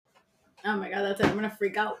Oh my god, that's it. I'm gonna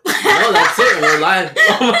freak out. No, that's it. We're live.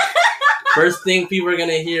 First thing people are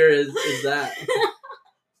gonna hear is that.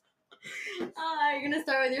 You're gonna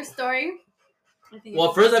start with your story?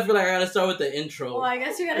 Well, first I feel like I gotta start with the intro. Well, I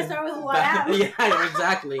guess you gotta start with who I am. Yeah,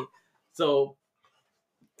 exactly. So,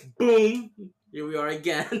 boom. Here we are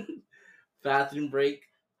again. Bathroom break.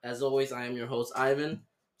 As always, I am your host, Ivan.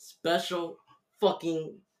 Special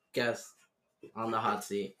fucking guest on the hot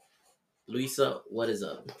seat. Luisa, what is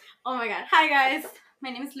up? Oh my god. Hi guys.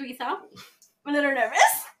 My name is Luisa. I'm a little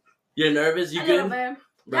nervous. You're nervous? You a good? Little bit.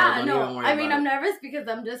 Bro, yeah, no. I mean, I'm nervous because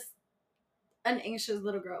I'm just an anxious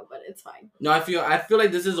little girl, but it's fine. No, I feel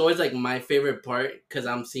like this is always like my favorite part because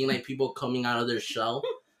I'm seeing like people coming out of their shell.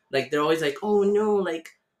 Like they're always like, "Oh no, like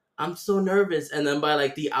I'm so nervous," and then by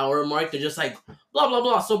like the hour mark, they're just like, "Blah blah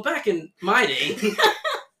blah." So back in my day,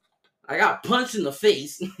 I got punched in the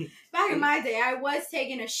face. Back in my day, I was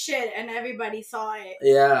taking a shit and everybody saw it.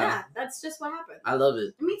 Yeah. Yeah, that's just what happened. I love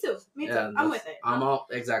it. Me too. Yeah, I'm with it.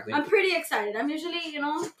 Exactly. I'm pretty excited. I'm usually,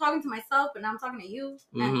 talking to myself, and I'm talking to you,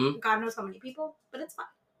 and God knows how many people, but it's fine.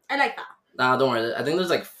 I like that. Nah, don't worry. I think there's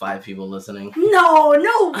like 5 people listening. No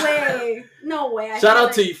way. No way. Shout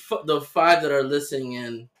out to the 5 that are listening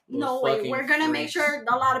in. No way. We're going to make sure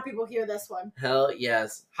a lot of people hear this one. Hell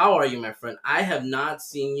yes. How are you, my friend? I have not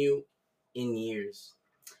seen you in years.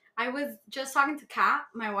 I was just talking to Kat,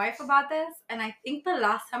 my wife, about this, and I think the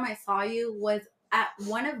last time I saw you was at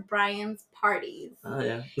one of Brian's parties. Oh,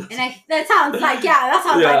 yeah. And that sounds like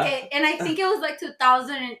it. And I think it was like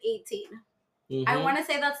 2018. Mm-hmm. I want to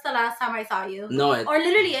say that's the last time I saw you. No, or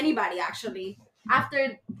literally anybody, actually.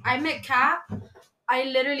 After I met Kat, I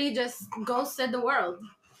literally just ghosted the world.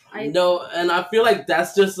 No, and I feel like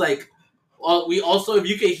that's just like, we also, if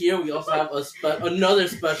you can hear, we also have another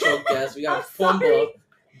special guest. We got Fumba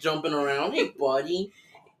jumping around. Hey, buddy.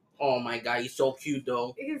 Oh my god, he's so cute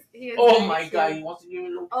though. He is oh my god, he wants to give me a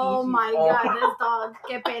little Oh my god, this dog.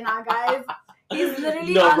 Que pena, guys. He's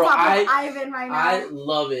literally on top of Ivan right now. I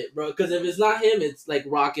love it, bro. Because if it's not him, it's like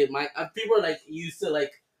Rocket. People are like used to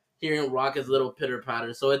like hearing Rocket's little pitter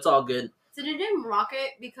patter, so it's all good. Did it name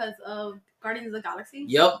Rocket because of Guardians of the Galaxy?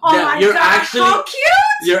 Yep. Oh my god, how cute!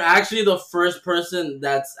 You're actually the first person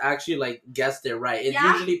that's actually like guessed it right. It's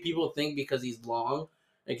usually people think because he's long.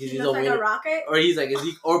 Like he looks like a rocket, or he's like,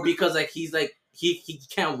 or because like he's like he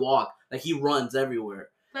can't walk, like he runs everywhere.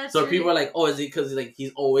 So people are like, oh, is it because like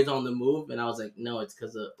he's always on the move? And I was like, no, it's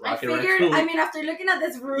because of Rocket Raccoon. I mean, after looking at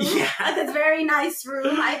this room, at this very nice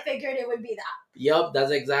room, I figured it would be that. Yep,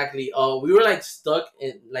 that's exactly. We were like stuck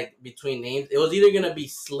in like between names. It was either gonna be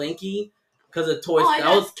Slinky because of Toy Story.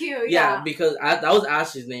 That was cute. Yeah, because that was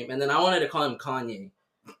Ashley's name, and then I wanted to call him Kanye.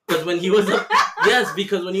 Because when he was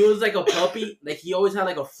because when he was like a puppy, like he always had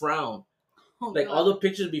like a frown. Like all the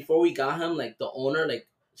pictures before we got him, like the owner, like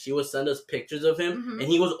she would send us pictures of him, and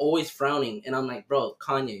he was always frowning. And I'm like, bro,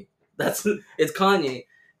 Kanye, it's Kanye.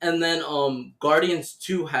 And then Guardians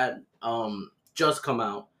 2 had just come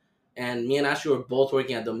out, and me and Ashley were both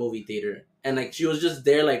working at the movie theater, and like she was just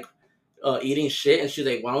there like eating shit, and she's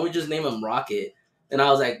like, why don't we just name him Rocket? And I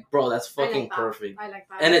was like, bro, that's fucking perfect. I like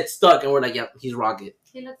that. And it stuck, and we're like, yep, he's Rocket.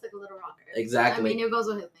 He looks like a little rocket. Exactly. I mean, it goes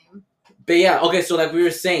with his name. But yeah, okay, so like we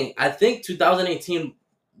were saying, I think 2018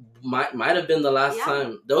 might have been the last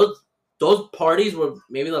time. Those parties were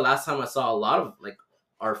maybe the last time I saw a lot of like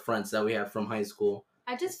our friends that we had from high school.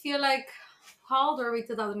 I just feel like, how old were we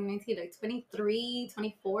 2019? Like 23,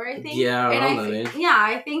 24, I think? Yeah, around that age. Yeah,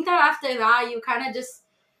 I think that after that, you kind of just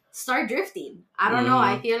start drifting. I don't know.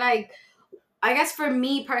 I feel like, I guess for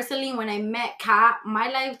me personally, when I met Kat, my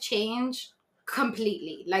life changed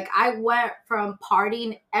completely. Like I went from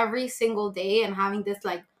partying every single day and having this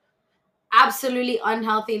like absolutely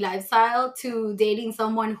unhealthy lifestyle to dating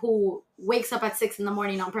someone who wakes up at 6 a.m.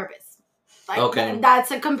 on purpose. Like,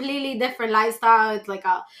 that's a completely different lifestyle. It's like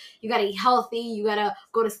you gotta eat healthy, you gotta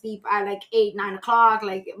go to sleep at like 8, 9 o'clock.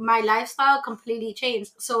 Like my lifestyle completely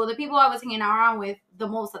changed. So the people I was hanging around with the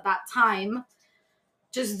most at that time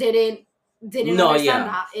just didn't understand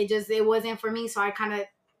that. It wasn't for me. So I kind of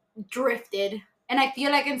drifted, and I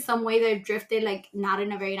feel like in some way they drifted like not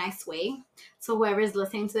in a very nice way. So whoever's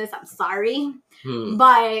listening to this, I'm sorry.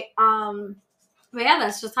 But yeah,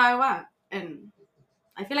 that's just how it went. And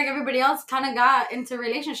I feel like everybody else kind of got into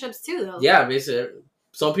relationships too, though. Yeah, basically.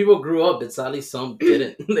 Some people grew up, but sadly some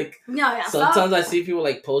didn't. Like, sometimes I see people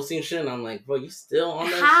like posting shit, and I'm like, bro, you still on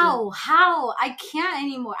that shit? How? I can't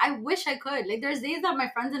anymore. I wish I could. Like, there's days that my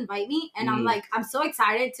friends invite me, and I'm like, I'm so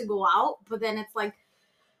excited to go out, but then it's like,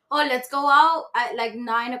 oh, let's go out at like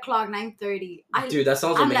 9 o'clock, 9:30. Dude, that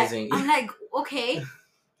sounds amazing. I'm like, okay.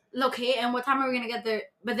 Okay, and what time are we gonna get there?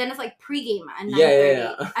 But then it's like pregame at 9:30.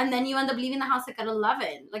 Yeah. And then you end up leaving the house like at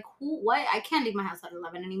 11. Like, what? I can't leave my house at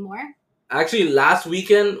 11 anymore. Actually, last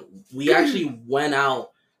weekend we actually went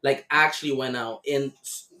out. Like, actually went out, and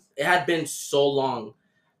it had been so long.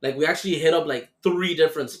 Like, we actually hit up like 3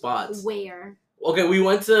 different spots. Where? Okay, we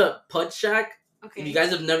went to Putt Shack. Okay. If you guys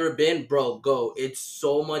have never been, bro, go. It's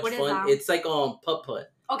so much fun. It's like putt.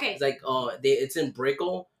 Okay. It's like it's in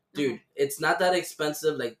Brickell. Dude, it's not that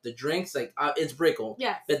expensive. Like, the drinks, like it's Brickell.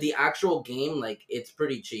 Yeah. But the actual game, like, it's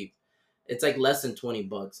pretty cheap. It's like less than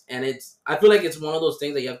 $20, and I feel like it's one of those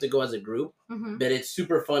things that you have to go as a group. But it's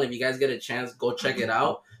super fun. If you guys get a chance, go check it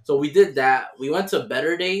out. So we did that. We went to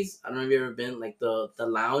Better Days. I don't know if you've ever been, like the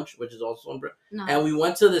lounge, which is also in Brickell. No. And we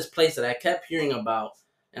went to this place that I kept hearing about,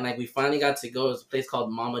 and like we finally got to go. It's a place called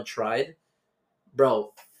Mama Tried.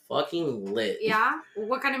 Bro, fucking lit. Yeah?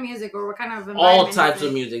 What kind of music or what kind of all types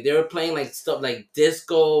of music. They were playing like stuff like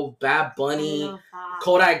disco, Bad Bunny,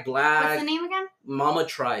 Kodak Black. What's the name again? Mama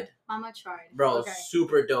Tried. Mama Tried. Bro, okay.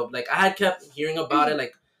 Super dope. Like, I had kept hearing about it.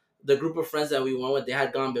 Like, the group of friends that we went with, they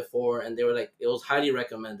had gone before, and they were like, it was highly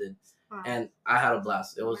recommended. Wow. And I had a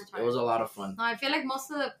blast. It was a lot of fun. No, I feel like most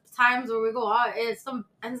of the times where we go out, it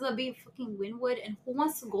ends up being fucking Wynwood, and who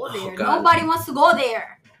wants to go there? Nobody wants to go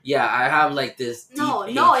there. Yeah, I have like this. No,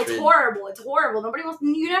 it's horrible. It's horrible. Nobody wants.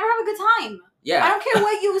 You never have a good time. Yeah. I don't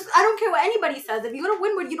care what anybody says. If you go to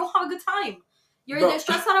Wynwood, you don't have a good time. You're either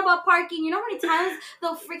stressed out about parking. You know how many times the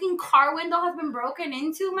freaking car window has been broken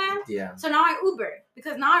into, man? Yeah. So now I Uber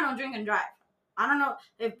because now I don't drink and drive. I don't know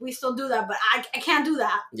if we still do that, but I can't do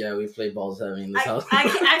that. Yeah, we play balls heavy in this house. I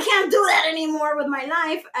can't do that anymore with my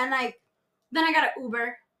life. And like, then I got an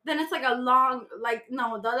Uber. Then it's like a long, like,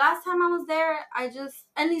 no, the last time I was there,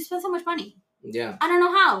 and you spend so much money. Yeah. I don't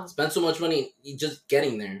know how. Spend so much money just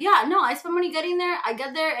getting there. Yeah, no, I spend money getting there. I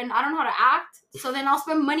get there and I don't know how to act. So then I'll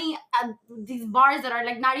spend money at these bars that are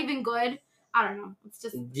like not even good. I don't know. It's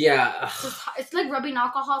just it's like rubbing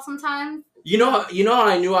alcohol sometimes. You know how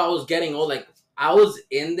I knew I was getting old? Like, I was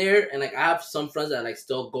in there and like I have some friends that like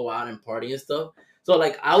still go out and party and stuff. So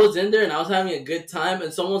like I was in there and I was having a good time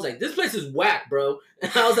and someone was like, "This place is whack, bro."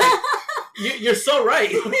 And I was like, "You're so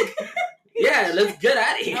right." Yeah, let's get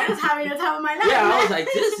out of here. I was having the time of my life. Yeah, I was like,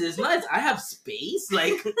 this is nice. I have space.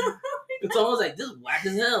 Like, it's almost like, this is whack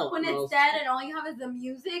as hell. When it's dead and all you have is the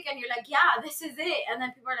music and you're like, yeah, this is it. And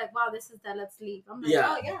then people are like, wow, this is dead. Let's leave. I'm like,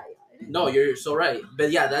 oh, yeah. No, you're so right. But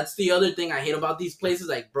yeah, that's the other thing I hate about these places.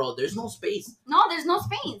 Like, bro, there's no space. No, there's no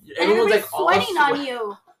space. Everyone's like sweating on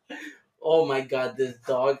you. Oh my god, this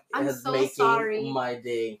dog is so making sorry. my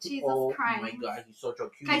day. Jesus Christ. Oh my god, he's such a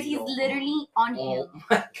cute. Guys, he's literally on him.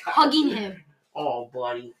 My god. Hugging him. Oh,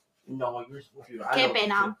 buddy. No, you're dude,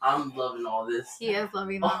 I'm loving all this. He is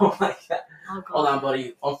loving that. Oh my god. Oh, hold on,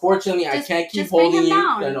 buddy. Unfortunately, I can't keep holding you.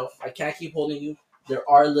 No, I can't keep holding you. There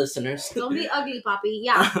are listeners. Don't be ugly, Poppy.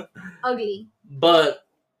 Yeah, ugly. But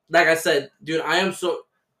like I said, dude, I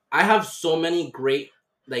have so many great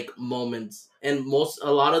like moments, and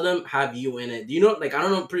a lot of them have you in it. Do you know? Like, I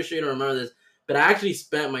don't know. I'm pretty sure you don't remember this, but I actually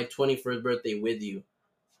spent my 21st birthday with you.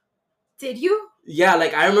 Did you? Yeah,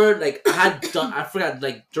 like I remember, like I forgot,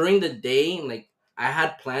 like during the day, like I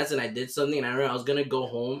had plans and I did something, and I remember I was gonna go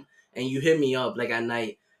home, and you hit me up like at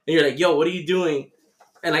night, and you're like, "Yo, what are you doing?"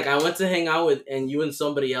 And like I went to hang out with you and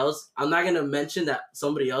somebody else. I'm not gonna mention that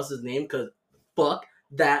somebody else's name because fuck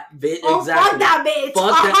that bitch. Oh, exactly. Fuck that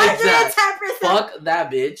bitch. Fuck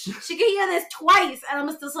that bitch. She can hear this twice, and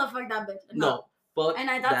I'm still so fuck that bitch. No, fuck. And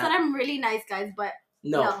I thought that I'm really nice, guys, but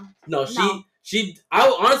no. I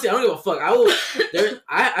honestly, I don't give a fuck.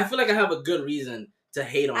 I feel like I have a good reason to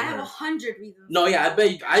hate on her. I have 100 reasons. No, yeah, I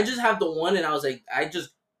bet I just have the one, and I was like, I just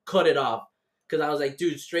cut it off because I was like,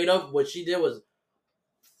 dude, straight up, what she did was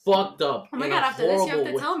fucked up. Oh my god! After this, you have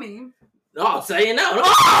to tell me. No, I'll say it now.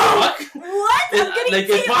 Oh, what? I'm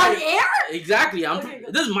getting paid on air? Exactly.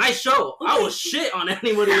 This is my show. I will shit on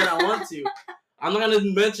anybody that I want to. I'm not gonna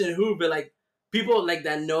mention who, but like. People like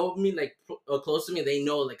that know me, like close to me, they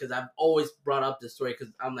know, like, because I've always brought up this story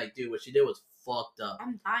because I'm like, dude, what she did was fucked up.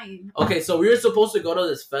 I'm dying. Okay, so we were supposed to go to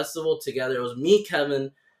this festival together. It was me, Kevin,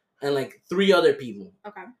 and like 3 other people.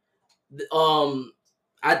 Okay.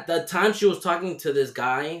 At the time, she was talking to this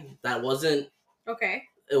guy that wasn't. Okay.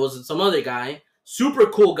 It was some other guy, super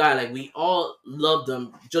cool guy. Like we all loved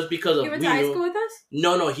him just because of. He went to high school with us?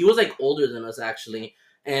 No, he was like older than us actually,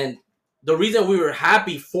 and. The reason we were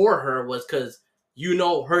happy for her was because you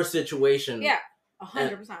know her situation. Yeah,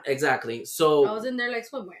 100%. Exactly. So I was in there like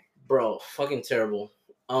swimwear. Bro, fucking terrible.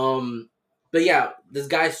 But yeah, this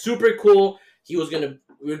guy's super cool. We were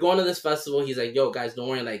going to this festival. He's like, "Yo, guys, don't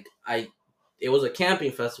worry. Like, it was a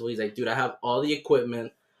camping festival." He's like, "Dude, I have all the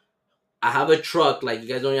equipment. I have a truck. Like, you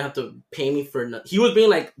guys don't even have to pay me for nothing. He was being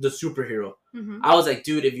like the superhero. Mm-hmm. I was like,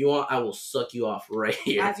 dude, if you want, I will suck you off right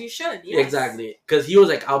here. As you should, yes. Exactly. Because he was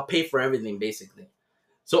like, I'll pay for everything, basically.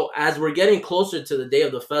 So as we're getting closer to the day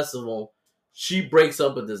of the festival, she breaks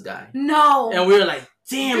up with this guy. No. And we were like,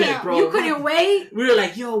 damn it, bro. You couldn't wait? We were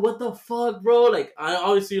like, yo, what the fuck, bro? Like, I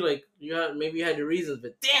obviously, like, maybe you had your reasons,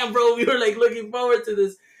 but damn, bro, we were, like, looking forward to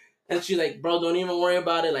this. And she's like, bro, don't even worry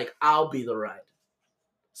about it. Like, I'll be the ride.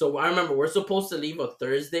 So I remember we're supposed to leave on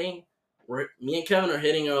Thursday. Me and Kevin are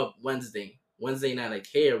hitting her up Wednesday night. Like,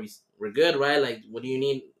 hey, we're good, right? Like, what do you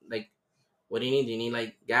need? Like, what do you need? Do you need,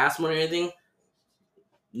 like, gas money or anything?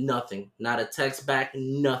 Nothing. Not a text back.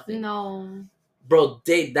 Nothing. No. Bro,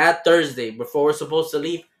 that Thursday before we're supposed to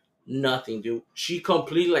leave, nothing, dude. She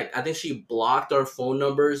completely, like, I think she blocked our phone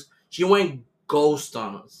numbers. She went ghost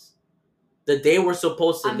on us. The day we're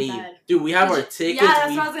supposed to leave. Dead. Dude, we have our tickets. Yeah,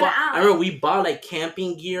 that's what I was gonna ask. I remember we bought, like,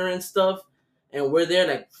 camping gear and stuff. And we're there,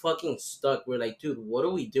 like, fucking stuck. We're like, dude, what do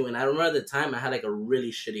we do? And I remember at the time I had, like, a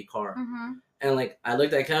really shitty car. Mm-hmm. And, like, I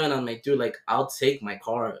looked at Kevin and I'm like, dude, like, I'll take my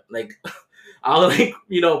car. Like, I'll, like,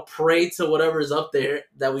 pray to whatever's up there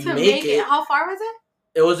that we make it. How far was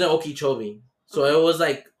it? It was in Okeechobee. So it was,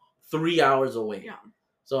 like, 3 hours away. Yeah.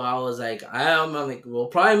 So I was like, I'm like, we'll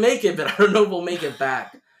probably make it, but I don't know if we'll make it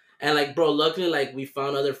back. And, like, bro, luckily, like, we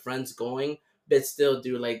found other friends going. But still,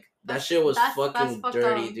 dude, like, that shit was fucking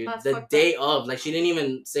dirty, dude. The day of, like, she didn't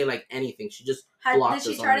even say, like, anything. She just blocked us.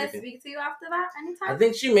 Did she try to speak to you after that anytime? I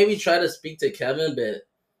think she maybe tried to speak to Kevin, but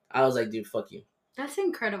I was like, dude, fuck you. That's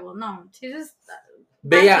incredible. No, she just...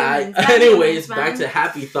 But yeah, anyways, back to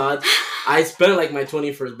happy thoughts. I spent, like, my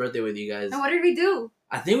 21st birthday with you guys. And what did we do?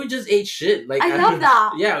 I think we just ate shit. Like, I love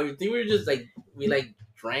that. Yeah, I think we were just, like, we, like,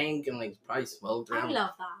 drank and, like, probably smoked around. I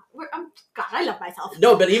love that. God, I love myself.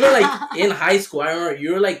 No, but even, like, in high school, I remember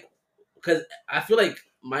you were, like, because I feel like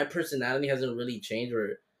my personality hasn't really changed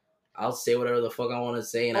where I'll say whatever the fuck I want to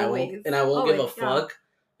say and I won't give a fuck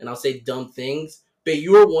and I'll say dumb things. But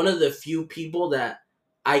you were one of the few people that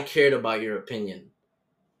I cared about your opinion.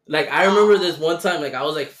 Like, I remember this one time, like, I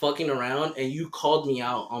was, like, fucking around and you called me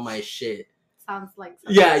out on my shit. Sounds like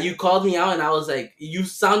something. Yeah, you called me out and I was like, you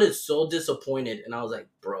sounded so disappointed and I was like,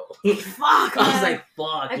 bro. Fuck. I was like,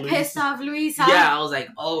 fuck. I pissed off Luisa. Yeah, I was like,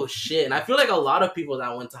 oh shit. And I feel like a lot of people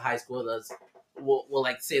that went to high school with us will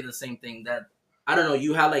like say the same thing. That, I don't know,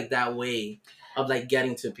 you had like that way of like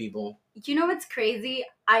getting to people. You know what's crazy?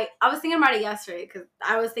 I was thinking about it yesterday because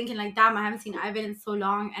I was thinking like, damn, I haven't seen Ivan in so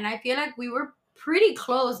long. And I feel like we were pretty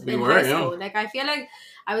close in high school. Like, I feel like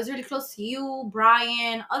I was really close to you,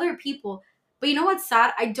 Brian, other people. But you know what's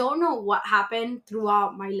sad? I don't know what happened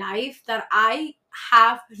throughout my life that I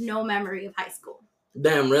have no memory of high school.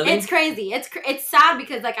 Damn, really? It's crazy. It's sad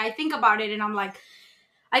because, like, I think about it and I'm like,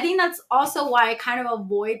 I think that's also why I kind of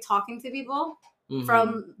avoid talking to people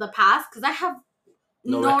from the past because I have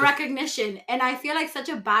no recognition. And I feel like such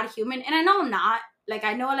a bad human. And I know I'm not. Like,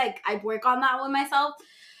 I know, like, I work on that with myself.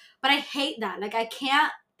 But I hate that. Like, I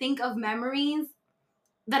can't think of memories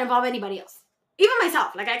that involve anybody else. Even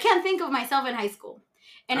myself. Like, I can't think of myself in high school.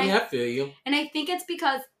 And I feel you. And I think it's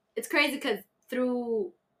because, it's crazy because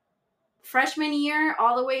through freshman year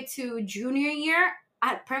all the way to junior year, I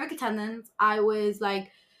had perfect attendance. I was, like,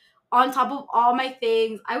 on top of all my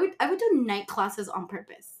things. I would do night classes on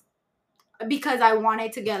purpose. Because I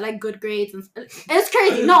wanted to get, like, good grades. And it's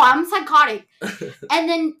crazy. No, I'm psychotic. And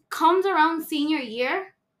then comes around senior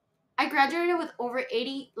year, I graduated with over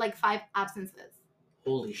 85 absences.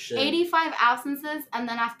 Holy shit. 85 absences, and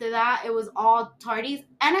then after that, it was all tardies,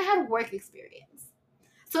 and I had work experience.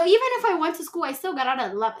 So even if I went to school, I still got out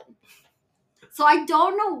at 11. So I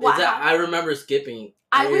don't know what. I remember skipping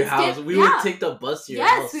at your house. We would take the bus to your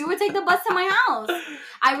house. Yes, we would take the bus to my house.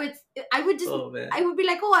 I would just, I would be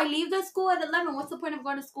like, oh, I leave the school at 11. What's the point of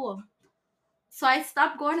going to school? So I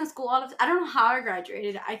stopped going to school. I don't know how I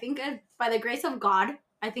graduated. I think by the grace of God.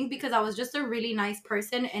 I think because I was just a really nice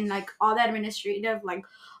person and, like, all the administrative, like,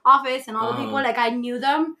 office and all the people, like, I knew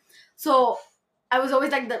them. So I was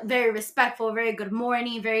always, like, very respectful, very good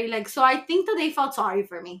morning, very, like, so I think that they felt sorry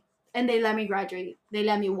for me. And they let me graduate. They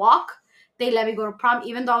let me walk. They let me go to prom,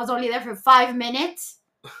 even though I was only there for 5 minutes.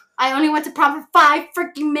 I only went to prom for 5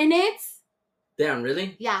 freaking minutes. Damn,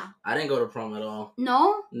 really? Yeah. I didn't go to prom at all.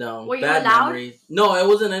 No? No. Were you allowed? Memories. No, it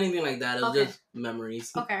wasn't anything like that. It was just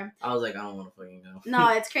memories. Okay. I was like, I don't want to fucking go.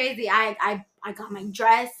 No, it's crazy. I got my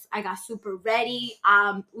dress. I got super ready.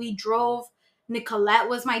 We drove. Nicolette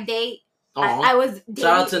was my date. I was dating.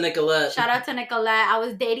 Shout out to Nicolette. Shout out to Nicolette. I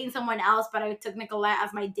was dating someone else, but I took Nicolette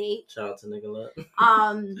as my date. Shout out to Nicolette.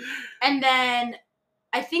 And then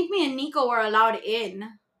I think me and Nico were allowed in.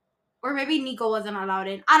 or maybe Nico wasn't allowed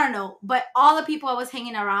in. I don't know. But all the people I was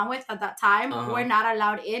hanging around with at that time were not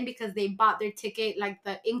allowed in because they bought their ticket like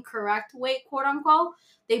the incorrect way, quote unquote.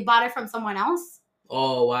 They bought it from someone else.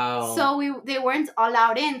 Oh, wow. So they weren't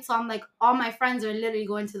allowed in. So I'm like, all my friends are literally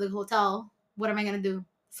going to the hotel. What am I going to do?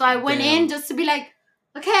 So I went in just to be like,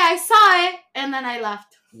 okay, I saw it. And then I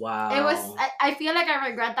left. Wow. It was, I feel like I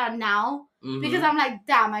regret that now because I'm like,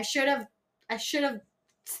 damn, I should have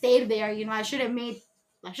stayed there. You know, I should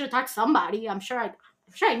have talked to somebody. I'm sure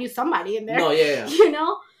I knew somebody in there. No, yeah. You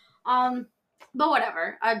know? But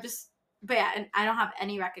whatever. But yeah, and I don't have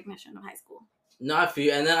any recognition of high school. No, I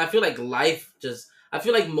feel, and then I feel like life just, I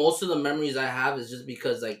feel like most of the memories I have is just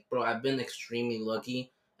because, like, bro, I've been extremely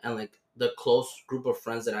lucky, and, like, the close group of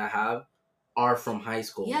friends that I have are from high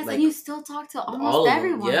school. Yes, like, and you still talk to almost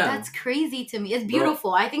everyone. Yeah. That's crazy to me. It's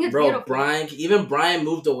beautiful. I think it's beautiful. Brian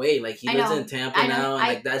moved away. Like, he lives in Tampa now, and,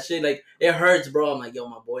 like, that shit, like, it hurts, bro. I'm like, yo,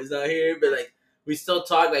 my boy's not here, but, like, we still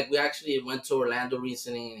talk. Like, we actually went to Orlando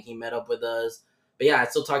recently, and he met up with us. But, yeah, I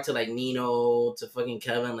still talk to, like, Nino, to fucking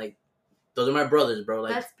Kevin, like, those are my brothers, bro.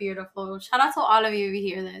 Like, that's beautiful. Shout out to all of you if you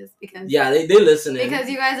hear this, because they listen in. Because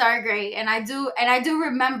you guys are great, and I do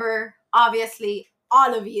remember, obviously,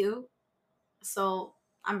 all of you. So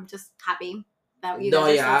I'm just happy that you guys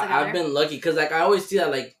are still together. I've been lucky because, like, I always see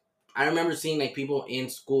that, like, I remember seeing, like, people in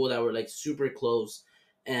school that were, like, super close,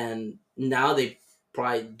 and now they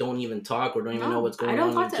probably don't even talk or don't even know what's going on. I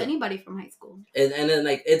don't talk to anybody from high school. And then,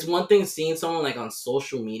 like, it's one thing seeing someone, like, on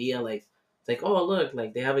social media, like, it's like, oh, look,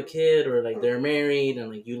 like, they have a kid, or, like, they're married, and,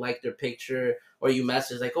 like, you like their picture, or you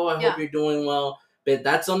message, like, oh, I hope you're doing well. But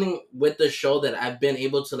that's something with the show that I've been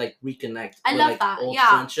able to, like, reconnect with, love like, that. Old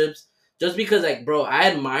friendships. Just because, like, bro, I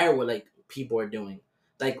admire what, like, people are doing.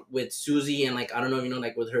 Like, with Susie, and, like, I don't know if you know,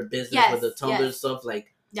 like, with her business, with the Tumblr stuff,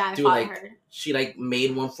 like, I dude, like, her. She, like,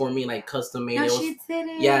 made one for me, like, custom made. No, she did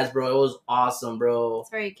it. Yes, bro, it was awesome, bro. It's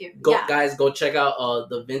very cute. Guys, go check out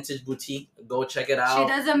the Vintage Boutique. Go check it out. She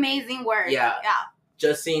does amazing work. Yeah.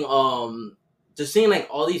 Just seeing like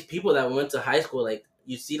all these people that went to high school, like,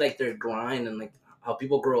 you see, like, their grind and, like, how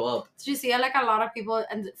people grow up. Did you see, like, a lot of people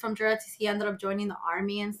from JRTC ended up joining the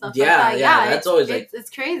army and stuff like that? Yeah, that's always, like...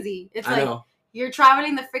 It's crazy. It's I know. You're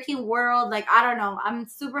traveling the freaking world. Like, I don't know. I'm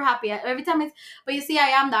super happy. Every time but you see, I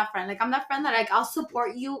am that friend. Like, I'm that friend that, like, I'll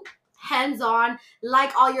support you hands-on,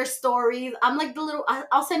 like all your stories. I'm like the little,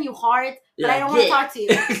 I'll send you hearts, but I don't want to talk to you.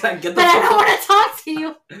 I don't want to talk to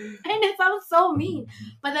you. And it sounds so mean.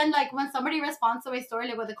 But then, like, when somebody responds to my story,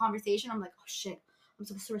 like, with a conversation, I'm like, oh, shit. I'm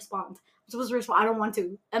supposed to respond. I don't want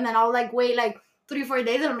to. And then I'll, like, wait, like, 3-4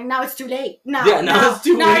 days, and I'm like, now it's too late. Now it's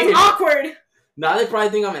too late. Now it's awkward. Now they probably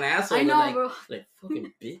think I'm an asshole. I know, like, bro. Like,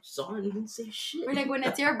 fucking bitch, sorry, I didn't say shit. Or, like, when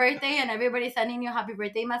it's your birthday and everybody's sending you happy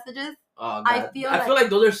birthday messages. Oh, God. I feel like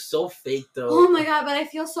those are so fake, though. Oh, my God, but I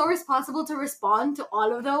feel so responsible to respond to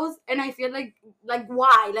all of those. And I feel like,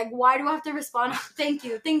 why? Like, why do I have to respond? Thank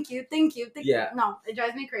you. Yeah. No, it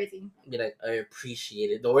drives me crazy. Be like, I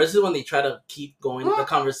appreciate it. The worst is when they try to keep going, the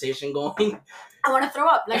conversation going. I want to throw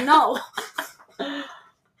up. Like, no.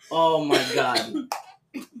 Oh, my God.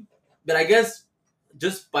 But I guess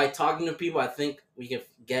just by talking to people, I think we can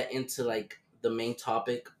get into, like, the main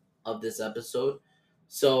topic of this episode.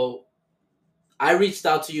 So I reached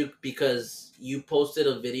out to you because you posted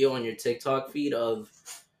a video on your TikTok feed of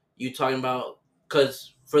you talking about,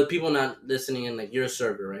 because for the people not listening in, like, you're a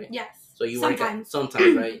server, right? Yes. So you work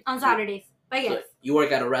sometimes, right? On Saturdays. But yes. So you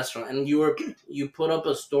work at a restaurant, and you put up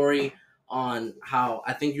a story on how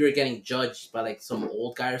I think you were getting judged by, like, some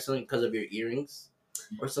old guy or something because of your earrings.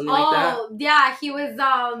 Or something like that. Oh, yeah, he was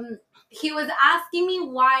asking me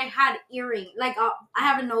why I had earrings. Like, I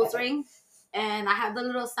have a nose ring, and I have the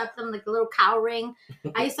little septum, like the little cow ring.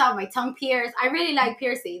 I used to have my tongue pierced. I really like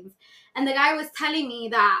piercings. And the guy was telling me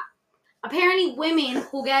that apparently women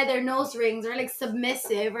who get their nose rings are, like,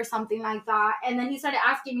 submissive or something like that. And then he started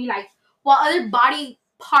asking me, like, what other body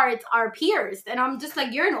parts are pierced, and I'm just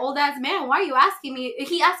like, you're an old ass man, why are you asking me?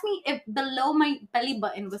 He asked me if below my belly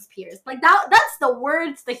button was pierced. Like, that's the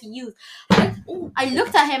words that he used. I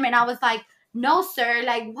looked at him and I was like, no sir,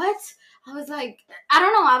 like, what? I was like, I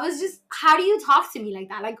don't know, I was just, how do you talk to me like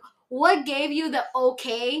that? Like, what gave you the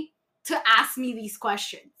okay to ask me these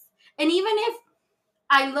questions? And even if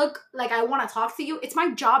I look like I want to talk to you, it's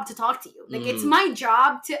my job to talk to you. Like, it's my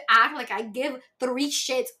job to act like I give 3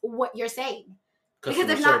 shits what you're saying.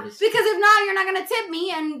 Because if not, you're not gonna tip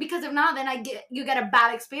me, and because if not, then you get a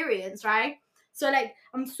bad experience, right? So, like,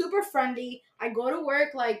 I'm super friendly. I go to work,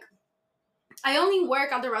 like, I only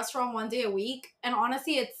work at the restaurant 1 day a week, and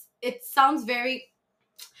honestly, it sounds very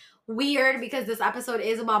weird because this episode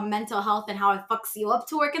is about mental health and how it fucks you up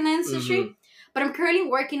to work in the industry. but I'm currently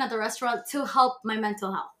working at the restaurant to help my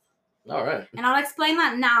mental health. All right. And I'll explain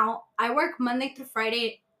that now. I work Monday through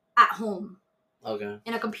Friday at home. Okay.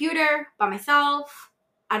 In a computer by myself.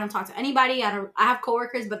 I don't talk to anybody. I have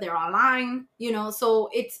coworkers, but they're online, you know, so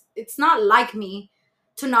it's not like me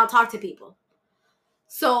to not talk to people.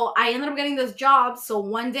 So I ended up getting this job, so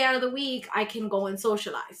one day out of the week I can go and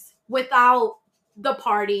socialize without the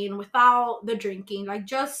partying, without the drinking, like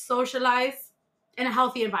just socialize in a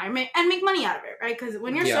healthy environment and make money out of it, right? Because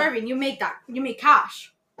when you're serving, you make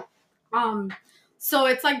cash. So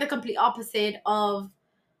it's like the complete opposite of,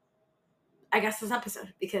 I guess, this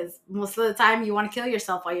episode, because most of the time you want to kill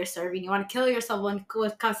yourself while you're serving. You want to kill yourself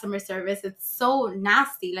with customer service. It's so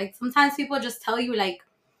nasty. Like sometimes people just tell you, like,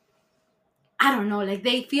 I don't know, like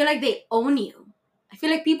they feel like they own you. I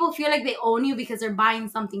feel like people feel like they own you because they're buying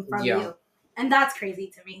something from you. And that's crazy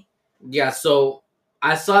to me. Yeah, so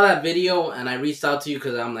I saw that video and I reached out to you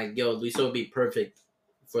because I'm like, yo, Luisa would be perfect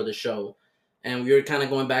for the show. And we were kind of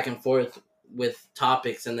going back and forth with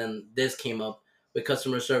topics, and then this came up with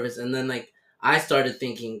customer service. And then, like, I started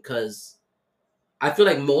thinking, because I feel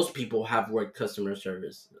like most people have worked customer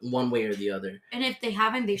service one way or the other. And if they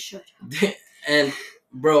haven't, they should. And,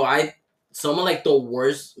 bro, some of, like, the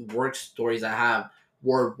worst work stories I have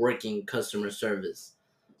were working customer service.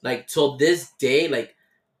 Like, till this day, like,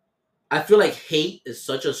 I feel like hate is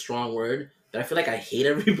such a strong word, but I feel like I hate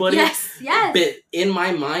everybody. Yes. But in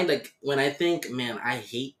my mind, like, when I think, man, I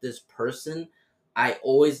hate this person, I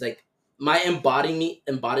always, like, my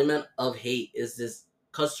embodiment of hate is this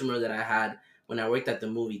customer that I had when I worked at the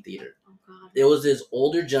movie theater. Oh, God. It was this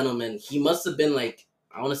older gentleman. He must have been, like,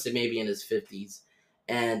 I want to say maybe in his 50s.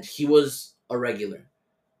 And he was a regular.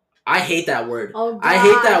 I hate that word. Oh, God. I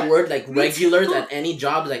hate that word, like, regulars at any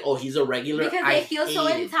job. Like, oh, he's a regular. Because they feel so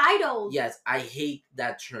entitled. Yes, I hate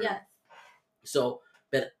that term. Yes. So,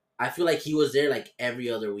 but I feel like he was there, like,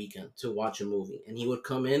 every other weekend to watch a movie. And he would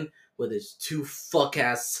come in with his 2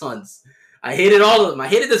 fuck-ass sons. I hated all of them. I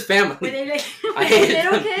hated this family. Were they, like, I hated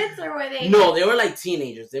little them. kids, or were they? No, they were, like,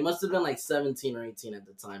 teenagers. They must have been, like, 17 or 18 at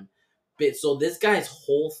the time. But, so this guy's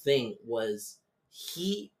whole thing was,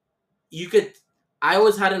 I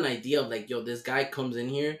always had an idea of, like, yo, this guy comes in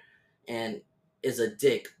here and is a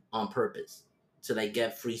dick on purpose to, like,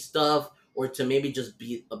 get free stuff, or to maybe just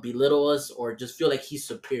belittle us, or just feel like he's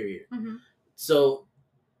superior. Mm-hmm. So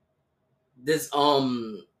this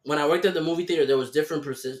when I worked at the movie theater, there was different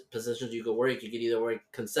positions you could work. You could either work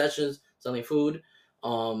concessions, selling food,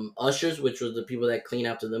 ushers, which was the people that clean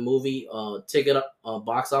after the movie, ticket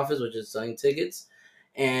box office, which is selling tickets,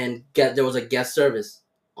 and there was a guest service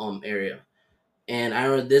area. And I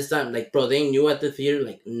remember this time, like, bro, they knew at the theater,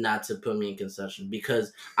 like, not to put me in concession,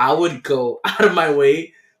 because I would go out of my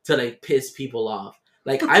way to, like, piss people off.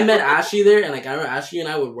 Like, I met Ashley there, and, like, I remember Ashley and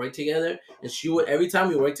I would work together, and she would, every time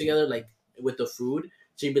we worked together, like, with the food,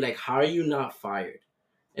 she'd be like, how are you not fired?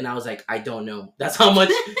 And I was like, I don't know. That's how much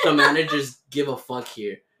the managers give a fuck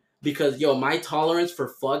here. Because, yo, my tolerance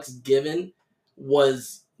for fucks given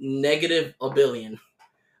was negative a billion.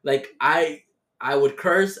 Like, I would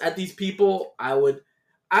curse at these people.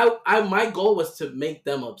 My goal was to make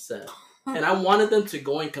them upset. And I wanted them to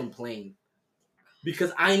go and complain.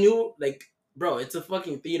 Because I knew, like, bro, it's a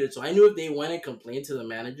fucking theater. So I knew if they went and complained to the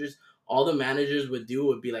managers, all the managers would do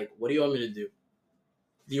would be like, what do you want me to do?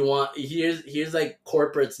 Do you want, here's like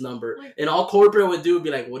corporate's number. And all corporate would do would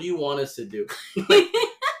be like, what do you want us to do? Like,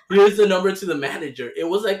 here's the number to the manager. It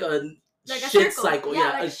was like a shit cycle.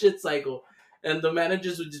 Yeah, like a shit cycle. And the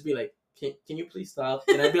managers would just be like, can you please stop?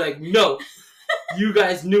 And I'd be like, no, you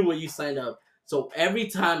guys knew what you signed up. So every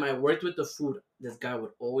time I worked with the food, this guy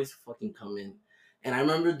would always fucking come in. And I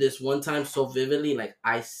remember this one time so vividly, like,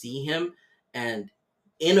 I see him, and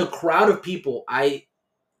in a crowd of people, I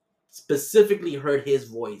specifically heard his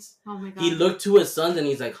voice. Oh my God. He looked to his sons and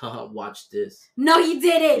he's like, haha, watch this. No, he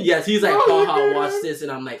didn't. Yes, he's like, haha, watch this.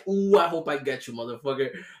 And I'm like, ooh, I hope I get you,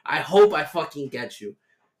 motherfucker. I hope I fucking get you.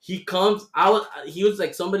 He comes, he was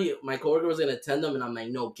like, somebody, my coworker was gonna attend him, and I'm like,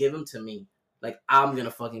 no, give him to me. Like, I'm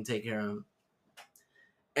gonna fucking take care of him.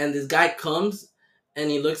 And this guy comes,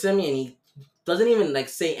 and he looks at me, and he doesn't even, like,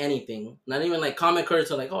 say anything. Not even, like, comment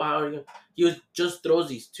courtesy, like, oh, how are you? He just throws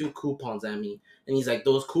these 2 coupons at me. And he's like,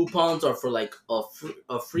 those coupons are for, like,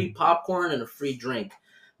 a free popcorn and a free drink.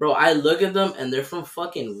 Bro, I look at them, and they're from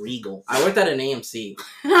fucking Regal. I worked at an AMC.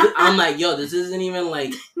 I'm like, yo, this isn't even,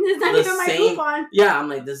 like, it's not even my coupon. Yeah, I'm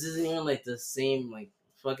like, this isn't even, like, the same, like,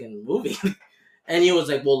 fucking movie. And he was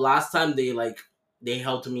like, well, last time they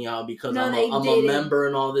helped me out because I'm a member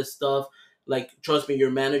and all this stuff. Like, trust me, your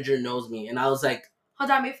manager knows me. And I was like,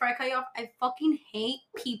 hold on, before I cut you off, I fucking hate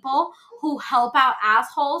people who help out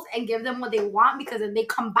assholes and give them what they want because then they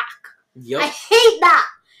come back. Yep. I hate that.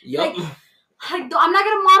 Yep. Like, I'm not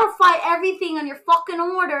gonna modify everything on your fucking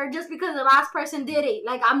order just because the last person did it.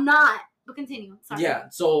 Like, I'm not. But continue. Sorry. Yeah.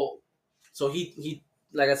 So he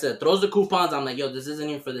like I said, throws the coupons. I'm like, yo, this isn't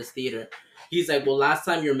even for this theater. He's like, well, last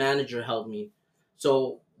time your manager helped me,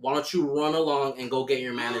 so why don't you run along and go get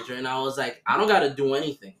your manager? And I was like, I don't gotta do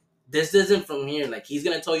anything. This isn't from here. Like, he's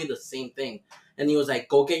gonna tell you the same thing. And he was like,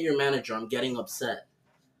 go get your manager. I'm getting upset.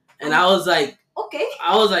 And I was like, okay.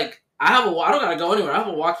 I was like, I don't gotta go anywhere. I have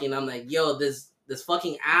a walkie, and I'm like, yo, this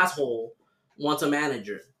fucking asshole wants a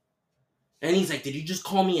manager. And he's like, did you just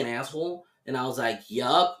call me an asshole? And I was like,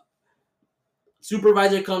 yup.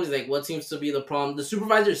 Supervisor comes, he's like, what seems to be the problem? The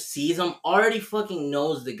supervisor sees him, already fucking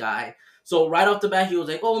knows the guy. So right off the bat, he was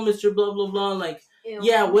like, oh, Mr. Blah, blah, blah. Like,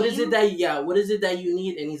 what is it that you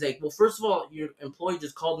need? And he's like, well, first of all, your employee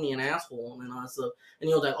just called me an asshole and all that stuff. And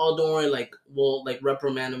he was like, oh, don't worry, like, we'll, like,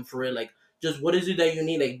 reprimand him for it. Like, just what is it that you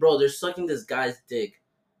need? Like, bro, they're sucking this guy's dick.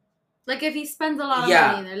 Like, if he spends a lot of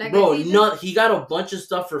money there. Like, bro, he got a bunch of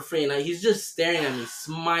stuff for free. And he's just staring at me,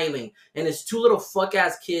 smiling. And his two little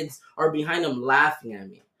fuck-ass kids are behind him laughing at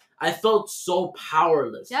me. I felt so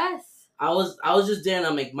powerless. Yes. I was just there, and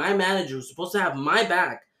I'm like, my manager, who's supposed to have my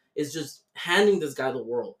back, is just handing this guy the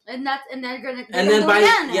world. And they're gonna and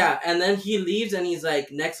then he leaves, and he's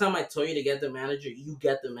like, next time I tell you to get the manager, you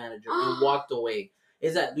get the manager. And walked away.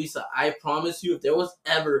 Is that, Luisa, I promise you, if there was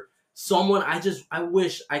ever someone, I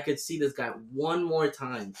wish I could see this guy one more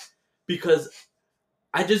time, because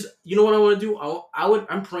you know what I want to do?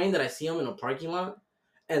 I'm praying that I see him in a parking lot,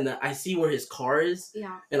 and that I see where his car is,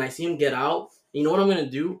 and I see him get out. You know what I'm gonna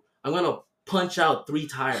do? I'm gonna punch out 3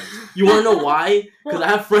 tires. You wanna know why? Because I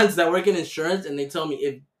have friends that work in insurance, and they tell me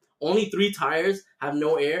if only 3 tires have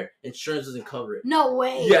no air, insurance doesn't cover it. No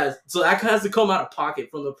way. Yes, so that has to come out of pocket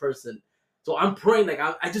from the person. So I'm praying, like,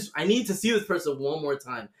 I need to see this person one more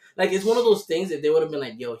time. Like, it's one of those things, if they would have been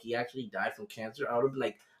like, yo, he actually died from cancer,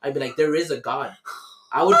 I'd be like, there is a God.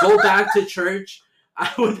 I would go back to church.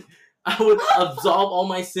 I would absolve all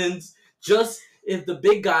my sins, just if the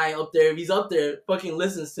big guy up there, if he's up there, fucking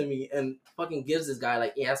listens to me and fucking gives this guy,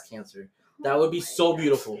 like, ass cancer. That would be so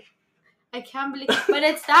beautiful. I can't believe, but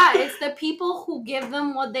it's the people who give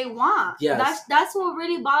them what they want. Yes. That's what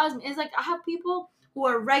really bothers me. It's like, I have people who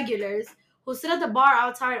are regulars who sit at the bar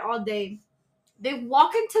outside all day. They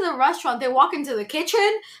walk into the restaurant, they walk into the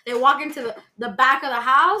kitchen, they walk into the back of the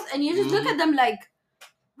house, and you just look at them like,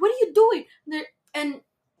 what are you doing? And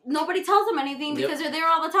nobody tells them anything because they're there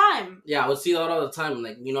all the time. Yeah, I would see that all the time.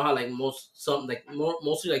 Like, you know how, like, mostly,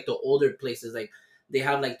 like, the older places, like, they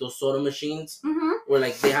have, like, those soda machines where,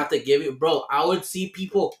 like, they have to give you. Bro, I would see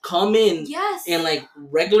people come in in, like,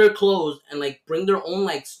 regular clothes and, like, bring their own,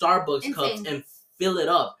 like, Starbucks cups and fill it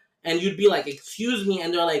up. And you'd be like, excuse me.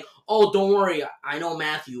 And they're like, oh, don't worry. I know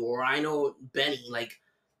Matthew, or I know Benny. Like,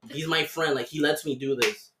 he's my friend. Like, he lets me do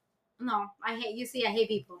this. No, I hate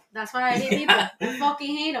people. That's why I hate people. I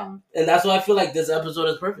fucking hate them. And that's why I feel like this episode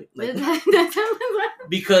is perfect. Like,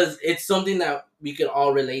 because it's something that we could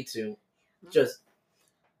all relate to. Just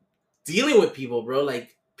dealing with people, bro.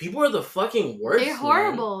 Like, people are the fucking worst. They're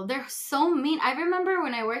horrible. Man. They're so mean. I remember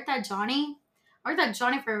when I worked at Johnny. I worked at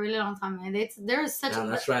Johnny for a really long time, man. There was such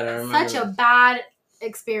a bad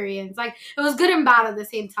experience. Like, it was good and bad at the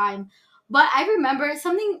same time. But I remember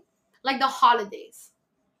something like the holidays.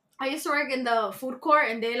 I used to work in the food court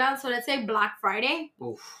in Dayland, so let's say Black Friday.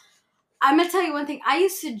 Oof. I'm gonna tell you one thing. I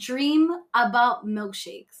used to dream about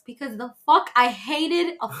milkshakes because the fuck I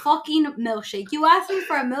hated a fucking milkshake. You asked me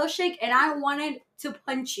for a milkshake and I wanted to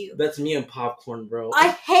punch you. That's me and popcorn, bro. I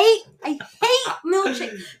hate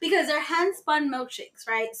milkshakes because they're hand spun milkshakes,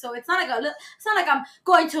 right? So it's not like I'm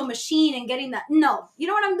going to a machine and getting that. No, you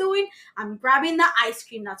know what I'm doing? I'm grabbing the ice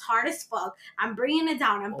cream that's hard as fuck. I'm bringing it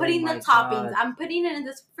down. I'm putting the toppings. I'm putting it in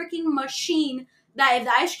this freaking machine. That if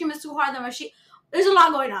the ice cream is too hard, the machine. There's a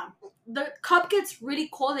lot going on. The cup gets really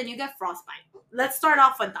cold and you get frostbite. Let's start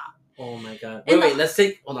off with that. Oh my god.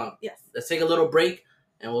 Hold on. Yes. Let's take a little break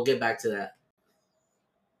and we'll get back to that.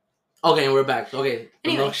 Okay, and we're back. Okay,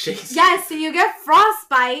 anyway, milkshakes. Yes, so you get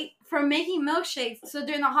frostbite from making milkshakes. So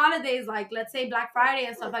during the holidays, like let's say Black Friday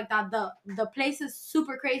and stuff like that, the place is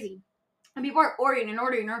super crazy. And people are ordering.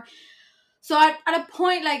 So at a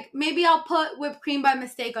point, like, maybe I'll put whipped cream by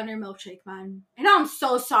mistake on your milkshake, man. And I'm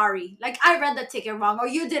so sorry. Like, I read the ticket wrong, or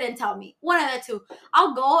you didn't tell me. One of the two.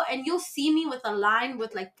 I'll go, and you'll see me with a line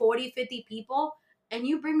with, like, 40, 50 people, and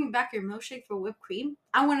you bring me back your milkshake for whipped cream,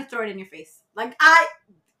 I want to throw it in your face. Like, I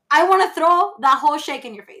want to throw that whole shake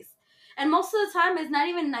in your face. And most of the time, it's not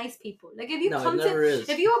even nice people. Like, if you No, it never is.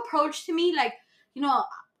 if you approach to me, like, you know,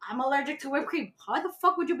 I'm allergic to whipped cream. How the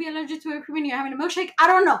fuck would you be allergic to whipped cream when you're having a milkshake? I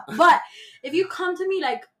don't know. But if you come to me,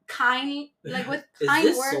 like, kind, like, with kind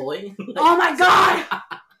Is this words. soy? Oh my God!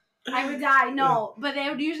 I would die. No. But they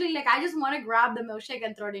would usually, like, I just want to grab the milkshake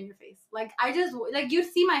and throw it in your face. Like, I just, like, you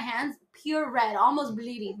see my hands pure red, almost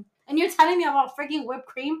bleeding. And you're telling me about freaking whipped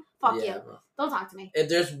cream? Fuck you. Bro. Don't talk to me. If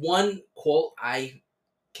there's one quote I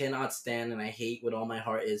cannot stand and I hate with all my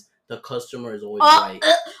heart is the customer is always right.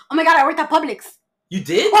 Oh my God, I worked at Publix. You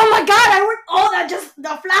did? Oh my God, I worked. Oh, that just the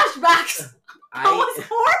flashbacks. That was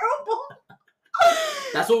horrible.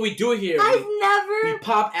 That's what we do here. We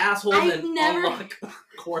pop assholes and unlock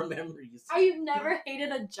core memories. I've never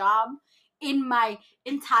hated a job in my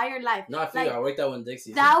entire life. No, I feel like I worked out in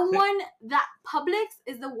Dixie. That Publix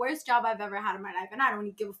is the worst job I've ever had in my life, and I don't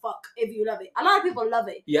even give a fuck if you love it. A lot of people love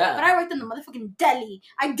it. Yeah. But I worked in the motherfucking deli.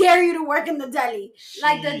 I dare you to work in the deli. Sheesh.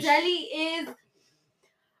 Like, the deli is,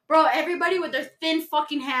 bro, everybody with their thin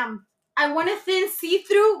fucking ham. I want a thin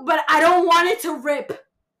see-through, but I don't want it to rip.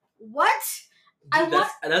 What? Dude,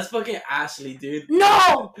 that's fucking Ashley, dude.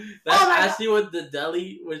 No! That's Ashley with the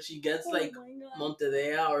deli when she gets like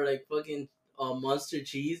Monterrey or like fucking Munster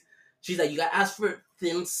cheese. She's like, you gotta ask for a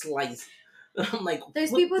thin slice. I'm like,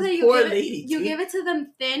 there's people that you give it to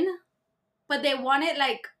them thin, but they want it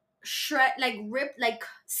like shred, like rip, like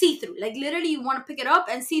see through. Like, literally, you want to pick it up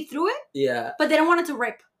and see through it. Yeah. But they don't want it to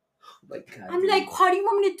rip. Like, God, I'm like, how do you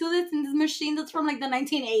want me to do this in this machine that's from like the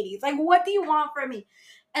 1980s? Like, what do you want from me?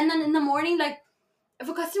 And then in the morning, like, if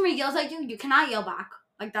a customer yells at you, you cannot yell back.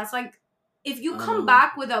 Like, that's like, if you come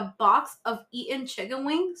back with a box of eaten chicken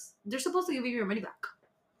wings, they're supposed to give you your money back.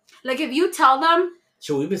 Like, if you tell them...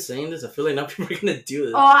 Should we be saying this? I feel like not people are going to do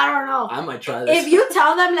this. Oh, I don't know. I might try this. If you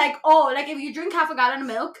tell them, like, oh, like, if you drink half a gallon of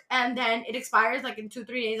milk and then it expires, like, in 2-3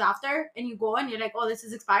 days after, and you go and you're like, oh, this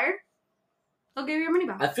is expired, they'll give you your money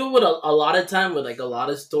back. I feel with a lot of time with, like, a lot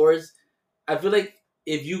of stores, I feel like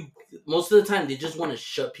most of the time, they just want to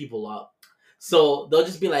shut people up. So they'll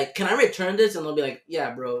just be like, can I return this? And they'll be like,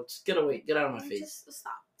 yeah, bro, just get away. Get out of my face. Just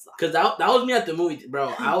stop. Because that was me at the movie,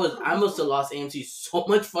 bro. I must have lost AMC so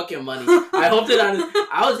much fucking money. I hope that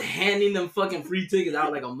I was handing them fucking free tickets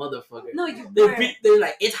out like a motherfucker. No, you weren't. They're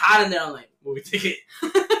like, it's hot in there. I'm like, movie ticket.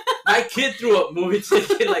 My kid threw up movie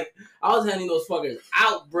ticket. Like, I was handing those fuckers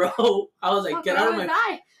out, bro. I was like, get out of my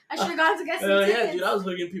face. I should have gone to get some tickets. Yeah, dude, I was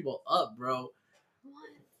hooking people up, bro.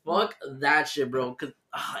 Fuck that shit, bro. Because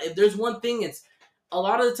if there's one thing, it's a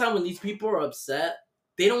lot of the time when these people are upset,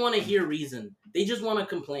 they don't want to hear reason. They just want to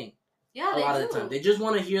complain. Yeah, a lot of the time. They just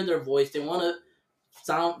want to hear their voice. They want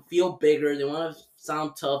to feel bigger. They want to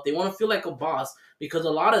sound tough. They want to feel like a boss. Because a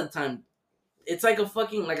lot of the time, it's like a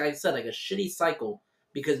fucking, like I said, like a shitty cycle.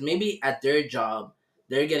 Because maybe at their job,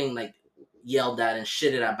 they're getting like yelled at and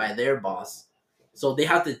shitted at by their boss. So they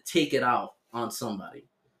have to take it out on somebody.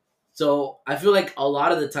 So I feel like a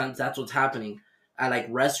lot of the times that's what's happening at like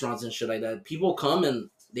restaurants and shit like that. People come and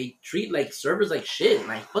they treat like servers like shit, and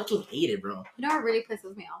I fucking hate it, bro. You know what really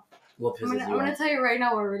pisses me off? What pisses you off? I'm gonna tell you right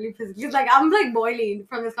now what really pisses me. Because like I'm like boiling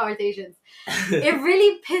from this conversation. It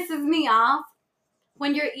really pisses me off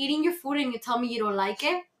when you're eating your food and you tell me you don't like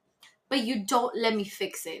it, but you don't let me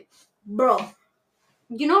fix it, bro.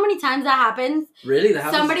 You know how many times that happens? Really? That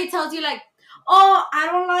happens? Somebody tells you like, oh, I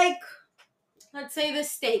don't like, let's say,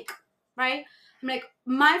 this steak, right? I'm like,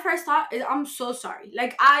 my first thought is, I'm so sorry.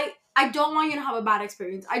 Like, I don't want you to have a bad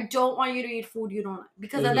experience. I don't want you to eat food you don't like.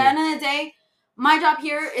 Because at the end of the day, my job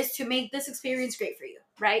here is to make this experience great for you,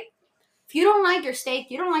 right? If you don't like your steak,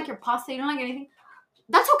 you don't like your pasta, you don't like anything,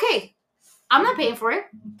 that's okay. I'm not paying for it.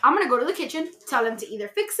 I'm going to go to the kitchen, tell them to either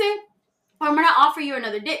fix it, or I'm going to offer you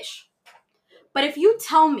another dish. But if you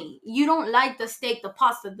tell me you don't like the steak, the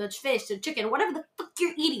pasta, the fish, the chicken, whatever the fuck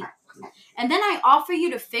you're eating, and then I offer you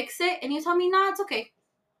to fix it, and you tell me, nah, it's okay.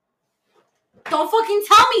 Don't fucking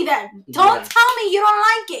tell me then. Don't tell me you don't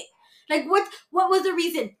like it. Like, what was the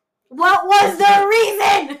reason? What was the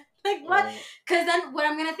reason? Like, what? Because then what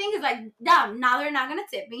I'm going to think is, like, damn, now they're not going to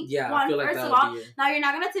tip me. Yeah, I feel like first of all, now you're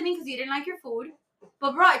not going to tip me because you didn't like your food.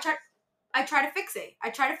 But, bro, I try to fix it.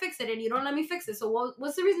 I try to fix it, and you don't let me fix it. So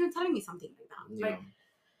what's the reason of telling me something like that? Yeah. Like,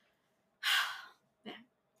 yeah.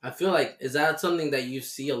 I feel like, is that something that you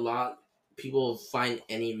see a lot? People find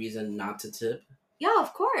any reason not to tip? Yeah,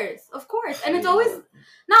 of course. And it's always,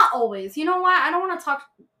 not always. You know what? I don't want to talk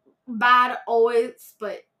bad always,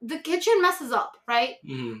 but the kitchen messes up, right?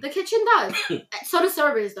 Mm-hmm. The kitchen does. So do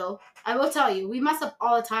servers, though. I will tell you. We mess up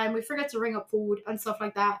all the time. We forget to ring up food and stuff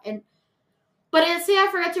like that. But say I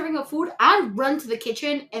forget to ring up food, I'd run to the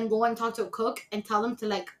kitchen and go and talk to a cook and tell them to,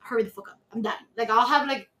 like, hurry the fuck up. I'm done. Like, I'll have,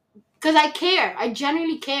 like, Because I care. I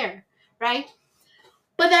genuinely care, right?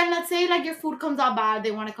 But then let's say like your food comes out bad,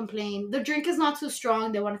 they want to complain. The drink is not too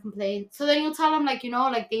strong, they want to complain. So then you tell them like,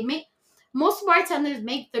 like they make, most bartenders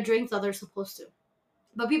make the drinks that they're supposed to.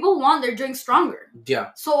 But people want their drinks stronger.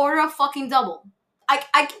 Yeah. So order a fucking double.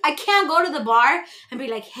 I can't go to the bar and be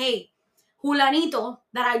like, hey, Julanito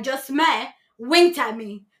that I just met winked at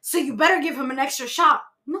me, so you better give him an extra shot.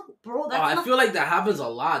 No, bro, that's I feel like that happens a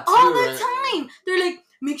lot too. All the time. They're like,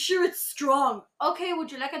 make sure it's strong. Okay,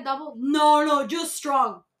 would you like a double? No, just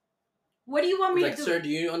strong. What do you want me to do? Sir, do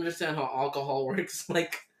you understand how alcohol works?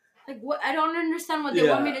 Like what? I don't understand what they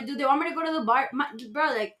want me to do. They want me to go to the bar, bro.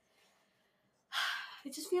 Like, I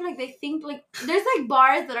just feel like they think like there's like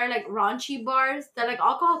bars that are like raunchy bars that like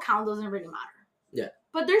alcohol count doesn't really matter. Yeah.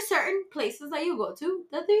 But there's certain places that you go to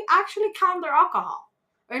that they actually count their alcohol,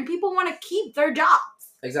 and people want to keep their jobs.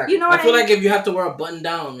 Exactly. I feel like if you have to wear a button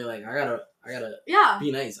down, you're like, I gotta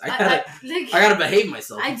be nice. I gotta behave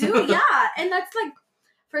myself. I do, yeah. And that's like,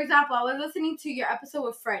 for example, I was listening to your episode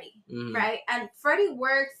with Freddie, right? And Freddie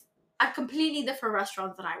works at completely different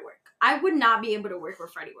restaurants than I work. I would not be able to work where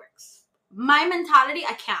Freddie works. My mentality,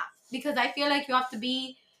 I can't. Because I feel like you have to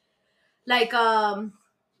be like, I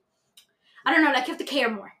don't know, like you have to care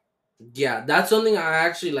more. Yeah, that's something I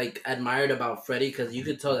actually like admired about Freddie, because you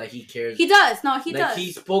could tell that he cares. He does. No, he does.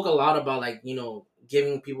 He spoke a lot about like,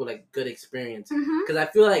 giving people like good experience. Because I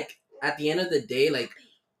feel like at the end of the day, like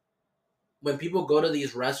when people go to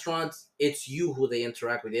these restaurants, it's you who they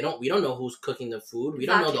interact with. We don't know who's cooking the food. We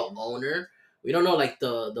don't know the owner. We don't know like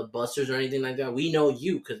the busters or anything like that. We know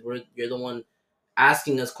you because you're the one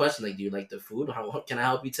asking us questions like, do you like the food? How can I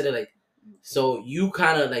help you today? Like, so you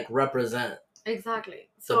kind of like represent exactly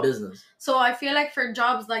the business. So I feel like for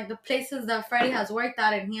jobs like the places that Freddie has worked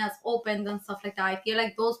at and he has opened and stuff like that, I feel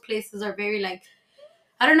like those places are very like,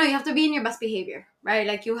 I don't know, you have to be in your best behavior, right?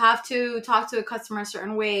 Like you have to talk to a customer a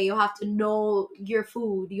certain way. You have to know your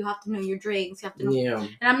food. You have to know your drinks. You have to know. Yeah.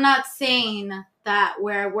 And I'm not saying that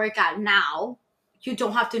where I work at now, you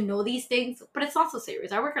don't have to know these things, but it's not so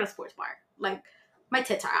serious. I work at a sports bar. Like my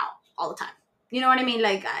tits are out all the time. You know what I mean?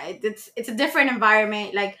 Like it's a different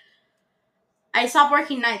environment. Like I stopped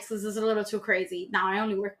working nights because it's a little too crazy. Now I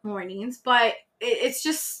only work mornings, but it's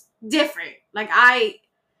just different. Like I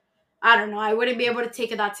don't know. I wouldn't be able to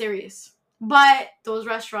take it that serious. But those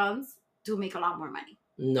restaurants do make a lot more money.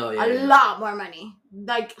 No, yeah. A lot more money.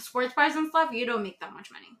 Like sports bars and stuff, you don't make that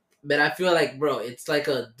much money. But I feel like, bro, it's like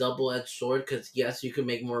a double-edged sword because, yes, you can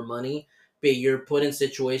make more money, but you're put in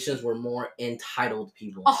situations where more entitled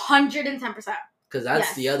people. 110%. Because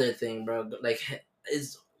that's the other thing, bro. Like,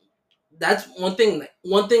 that's one thing.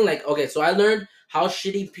 Like, okay, so I learned how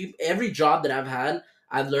shitty people, every job that I've had,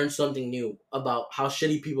 I've learned something new about how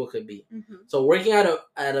shitty people could be. Mm-hmm. So working at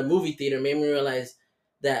a movie theater made me realize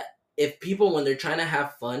that if people, when they're trying to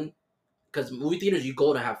have fun, because movie theaters, you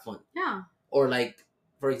go to have fun. Yeah. Or like,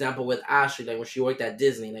 for example, with Ashley, like when she worked at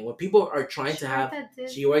Disney, like when people are trying to have,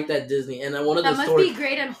 she worked at Disney, and then one of the stories. That must be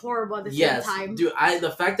great and horrible at the same time. Dude,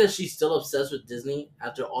 the fact that she's still obsessed with Disney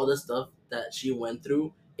after all the stuff that she went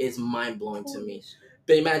through is mind blowing to me.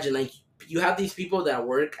 But imagine, like, you have these people that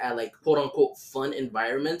work at like quote unquote fun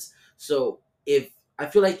environments. So if I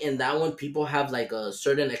feel like in that one, people have like a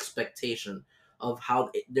certain expectation of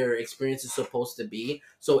how their experience is supposed to be.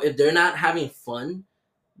 So if they're not having fun,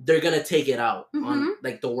 they're gonna take it out on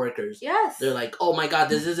like the workers. Yes. They're like, oh my god,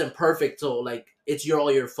 this isn't perfect, so like it's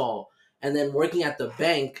all your fault. And then working at the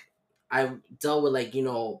bank, I dealt with like,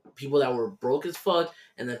 people that were broke as fuck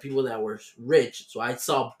and then people that were rich. So I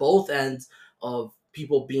saw both ends of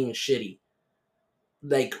people being shitty.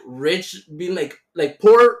 Like rich being like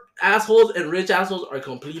poor assholes and rich assholes are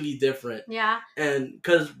completely different. Yeah. And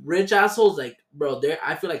because rich assholes, like, bro,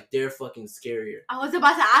 I feel like they're fucking scarier. I was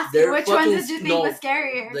about to ask you, which ones did you think was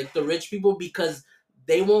scarier? Like the rich people, because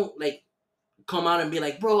they won't like come out and be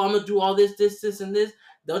like, bro, I'm gonna do all this, and this.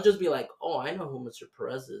 They'll just be like, oh, I know who Mr.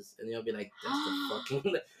 Perez is. And they'll be like, that's the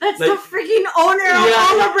fucking... That's like, the freaking owner of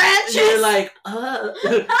all the branches. You're like,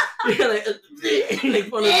 you're like,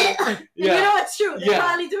 You know it's true. They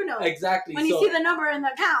probably do know. Exactly. When you see the number in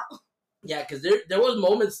the account. Yeah, because there was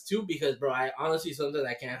moments too, because, bro, I honestly, sometimes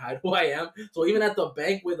I can't hide who I am. So even at the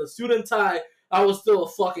bank with a suit and tie, I was still a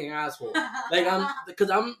fucking asshole.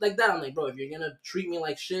 Because I'm like that. I'm like, bro, if you're going to treat me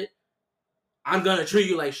like shit, I'm going to treat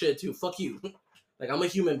you like shit too. Fuck you. Like, I'm a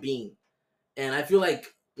human being. And I feel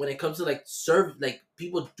like when it comes to, like,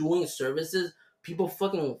 people doing services, people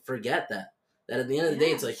fucking forget that. That at the end of the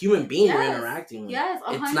day, it's a human being you're interacting with. Yes,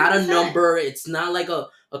 100%. It's not a number. It's not like a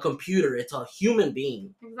computer. It's a human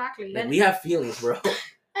being. Exactly. Like, we have feelings, bro.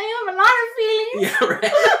 I have a lot of feelings. Yeah,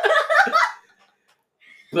 right.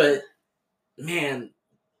 But man,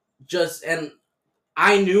 and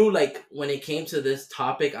I knew, like, when it came to this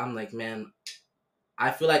topic, I'm like, man,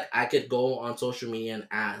 I feel like I could go on social media and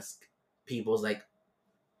ask people's, like,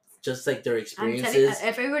 just, like, their experiences.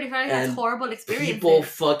 Everybody probably has horrible experiences. People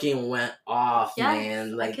fucking went off,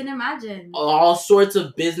 man. Like, I can imagine. All sorts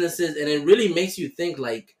of businesses, and it really makes you think,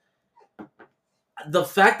 like, the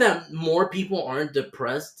fact that more people aren't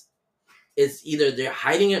depressed is either they're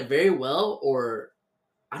hiding it very well, or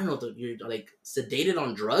I don't know, you're, like, sedated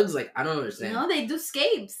on drugs. Like, I don't understand. No, they do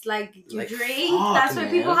scapes. Like, you like, drink. Fuck, that's why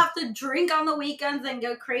man. people have to drink on the weekends and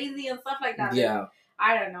go crazy and stuff like that. Yeah. Like,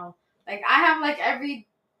 I don't know. Like, I have, like,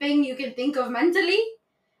 everything you can think of mentally.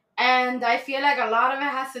 And I feel like a lot of it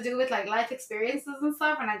has to do with, like, life experiences and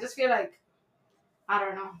stuff. And I just feel like, I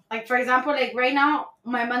don't know. Like, for example, like, right now,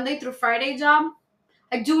 my Monday through Friday job,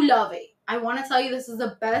 I do love it. I want to tell you, this is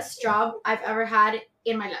the best job I've ever had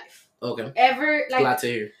in my life. Okay. Ever. Like, glad to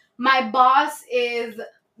hear. My boss is,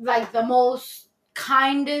 like, the most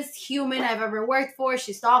kindest human I've ever worked for.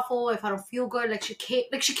 She's thoughtful. If I don't feel good, like, she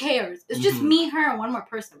cares. It's just me, her, and one more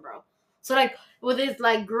person, bro. So, like, with this,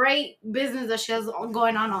 like, great business that she has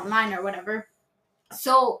going on online or whatever.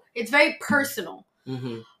 So, it's very personal.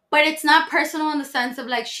 Mm-hmm. But it's not personal in the sense of,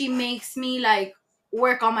 like, she makes me, like,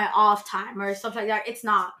 work on my off time or stuff like that. It's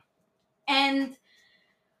not. And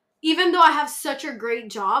even though I have such a great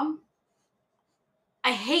job,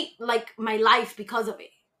 I hate, like, my life because of it.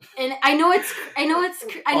 And I know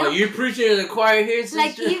you're preaching to the choir here, sister.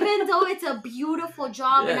 Like, even though it's a beautiful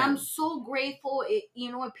job and I'm so grateful, it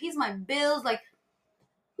pays my bills. Like,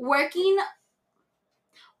 working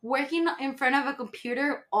in front of a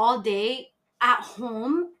computer all day at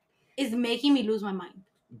home is making me lose my mind.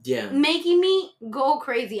 Yeah. Making me go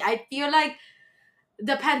crazy. I feel like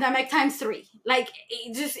the pandemic times 3. Like,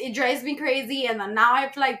 it drives me crazy. And then now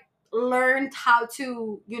I've, like, learned how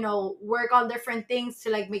to, work on different things to,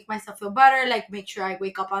 like, make myself feel better. Like, make sure I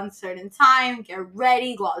wake up on a certain time, get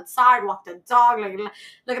ready, go outside, walk the dog, like,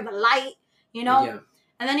 look at the light, Yeah.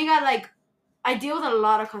 And then you got, like, I deal with a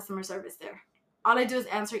lot of customer service there. All I do is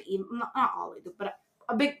answer not all I do, but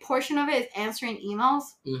a big portion of it is answering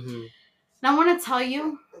emails. Mm-hmm. And I want to tell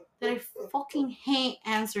you that I fucking hate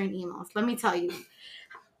answering emails. Let me tell you.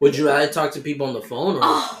 Would you rather talk to people on the phone?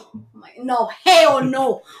 Or? No, hell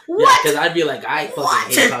no. What? Yeah, because I'd be like, I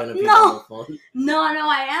fucking hate talking to people on the phone. No,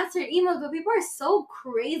 I answer emails, but people are so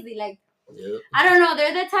crazy. Like, yep. I don't know.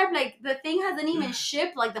 They're the type, like, the thing hasn't even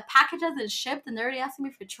shipped. Like, the package hasn't shipped, and they're already asking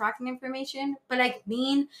me for tracking information. But, like,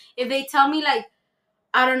 if they tell me, like,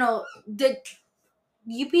 I don't know, the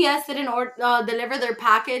UPS didn't deliver their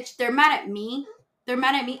package, they're mad at me. I'm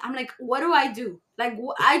like, what do I do? Like,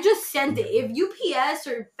 I just sent it. If UPS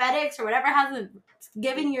or FedEx or whatever hasn't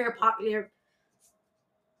given you your package,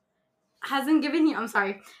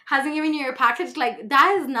 like,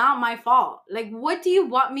 that is not my fault. Like, what do you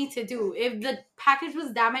want me to do? If the package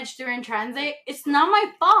was damaged during transit, it's not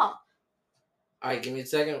my fault. All right, give me a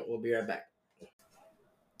second. We'll be right back.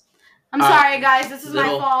 I'm sorry, guys. This is my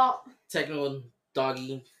fault. Technical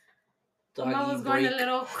doggy I was going a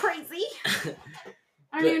little crazy.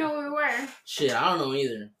 I don't even know where we were. Shit, I don't know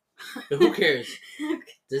either. But who cares?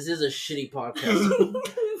 This is a shitty podcast.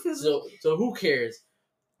 so who cares?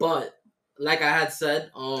 But like I had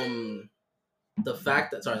said, the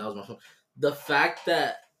fact that that was my phone. The fact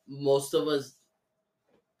that most of us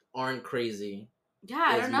aren't crazy. Yeah,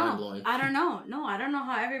 I don't know. I don't know. No, I don't know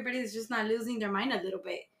how everybody's just not losing their mind a little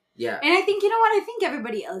bit. Yeah. And I think, you know what? I think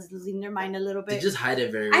everybody else is losing their mind a little bit. They just hide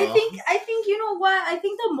it very well. I think, you know what? I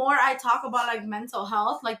think the more I talk about, like, mental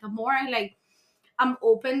health, like, the more I'm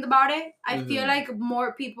open about it. I feel like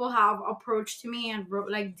more people have approached me and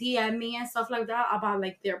like DM me and stuff like that about,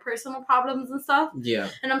 like, their personal problems and stuff. Yeah.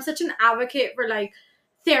 And I'm such an advocate for, like,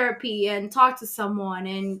 therapy and talk to someone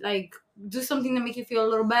and, like, do something to make you feel a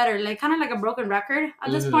little better. Like, kind of like a broken record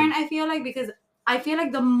at this point, I feel like, because I feel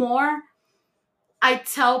like the more I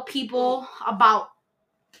tell people about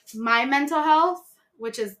my mental health,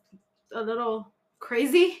 which is a little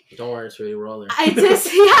crazy. Don't worry, it's really rolling. I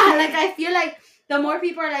feel like the more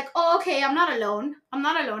people are like, oh, okay, I'm not alone.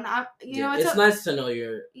 It's nice to know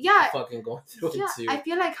you're fucking going through it too. I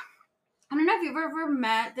feel like, I don't know if you've ever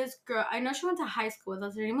met this girl. I know she went to high school with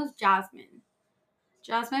us. Her name was Jasmine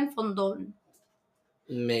Fondon.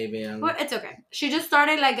 Maybe. Well, it's okay. She just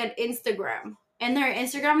started, like, an Instagram. And her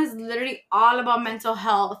Instagram is literally all about mental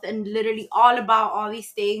health and literally all about all these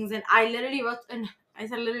things. And I literally wrote, and I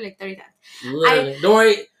said literally like 30 times. Literally. Don't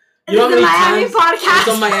worry. You know how many times it's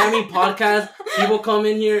a Miami podcast, people come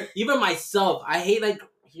in here, even myself, I hate, like,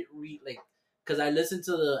 because I listen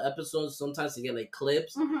to the episodes sometimes to get, like,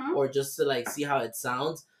 clips or just to, like, see how it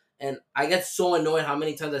sounds. and I get so annoyed how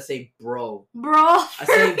many times I say bro. Bro. I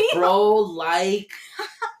say bro, like,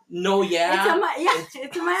 no, yeah.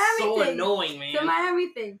 It's a Miami so thing. Annoying, man. It's a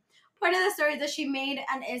Miami thing. Part of the story is that she made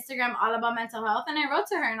an Instagram all about mental health, and I wrote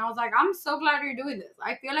to her and I was like, I'm so glad you're doing this.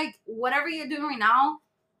 I feel like whatever you're doing right now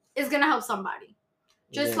is gonna help somebody.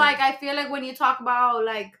 Just like I feel like when you talk about,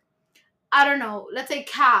 like, I don't know, let's say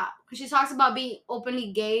Kat, because she talks about being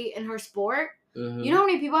openly gay in her sport. Mm-hmm. You know how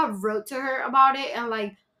many people have wrote to her about it and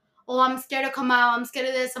like, oh, I'm scared to come out, I'm scared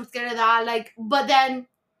of this, I'm scared of that. Like, but then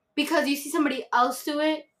because you see somebody else do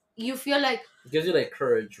it, you feel like it gives you like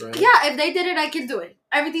courage, right? Yeah, if they did it, I can do it.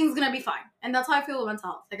 Everything's gonna be fine. And that's how I feel with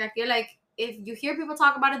mental health. Like, I feel like if you hear people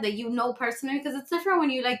talk about it that you know personally, because it's different when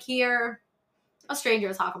you like hear a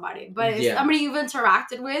stranger talk about it, but it's somebody you've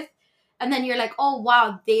interacted with, and then you're like, oh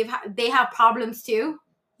wow, they have problems too,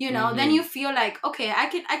 you know. Mm-hmm. Then you feel like, okay, I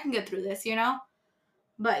can get through this, you know.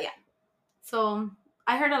 But yeah, so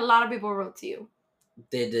I heard a lot of people wrote to you.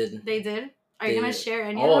 They did. Are you gonna share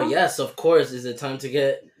any? Oh yes, of course. Is it time to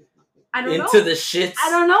get into know. the shits? I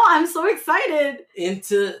don't know. I'm so excited.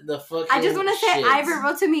 Into the fucking I just want to say, Ivan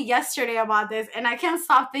wrote to me yesterday about this, and I can't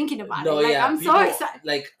stop thinking about it. Like, I'm people, so excited.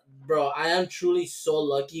 Like, bro, I am truly so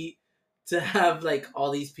lucky to have like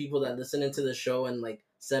all these people that listen into the show and like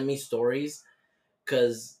send me stories,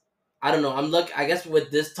 because I don't know, I'm lucky. I guess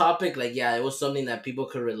with this topic, like, yeah, it was something that people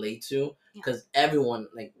could relate to, because everyone,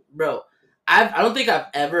 like, bro, I don't think I've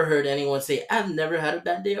ever heard anyone say, I've never had a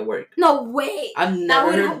bad day at work. No way. I've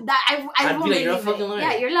never heard that. I'd be like, you're a fucking liar.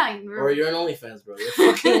 Yeah, you're lying, bro. Or you're an OnlyFans, bro. You're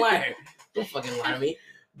a fucking liar. Don't fucking lie to me.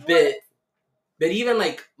 But even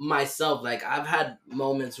like myself, like, I've had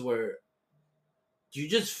moments where you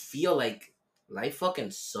just feel like life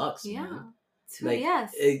fucking sucks, man. Like,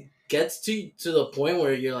 yes. It gets to the point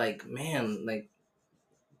where you're like, man, like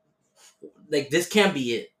this can't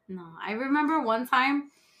be it. No, I remember one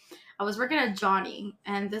time I was working at Johnny,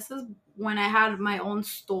 and this is when I had my own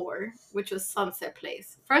store, which was Sunset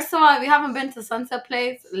Place. First of all, if you haven't been to Sunset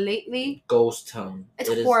Place lately, ghost town.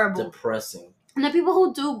 It horrible. Is depressing. And the people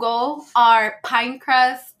who do go are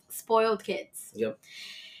Pinecrest spoiled kids. Yep.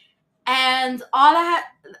 And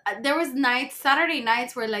there was Saturday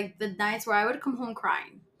nights were like the nights where I would come home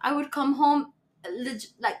crying. I would come home,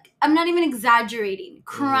 like, I'm not even exaggerating,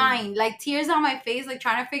 crying, like tears on my face, like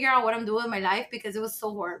trying to figure out what I'm doing with my life, because it was so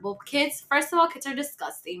horrible. Kids, first of all, kids are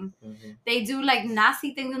disgusting. Mm-hmm. They do like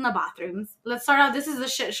nasty things in the bathrooms. Let's start out. This is a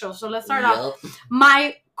shit show, so let's start out.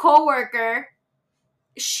 My coworker,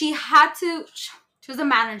 she was a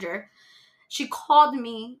manager. She called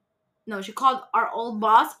our old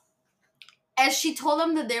boss. And she told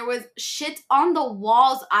him that there was shit on the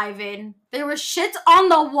walls, Ivan. There was shit on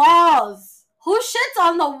the walls. Who shits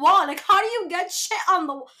on the wall? Like, how do you get shit on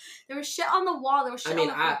the wall? There was shit on the wall. There was shit on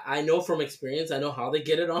the floor. I know from experience. I know how they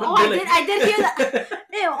get it on. Oh, I did hear that.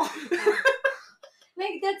 Ew.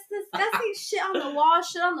 Like, that's disgusting. Shit on the wall,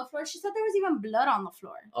 shit on the floor. She said there was even blood on the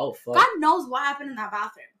floor. Oh, fuck. God knows what happened in that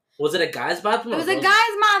bathroom. Was it a guy's bathroom? It was a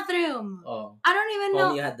guy's bathroom. Oh. I don't even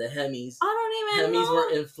know. You had the Hemis. I don't even know. Hemis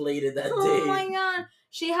were inflated that day. Oh my God.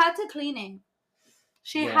 She had to clean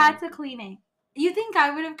it. Had to clean it. You think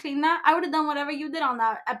I would have cleaned that? I would have done whatever you did on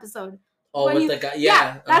that episode. Oh, with the guy?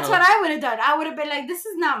 Yeah. That's what I would have done. I would have been like, this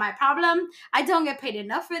is not my problem. I don't get paid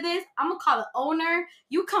enough for this. I'm going to call the owner.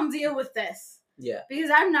 You come deal with this. Yeah. Because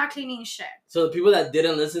I'm not cleaning shit. So the people that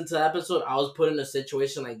didn't listen to the episode, I was put in a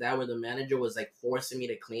situation like that where the manager was like forcing me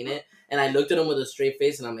to clean it. And I looked at him with a straight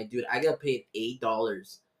face and I'm like, dude, I got paid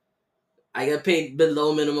 $8. I got paid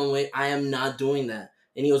below minimum wage. I am not doing that.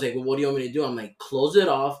 And he was like, well, what do you want me to do? I'm like, close it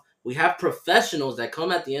off. We have professionals that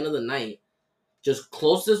come at the end of the night. Just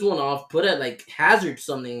close this one off. Put it like hazard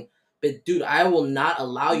something. But dude, I will not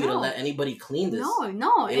allow you to let anybody clean this.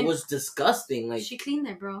 No. It was disgusting. Like, she cleaned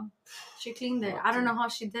it, bro. She cleaned it. I don't know how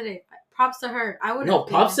she did it. Props to her. I would. No,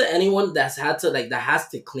 props to anyone that has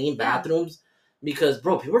to clean bathrooms, because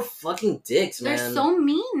bro, people are fucking dicks, man. They're so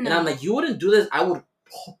mean. And I'm like, you wouldn't do this. I would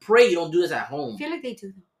pray you don't do this at home. I feel like they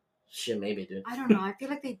do though. Shit, maybe, dude. I don't know. I feel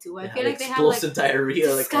like they do. I feel like they have like explosive diarrhea,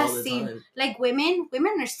 disgusting. Like all the time. Like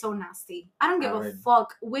women are so nasty. I don't give a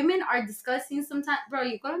fuck. Women are disgusting sometimes, bro.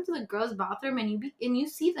 You go into the girls' bathroom and you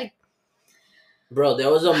see like. Bro, there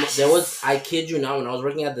was I kid you not, when I was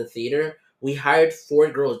working at the theater, we hired 4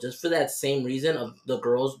 girls just for that same reason of the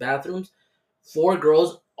girls' bathrooms. 4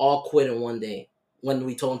 girls all quit in one day when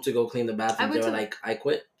we told them to go clean the bathroom. They were like, I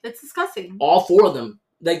quit. It's disgusting. All 4 of them.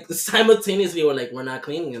 Like, simultaneously were like, we're not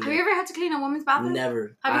cleaning them. Have you ever had to clean a woman's bathroom?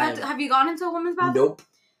 Never. Have you gone into a woman's bathroom? Nope.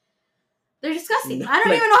 They're disgusting. I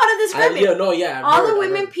don't even know how to describe it. Yeah, no, yeah. All the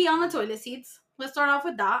women pee on the toilet seats. Let's start off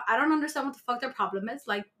with that. I don't understand what the fuck their problem is.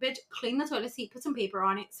 Like, bitch, clean the toilet seat, put some paper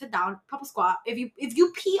on it, sit down, pop a squat. If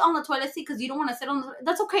you pee on the toilet seat because you don't want to sit on the toilet,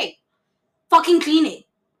 that's okay. Fucking clean it.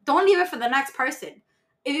 Don't leave it for the next person.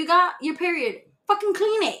 If you got your period, fucking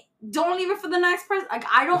clean it. Don't leave it for the next person. Like,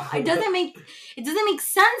 it doesn't make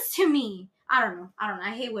sense to me. I don't know.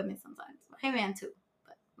 I hate women sometimes. I hate men too.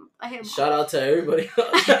 But I hate them all. Shout out to everybody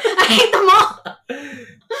else. I hate them all.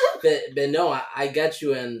 But no, I get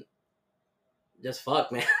you, and just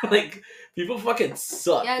fuck, man. Like, people fucking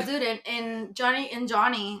suck. Yeah, dude, and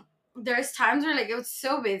Johnny, there's times where, like, it was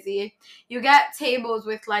so busy. You get tables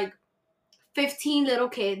with, like, 15 little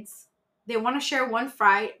kids. They want to share one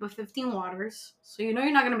fry with 15 waters. So you know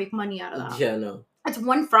you're not going to make money out of that. Yeah, no. It's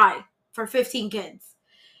one fry for 15 kids.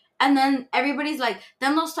 And then everybody's like,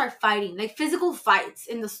 then they'll start fighting. Like, physical fights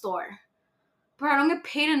in the store. Bro, I don't get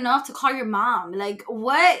paid enough to call your mom. Like,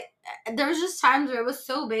 what? There was just times where it was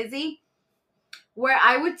so busy where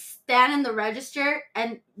I would stand in the register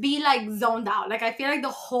and be, like, zoned out. Like, I feel like the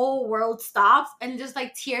whole world stops and just,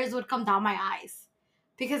 like, tears would come down my eyes.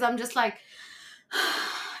 Because I'm just like,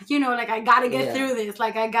 you know, like, I gotta get through this.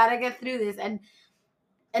 Like, I gotta get through this. And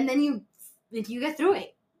then you get through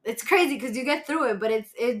it. It's crazy because you get through it, but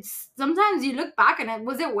it's sometimes you look back and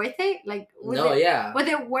was it worth it? Like, was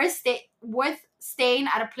it worth staying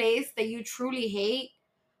at a place that you truly hate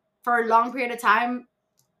for a long period of time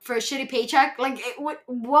for a shitty paycheck? Like, what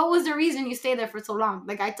was the reason you stayed there for so long?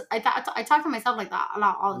 Like, I talk to myself like that a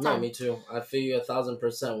lot all the time. No, me too. I feel you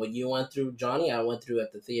 1,000%. What you went through, Johnny, I went through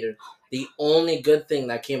at the theater. The only good thing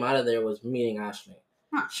that came out of there was meeting Ashley.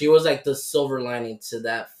 Huh. She was like the silver lining to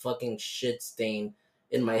that fucking shit stain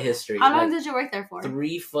in my history. How long did you work there for?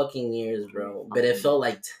 3 fucking years, bro. But it felt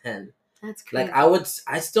like 10. That's crazy. Like,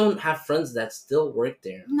 I still have friends that still work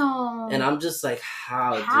there. No. And I'm just like,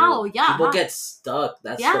 how? Dude? Yeah. People get stuck.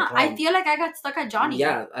 That's the problem. I feel like I got stuck at Johnny.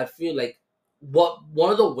 Yeah, I feel like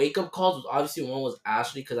one of the wake up calls was obviously one was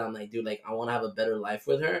Ashley, because I'm like, dude, like, I want to have a better life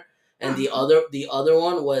with her. And the other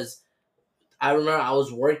one was, I remember I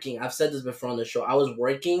was working. I've said this before on the show. I was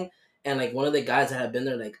working, and like one of the guys that had been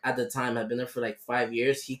there, like at the time, had been there for like 5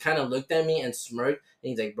 years. He kind of looked at me and smirked, and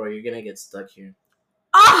he's like, "Bro, you're gonna get stuck here."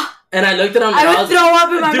 Ah! And I looked at him. I would throw up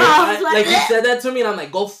in my mouth. Like, he said that to me, and I'm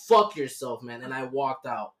like, "Go fuck yourself, man." And I walked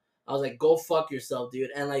out. I was like, "Go fuck yourself,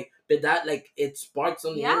 dude." And like, but that, like, it sparked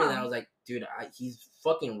something in me, and I was like, "Dude, he's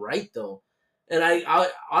fucking right though." And I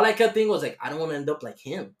all I kept thinking was like, I don't want to end up like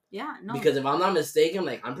him. Yeah, no. Because if I'm not mistaken,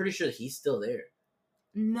 like, I'm pretty sure he's still there.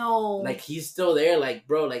 No. Like, he's still there, like,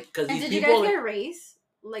 bro, like, because these people. Did you guys get a raise?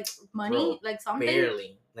 Like, money? Bro, like, something?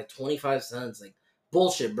 Barely. Like, 25 cents. Like,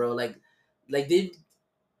 bullshit, bro. Like they.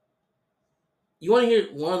 You want to hear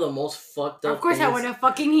one of the most fucked up? Of course, I want to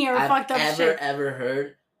fucking hear fucked up shit ever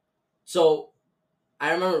heard. So,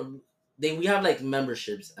 I remember we have like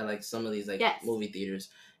memberships at like some of these like movie theaters.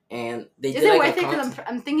 And they did, it like, worth it? Because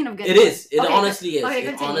I'm thinking of getting it. Is. It honestly is. Okay,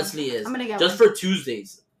 it honestly is. I'm gonna get just one. for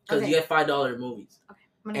Tuesdays, because you get $5 movies.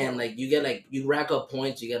 Okay. And like you get like you rack up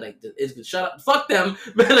points. You get like it's good. Shut up, fuck them.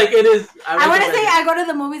 But like it is. I want to say I go to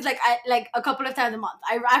the movies like a couple of times a month.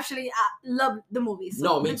 I actually love the movies. So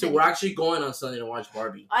no, me too. We're actually going on Sunday to watch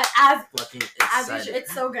Barbie. Fucking excited.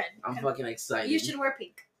 It's so good. I'm fucking excited. You should wear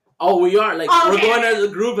pink. Oh, we are. Like, we're going as a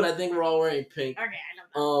group, and I think we're all wearing pink. Okay,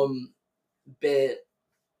 I love that. But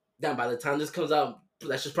then by the time this comes out,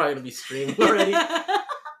 that's just probably gonna be streamed already.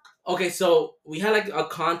 Okay, so we had like a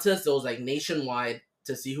contest that was like nationwide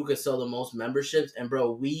to see who could sell the most memberships, and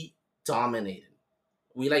bro, we dominated.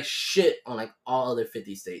 We like shit on like all other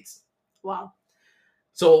 50 states. Wow.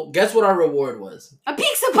 So guess what our reward was? A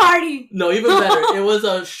pizza party. No, even better. It was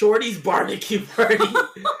a Shorty's barbecue party.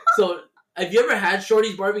 So if you ever had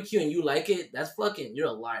Shorty's barbecue and you like it, that's fucking, you're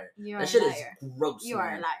a liar. That shit is gross. You are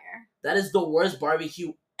a liar. That is the worst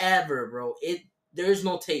barbecue ever, bro. There's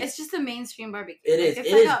no taste. It's just a mainstream barbecue. It is. It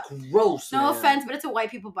is gross. No offense, but it's a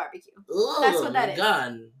white people barbecue. Ugh, that's what that is.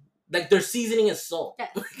 God. Like, their seasoning is salt. Yes.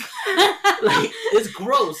 Like, it's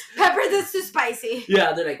gross. Pepper this too spicy.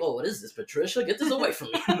 Yeah, they're like, oh, what is this, Patricia? Get this away from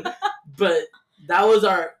me. But that was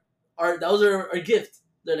our gift.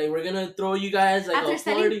 They're like, we're gonna throw you guys like after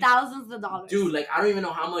selling thousands of dollars. Dude, like, I don't even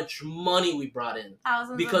know how much money we brought in.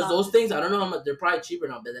 Thousands because of dollars. Those things, I don't know how much. They're probably cheaper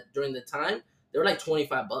now, but during the time, they were like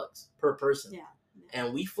 $25 per person. Yeah.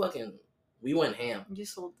 And we went ham. You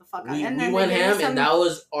sold the fuck out. We went ham, and that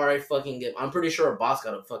was our fucking gift. I'm pretty sure our boss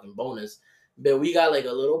got a fucking bonus, but we got like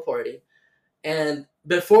a little party. And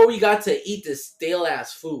before we got to eat this stale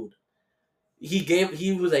ass food,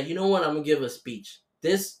 he was like, you know what? I'm gonna give a speech.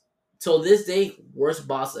 Till this day, worst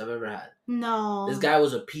boss I've ever had. No. This guy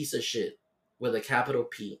was a piece of shit with a capital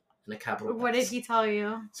P. and a capital What S. did he tell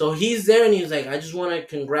you? So he's there and he's like, I just want to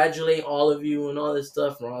congratulate all of you and all this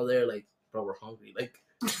stuff. And we're all there like, bro, we're hungry. Like,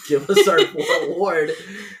 give us our award.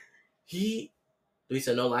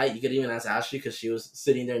 Luisa, no lie, you could even ask Ashley because she was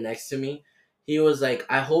sitting there next to me. He was like,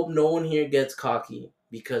 I hope no one here gets cocky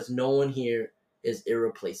because no one here is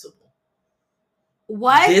irreplaceable.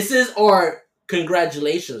 What? This is our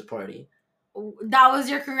congratulations party. That was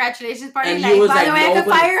your congratulations party? And like, he was by like, the way, I could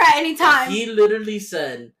fire at any time. He literally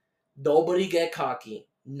said, nobody get cocky.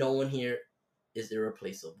 No one here is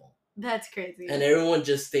irreplaceable. That's crazy. And everyone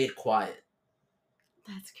just stayed quiet.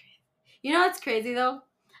 That's crazy. You know what's crazy, though?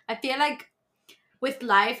 I feel like with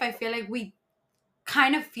life, I feel like we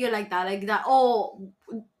kind of feel like that. Like that, oh,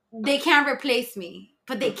 they can't replace me.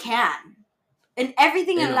 But they can. In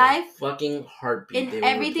everything in life, fucking heartbeat. In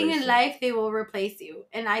everything in life, they will replace you.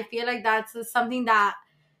 And I feel like that's something that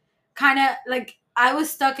kind of like I was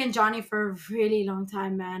stuck in Johnny for a really long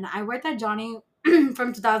time, man. I worked at Johnny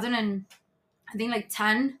from 2000 and I think like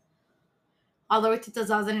 10 all the way to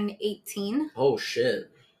 2018. Oh shit.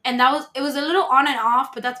 And it was a little on and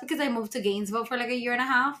off, but that's because I moved to Gainesville for like a year and a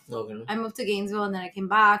half. Okay. I moved to Gainesville and then I came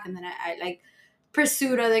back and then I like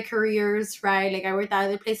pursued other careers, right? Like I worked at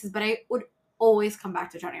other places, but I would always come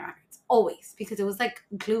back to Johnny Rockets. Always. Because it was like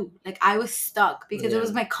glue. Like I was stuck because it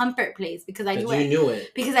was my comfort place. Because I knew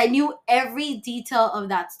it. Because I knew every detail of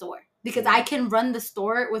that store. Because I can run the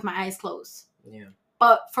store with my eyes closed. Yeah.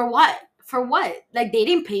 But for what? For what? Like they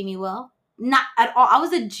didn't pay me well. Not at all. I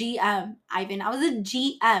was a GM, Ivan. I was a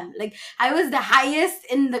GM. Like I was the highest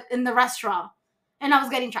in the restaurant. And I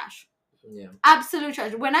was getting trash. Yeah. Absolute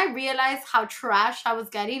trash. When I realized how trash I was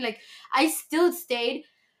getting, like I still stayed.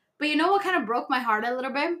 But you know what kind of broke my heart a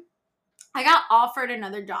little bit? I got offered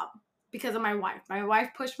another job because of my wife. My wife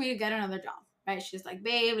pushed me to get another job, right? She's like,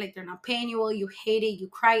 babe, like they're not paying you well. You hate it. You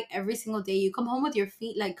cry every single day. You come home with your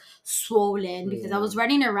feet like swollen because I was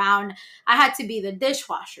running around. I had to be the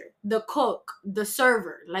dishwasher, the cook, the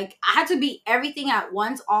server. Like I had to be everything at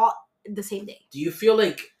once all the same day. Do you feel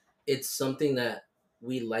like it's something that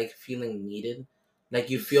we like feeling needed? Like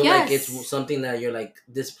you feel like it's something that you're like,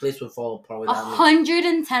 this place would fall apart without me.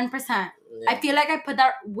 110%. Yeah. I feel like I put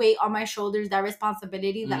that weight on my shoulders, that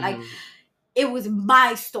responsibility that like it was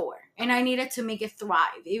my store and I needed to make it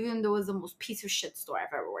thrive, even though it was the most piece of shit store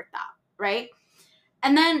I've ever worked at, right?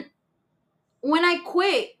 And then when I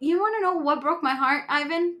quit, you want to know what broke my heart,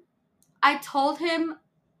 Ivan? I told him,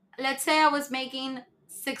 let's say I was making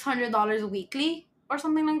 $600 weekly or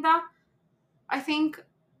something like that. I think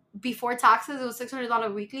before taxes, it was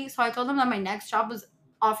 $600 weekly. So I told him that my next job was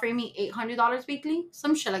offering me $800 weekly.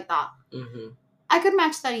 Some shit like that. Mm-hmm. I could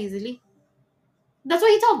match that easily. That's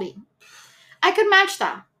what he told me. I could match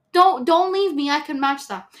that. Don't leave me. I can match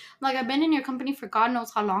that. Like, I've been in your company for God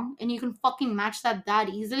knows how long, and you can fucking match that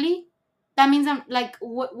easily. That means I'm like,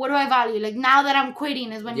 what do I value? Like, now that I'm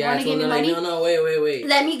quitting is when you want to give me money. Like, no, wait.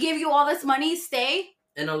 Let me give you all this money. Stay.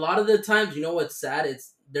 And a lot of the times, you know what's sad?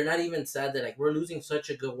 They're not even sad that like we're losing such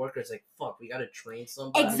a good worker. It's like, fuck, we gotta train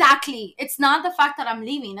somebody. Exactly. It's not the fact that I'm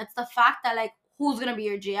leaving. It's the fact that like who's gonna be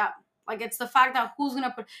your GM. Like it's the fact that who's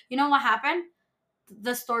gonna put. You know what happened?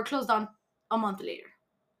 The store closed down a month later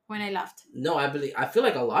when I left. No, I feel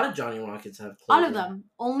like a lot of Johnny Rockets have closed. All of them.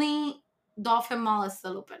 Only Dolphin Mall is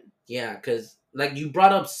still open. Yeah, because like you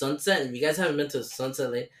brought up Sunset, and you guys haven't been to Sunset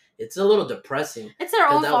Lake. It's a little depressing. It's their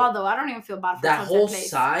own fault, though. I don't even feel bad for that whole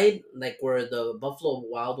place. Side, like where the Buffalo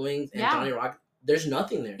Wild Wings and Johnny Rock, there's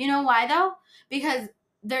nothing there. You know why, though? Because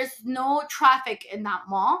there's no traffic in that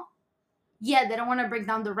mall. Yeah, they don't want to bring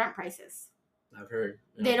down the rent prices. I've heard.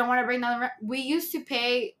 Yeah. They don't want to bring down the rent. We used to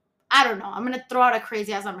pay, I don't know, I'm going to throw out a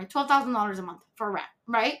crazy ass number, $12,000 a month for rent,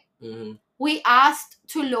 right? Mm-hmm. We asked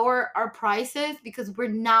to lower our prices because we're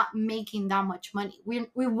not making that much money. We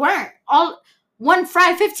weren't. One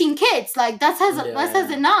fry, 15 kids. Like, that's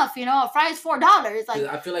enough. You know, a fry is $4. Like,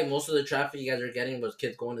 I feel like most of the traffic you guys are getting was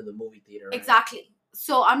kids going to the movie theater. Right? Exactly.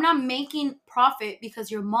 So I'm not making profit because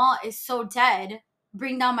your mall is so dead.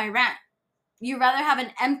 Bring down my rent. You'd rather have an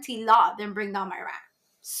empty lot than bring down my rent.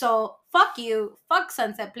 So, fuck you. Fuck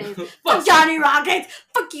Sunset Place. Fuck Johnny Rockets.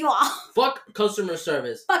 Fuck you all. Fuck customer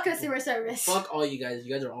service. Fuck customer service. Fuck all you guys.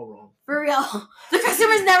 You guys are all wrong. For real. The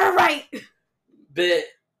customer's never right. But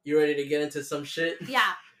you ready to get into some shit?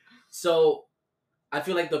 Yeah. So, I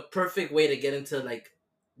feel like the perfect way to get into, like,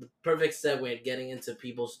 the perfect segue getting into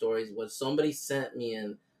people's stories was somebody sent me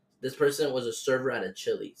in. This person was a server at a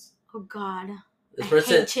Chili's. Oh, God. This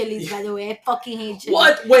person, I hate Chili's, by the way. I fucking hate Chili's.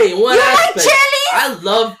 What? Wait, what you aspect? Like Chili's? I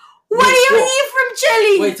love... What do you need from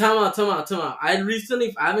Chili's? Wait, time out. I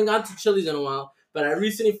haven't gone to Chili's in a while, but I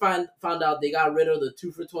recently found out they got rid of the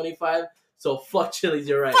 2 for $25. So fuck Chili's.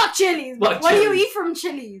 You're right. Fuck Chili's. Fuck What do you Chili's. eat from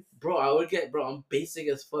Chili's? Bro, I would get. Bro, I'm basic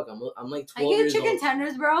as fuck. I'm like 12 Are you years chicken old.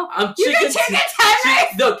 tenders, bro? I'm you chicken. get chicken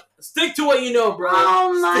tenders. Look, stick to what you know, bro.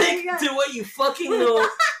 Oh my Stick God. to what you fucking know.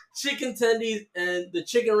 Chicken tendies and the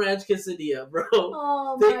chicken ranch quesadilla, bro.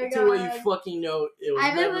 Oh my Stick God. to what you fucking know.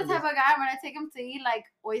 I've been the type of guy when I take him to eat like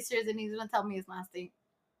oysters and he's gonna tell me it's nasty.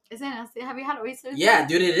 Is it nasty? Have you had oysters? Yeah,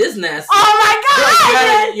 dude, it is nasty. Oh my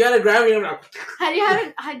God! Bro, you gotta grab me. Like,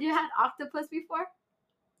 Had you had octopus before?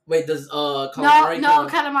 wait, does calamari No,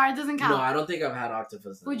 calamari doesn't count. No, I don't think I've had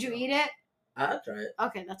octopus. Would you eat it? I'll try it.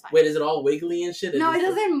 Okay, that's fine. Wait, is it all wiggly and shit? No, it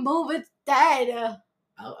doesn't move. It's dead.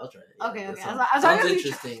 I'll try it. Yeah, Okay. Sounds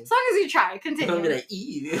interesting. As long as you try, continue. I'm gonna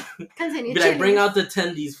eat. Continue. Be like, bring out the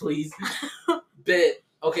tendies, please. But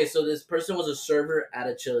okay, so this person was a server at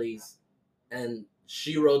a Chili's, and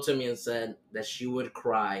she wrote to me and said that she would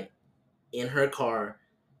cry in her car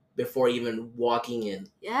before even walking in.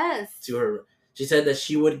 Yes. To her, she said that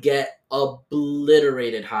she would get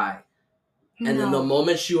obliterated high, and then the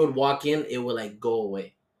moment she would walk in, it would like go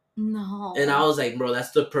away. No. And I was like, bro,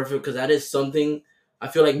 that's the perfect, because that is something I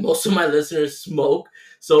feel like most of my listeners smoke.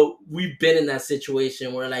 So we've been in that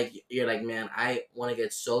situation where like you're like, man, I want to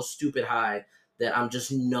get so stupid high that I'm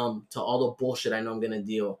just numb to all the bullshit I know I'm gonna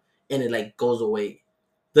deal, and it like goes away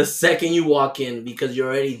the second you walk in because you're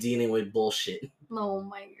already dealing with bullshit. Oh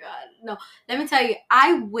my God. No. Let me tell you,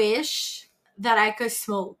 I wish that I could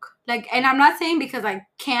smoke. Like, and I'm not saying because I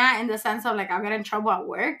can't in the sense of like I'll get in trouble at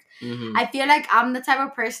work. Mm-hmm. I feel like I'm the type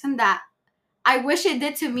of person that I wish it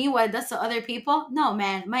did to me what it does to other people. No,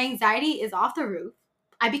 man. My anxiety is off the roof.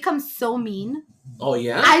 I become so mean. Oh,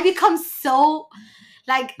 yeah? I become so,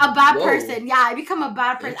 like, a bad person. Yeah, I become a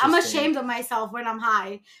bad person. I'm Interesting. ashamed of myself when I'm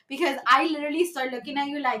high. Because I literally start looking at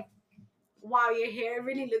you like, wow, your hair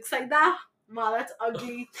really looks like that. Wow, that's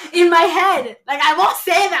ugly. In my head. Like, I won't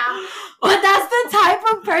say that. But that's the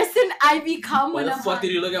type of person I become Why when the I'm fuck high.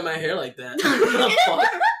 did you look at my hair like that? What the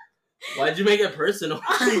fuck? Why'd you make it personal?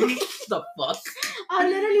 The fuck? I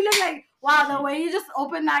literally look like, wow, the way you just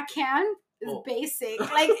open that can is basic.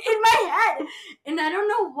 Like, in my head. And I don't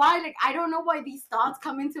know why. Like, I don't know why these thoughts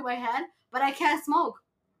come into my head, but I can't smoke.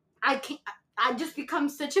 I just become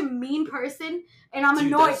such a mean person, and I'm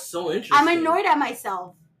annoyed. That's so interesting. I'm annoyed at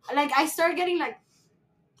myself. Like, I start getting like,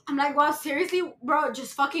 I'm like, wow, seriously, bro,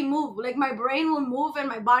 just fucking move. Like, my brain will move and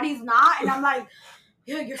my body's not, and I'm like,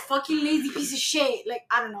 yo, you're fucking lazy piece of shit. Like,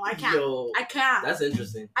 I don't know, I can't. I can't. That's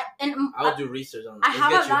interesting. I'll do research on that.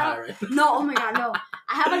 Let's get you high, right? No, oh my God, no.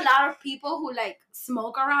 I have a lot of people who like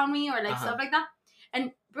smoke around me or like stuff like that,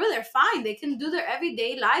 and bro, they're fine. They can do their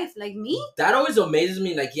everyday life. Like me, that always amazes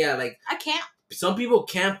me. Like, yeah, like I can't. Some people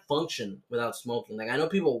can't function without smoking. Like, I know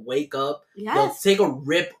people wake up, yes, they'll take a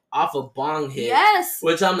rip off a bong hit, yes,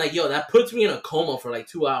 which I'm like, yo, that puts me in a coma for like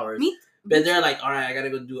 2 hours. Me. But they're like, all right, I gotta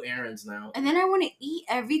go do errands now. And then I want to eat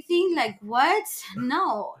everything. Like, what?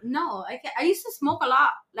 No. I can't. I used to smoke a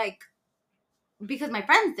lot, like, because my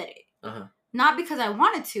friends did it. Not because I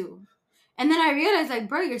wanted to. And then I realized, like,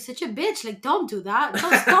 bro, you're such a bitch. Like, don't do that.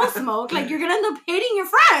 Don't smoke. Like, you're going to end up hating your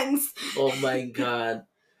friends. Oh, my God.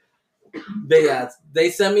 But yeah, they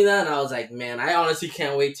sent me that, and I was like, man, I honestly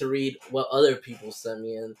can't wait to read what other people sent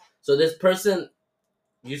me. And so this person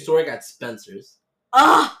used to work at Spencer's.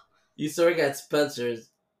 Ugh. Used to work at Spencer's.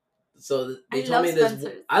 So they told me Spencer's.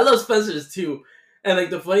 this. I love Spencer's too. And like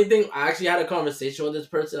the funny thing, I actually had a conversation with this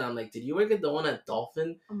person. I'm like, did you work at the one at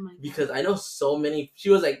Dolphin? Oh my God. Because I know so many. She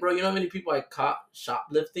was like, bro, you know how many people I caught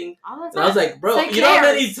shoplifting? All the time. And I was like, bro, like, you know how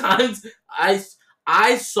many times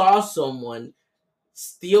I saw someone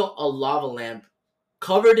steal a lava lamp,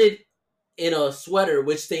 covered it in a sweater,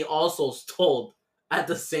 which they also stole at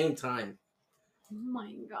the same time. Oh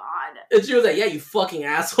my God. And she was like, yeah, you fucking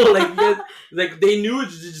asshole. Like they knew it,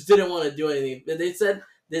 just didn't want to do anything. But they said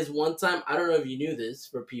this one time, I don't know if you knew this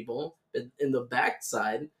for people, but in the back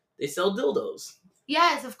side, they sell dildos.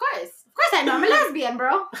 Yes, of course. Of course I know. I'm a lesbian,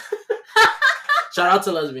 bro. Shout out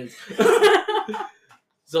to lesbians.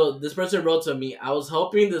 So this person wrote to me, I was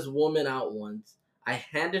helping this woman out once. I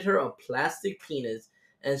handed her a plastic penis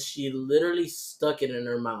and she literally stuck it in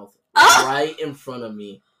her mouth right in front of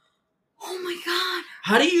me. Oh my God.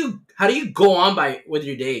 How do you go on with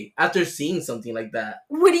your day after seeing something like that?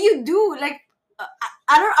 What do you do? Like,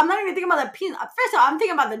 I'm not even thinking about the penis. First of all, I'm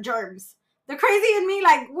thinking about the germs. The crazy in me,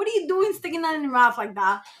 like, what are you doing sticking that in your mouth like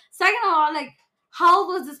that? Second of all, like, how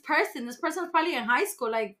old was this person? This person was probably in high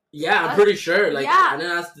school. Like, yeah, I'm pretty sure. Like, yeah. I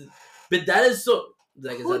didn't ask, but that is so.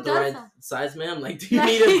 Like, is that the right size, ma'am? Like, do you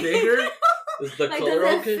need it bigger? Is the like, color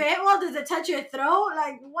does it okay? fit well? Does it touch your throat?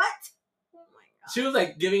 Like, what? Oh my She was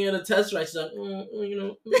like giving it a test ride. She's like,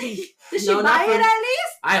 Did she buy it at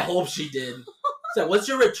least? I hope she did. So, what's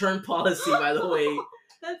your return policy, by the way?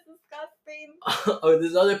 That's disgusting. Oh,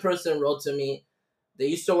 this other person wrote to me. They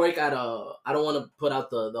used to work at a. I don't want to put out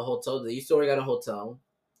the hotel. They used to work at a hotel.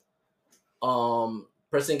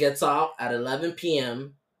 Person gets out at 11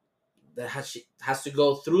 p.m. She has to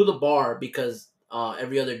go through the bar because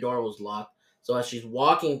every other door was locked. So as she's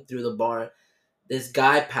walking through the bar, this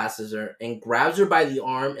guy passes her and grabs her by the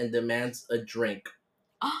arm and demands a drink.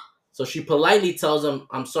 So she politely tells him,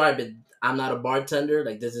 "I'm sorry, but I'm not a bartender.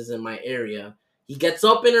 Like, this isn't my area." He gets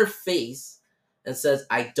up in her face and says,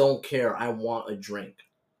 "I don't care. I want a drink."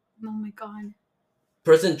 Oh my god.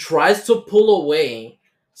 Person tries to pull away,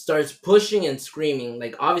 starts pushing and screaming.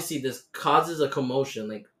 Like, obviously this causes a commotion.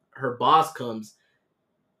 Like, her boss comes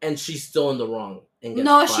and she's still in the wrong and gets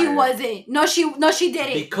fired. She wasn't. No, she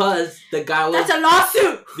didn't. Because the guy was... That's a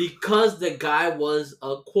lawsuit! Because the guy was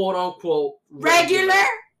a quote-unquote... regular?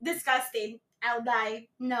 Disgusting. I'll die.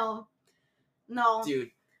 No. Dude,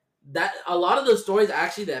 that a lot of the stories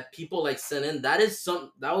actually that people like sent in, that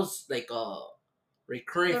was like a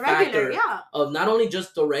recurring factor of not only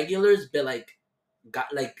just the regulars, but like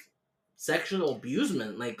sexual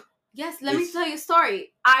abusement. Like, yes, let me tell you a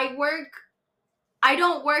story. I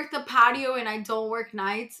don't work the patio and I don't work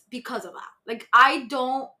nights because of that. Like,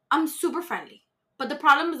 I'm super friendly. But the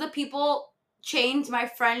problem is that people change my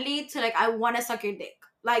friendly to like, I want to suck your dick.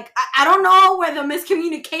 Like, I don't know where the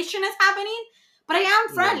miscommunication is happening, but I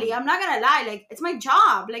am friendly. Yeah. I'm not going to lie. Like, it's my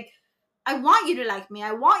job. Like, I want you to like me.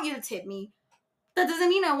 I want you to tip me. That doesn't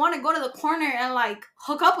mean I want to go to the corner and like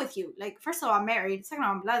hook up with you. Like, first of all, I'm married. Second of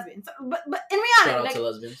all, I'm lesbian. So, but in reality,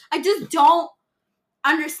 like, I just don't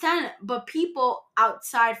understand it. But people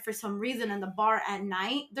outside for some reason in the bar at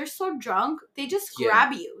night, they're so drunk, they just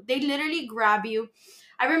grab you. They literally grab you.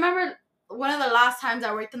 I remember one of the last times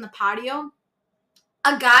I worked in the patio,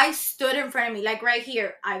 a guy stood in front of me, like right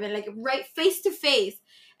here, Ivan, like right face to face,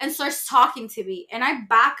 and starts talking to me. And I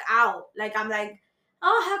back out. Like, I'm like,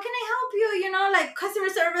 "Oh, how can I help you?" You know, like customer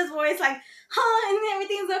service voice, like, "Huh," and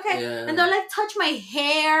everything's okay. Yeah. And they're like, touch my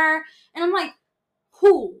hair. And I'm like,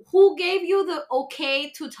 who gave you the okay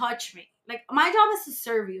to touch me? Like, my job is to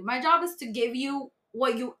serve you. My job is to give you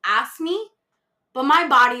what you ask me, but my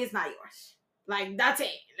body is not yours. Like, that's it.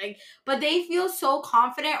 Like, but they feel so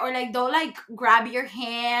confident, or like they'll like grab your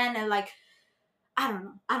hand and like, I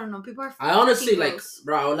don't know. People are. I honestly like,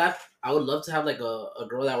 bro. I would love to have like a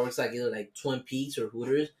girl that works like either like Twin Peaks or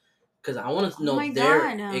Hooters, because I want to know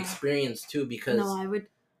their experience too. Because I would.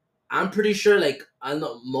 I'm pretty sure, like, I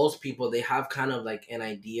know most people, they have kind of like an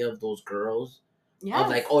idea of those girls. Yeah. Of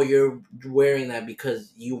like, oh, you're wearing that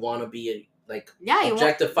because you want to be like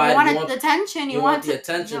objectified. You want the attention. You want the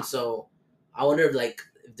attention. Yeah. So I wonder if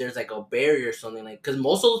there's like a barrier or something, like, because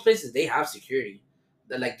most of those places, they have security.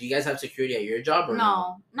 Like, do you guys have security at your job or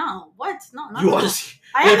no? No. What? No. You want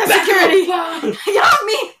I have the security. You know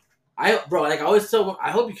me. I always tell,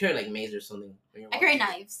 I hope you carry like mace or something. I carry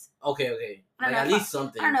knives. Okay. Like, at least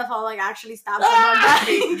something. I don't know if I'll like actually stab someone.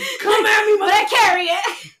 Come at me, but I carry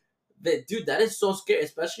it. But, dude, that is so scary,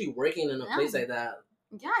 especially working in a place like that.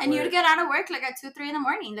 Yeah, and you'd get out of work like at 2-3 in the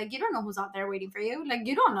morning. Like, you don't know who's out there waiting for you. Like,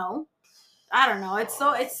 you don't know. I don't know. It's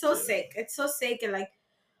so sick. It's so sick, and like,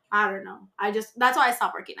 I don't know. That's why I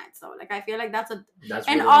stopped working nights though. Like, I feel like that's and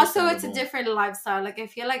really also it's a different lifestyle. Like, I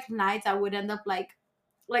feel like nights I would end up like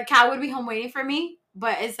Kat would be home waiting for me,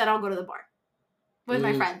 but instead I'll go to the bar with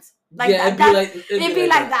my friends. Like, yeah, it'd be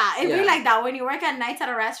like that. It'd be like that when you work at nights at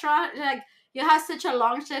a restaurant. Like, you have such a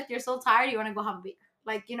long shift, you're so tired, you want to go have a beer.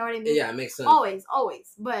 Like, you know what I mean? Yeah, it makes sense. Always.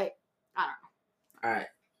 But I don't know. All right,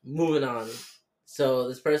 moving on. So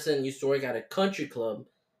this person used to work at a country club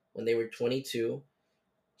when they were 22.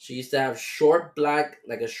 She used to have a short black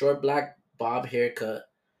bob haircut,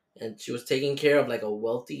 and she was taking care of like a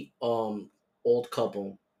wealthy old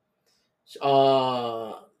couple.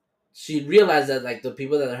 She realized that like the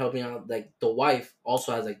people that are helping out, like the wife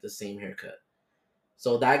also has like the same haircut.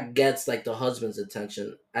 So that gets like the husband's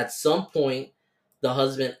attention. At some point, the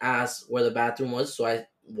husband asks where the bathroom was. So I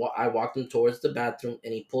walked him towards the bathroom,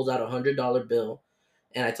 and he pulls out $100 bill.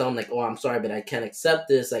 And I tell him like, "Oh, I'm sorry, but I can't accept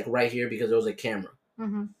this like right here because there was a camera."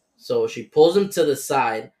 Mm-hmm. So she pulls him to the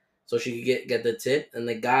side so she could get the tip. And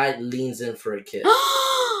the guy leans in for a kiss.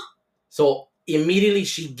 So immediately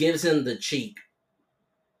she gives him the cheek.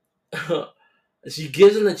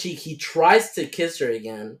 He tries to kiss her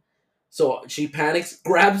again. So she panics,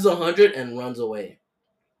 grabs 100, and runs away.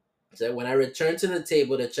 So when I returned to the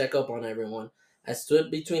table to check up on everyone, I stood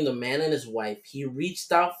between the man and his wife. He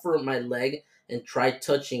reached out for my leg and tried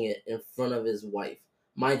touching it in front of his wife.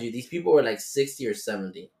 Mind you, these people were like 60 or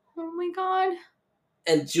 70. Oh my god.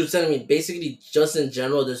 And she was telling me basically just in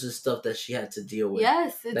general, this is stuff that she had to deal with.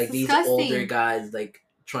 Yes, it's like disgusting. These older guys like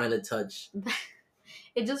trying to touch.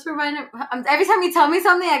 It just reminded. Every time you tell me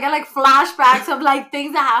something, I get like flashbacks of like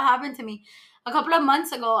things that have happened to me. A couple of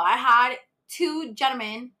months ago, I had two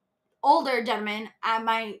gentlemen, older gentlemen, at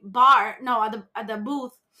my bar. No, at the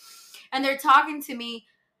booth, and they're talking to me,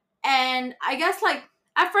 and I guess like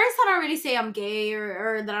at first I don't really say I'm gay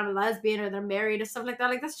or that I'm a lesbian or that I'm married or stuff like that.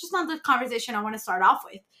 Like that's just not the conversation I want to start off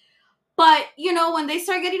with. But, you know, when they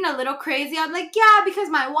start getting a little crazy, I'm like, yeah, because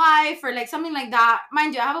my wife or like something like that.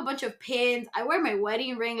 Mind you, I have a bunch of pins. I wear my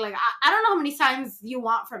wedding ring. Like, I don't know how many signs you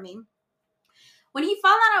want from me. When he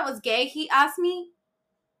found out I was gay, he asked me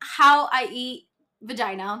how I eat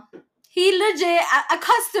vagina. He legit, a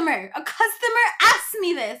customer asked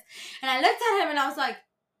me this. And I looked at him and I was like,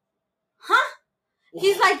 huh?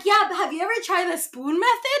 He's like, yeah, but have you ever tried the spoon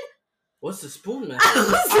method? What's the spoon method?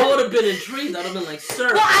 I would have been intrigued. I'd have been like,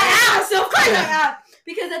 sir. Well, I asked. Of course I asked.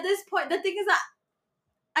 Because at this point, the thing is that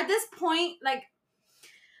at this point, like,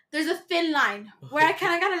 there's a thin line where I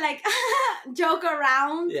kind of gotta like joke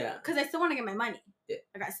around. Yeah. Because I still want to get my money. Yeah.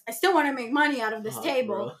 Like, I still want to make money out of this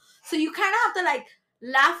table. Bro. So you kind of have to like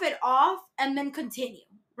laugh it off and then continue.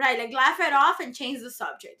 Right? Like, laugh it off and change the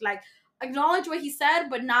subject. Like, acknowledge what he said,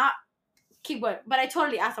 but not keep what. But I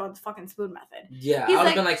totally asked about the fucking spoon method. Yeah, I would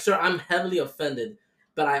have been like, sir, I'm heavily offended,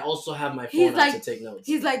 but I also have my phone out to take notes.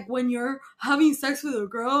 He's like, when you're having sex with a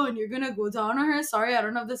girl and you're gonna go down on her, sorry, I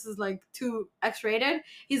don't know if this is like too X-rated.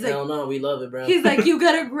 He's like, hell no, we love it, bro. He's like, you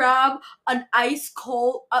gotta grab an ice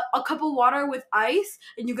cold, a cup of water with ice,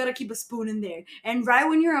 and you gotta keep a spoon in there. And right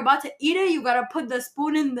when you're about to eat it, you gotta put the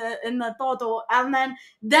spoon in the toto, and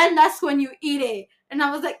then that's when you eat it. And I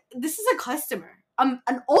was like, this is a customer.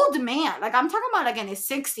 An old man. Like, I'm talking about like in his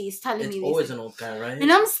 60s telling me these. It's always things. an old guy, right?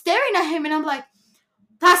 And I'm staring at him and I'm like,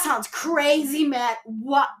 that sounds crazy, man.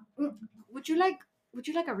 What? Would you like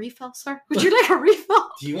a refill, sir? Would you like a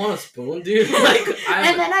refill? Do you want a spoon, dude? Like,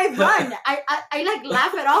 and then I run. I like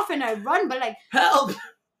laugh it off and I run, but like, help!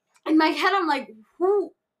 In my head, I'm like,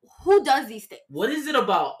 who does these things? What is it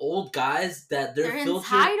about old guys that they're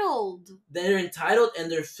entitled? They're entitled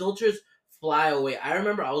and their filters fly away. I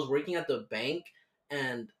remember I was working at the bank,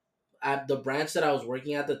 and at the branch that I was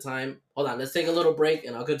working at the time. Hold on, let's take a little break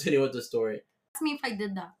and I'll continue with the story. Ask me if I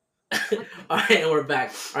did that. Alright, and we're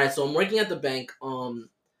back. Alright, so I'm working at the bank,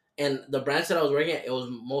 and the branch that I was working at, it was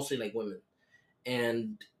mostly like women.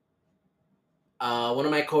 And one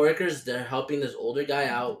of my coworkers, they're helping this older guy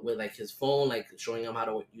out with like his phone, like showing him how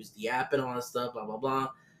to use the app and all that stuff, blah blah blah.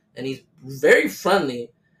 And he's very friendly.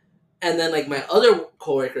 And then like my other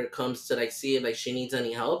coworker comes to like see if like she needs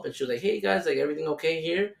any help, and she was like, "Hey guys, like everything okay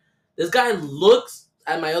here?" This guy looks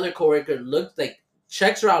at my other coworker, looks like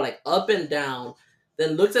checks her out like up and down,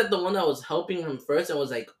 then looks at the one that was helping him first and was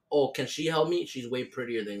like, "Oh, can she help me? She's way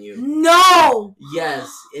prettier than you." No.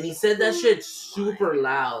 Yes, and he said that shit super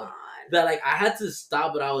loud that like I had to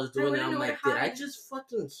stop what I was doing, and I'm like, did I just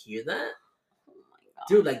fucking hear that?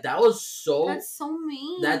 Dude, like that was so. That's so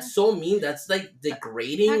mean. That's so mean. That's like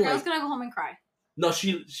degrading. That girl's gonna go home and cry. No,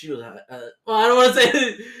 she was. Well, I don't want to say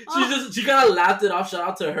it. She kind of laughed it off. Shout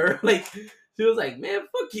out to her. Like she was like, "Man,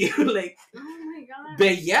 fuck you." Like, oh my god.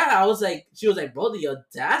 But yeah, I was like, she was like, "Bro, the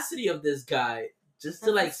audacity of this guy just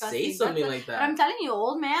to like disgusting. Say something like that." But I'm telling you,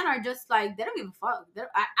 old men are just like, they don't give a fuck.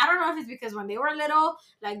 I don't know if it's because when they were little,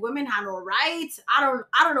 like women had no rights. I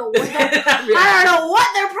don't know what I don't know what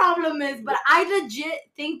their problem is, but I legit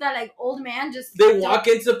think that like old men just they walk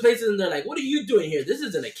into places and they're like, "What are you doing here? This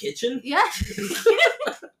isn't a kitchen." Yeah.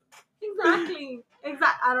 Exactly.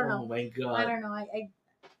 I don't know. Oh my god. I don't know. I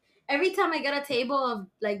every time I get a table of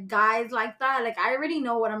like guys like that, like I already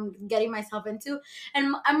know what I'm getting myself into,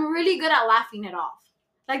 and I'm really good at laughing it off.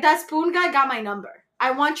 Like that spoon guy got my number.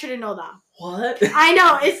 I want you to know that. What? I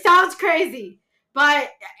know it sounds crazy,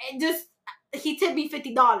 but he tipped me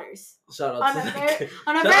 $50. Shout out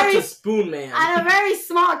on a very spoon man. On a very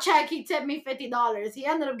small check, he tipped me $50. He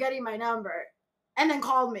ended up getting my number, and then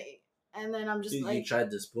called me, and then I'm just like, you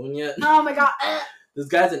tried the spoon yet? Oh my god. This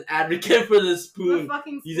guy's an advocate for the spoon.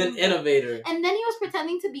 Spoon. He's an innovator. And then he was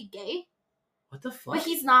pretending to be gay. What the fuck? But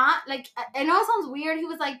he's not. Like, I know it sounds weird. He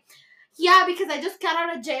was like, yeah, because I just got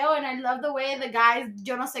out of jail and I love the way the guys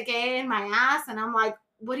yo no sé qué in my ass. And I'm like,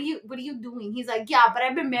 what are you doing? He's like, yeah, but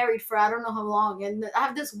I've been married for I don't know how long. And I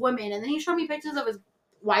have this woman. And then he showed me pictures of his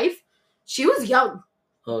wife. She was young.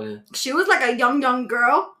 Okay. She was like a young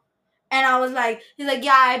girl. And I was like, he's like,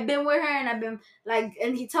 yeah, I've been with her and I've been like,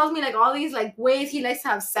 and he tells me like all these like ways he likes to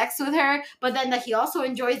have sex with her, but then that he also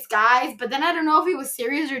enjoys guys. But then I don't know if he was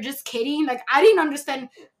serious or just kidding. Like I didn't understand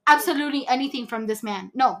absolutely anything from this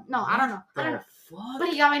man. No, I don't know. I don't know. Fuck? But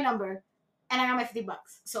he got my number and I got my $50.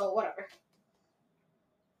 So whatever.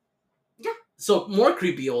 Yeah. So more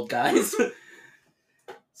creepy old guys.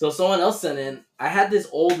 So someone else sent in. I had this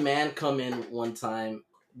old man come in one time.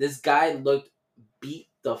 This guy looked beat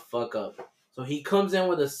the fuck up. So he comes in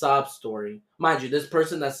with a sob story. Mind you, this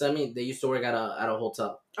person that sent me, they used to work at a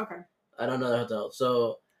hotel. Okay. At another hotel.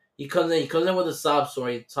 So he comes in with a sob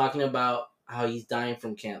story talking about how he's dying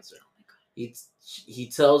from cancer. He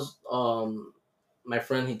tells my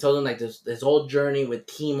friend, he told him like this whole journey with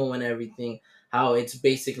chemo and everything, how it's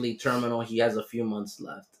basically terminal. He has a few months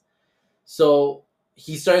left. So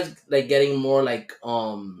he starts like getting more like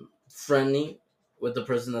friendly with the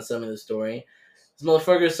person that sent me the story. This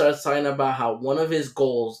motherfucker starts talking about how one of his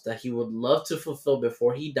goals that he would love to fulfill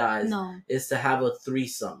before he dies is to have a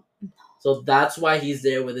threesome. No. So that's why he's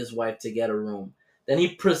there with his wife to get a room. Then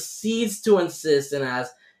he proceeds to insist and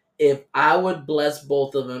ask if I would bless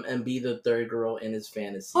both of them and be the third girl in his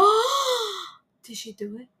fantasy. Did she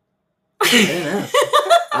do it? I didn't ask.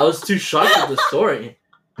 I was too shocked with the story.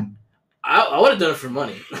 I would have done it for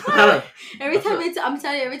money. Every time you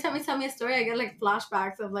tell me a story, I get like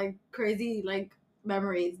flashbacks of like crazy like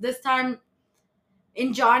memories. This time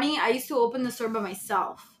in Johnny, I used to open the store by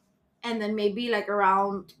myself, and then maybe like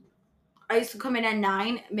around, I used to come in at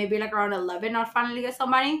 9, maybe like around 11, I'd finally get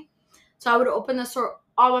somebody. So I would open the store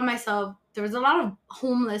all by myself. There was a lot of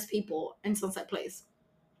homeless people in Sunset Place.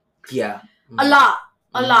 Yeah, a lot,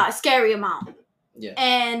 a scary amount. Yeah,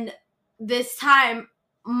 and this time.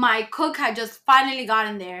 My cook had just finally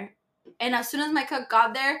gotten there. And as soon as my cook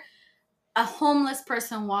got there, a homeless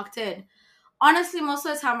person walked in. Honestly, most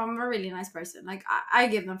of the time, I'm a really nice person. Like, I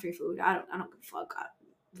give them free food. I don't give a fuck.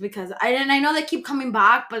 Because I know they keep coming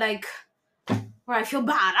back, but like, where I feel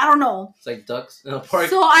bad. I don't know. It's like ducks in a park.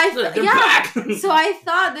 So so I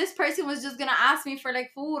thought this person was just going to ask me for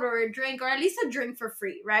like food or a drink, or at least a drink for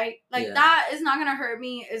free, right? Like, that is not going to hurt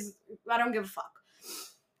me. I don't give a fuck.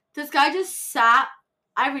 This guy just sat.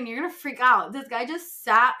 Ivan, you're gonna freak out. This guy just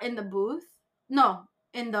sat in the booth. No,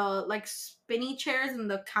 in the like spinny chairs in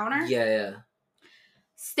the counter. Yeah.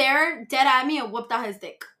 Stared dead at me and whipped out his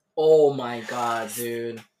dick. Oh my god,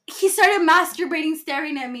 dude. He started masturbating,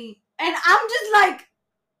 staring at me. And I'm just like,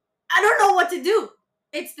 I don't know what to do.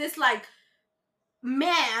 It's this like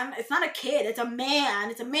man, it's not a kid, it's a man.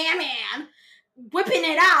 It's a man whipping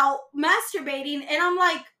it out, masturbating, and I'm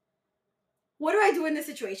like, what do I do in this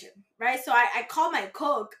situation? Right? So I called my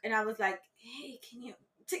cook and I was like, hey, can you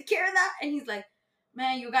take care of that? And he's like,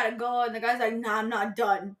 man, you gotta go. And the guy's like, nah, I'm not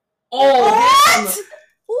done. Oh, what?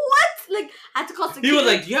 What? Like, I had to call security. He was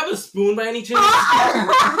like, do you have a spoon by any chance?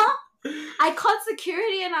 I called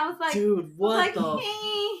security and I was like, dude, what like, the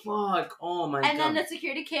hey. fuck? Oh my god. And then the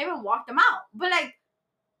security came and walked them out. But like,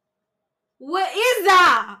 what is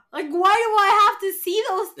that? Like, why do I have to see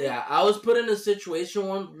those things? Yeah, I was put in a situation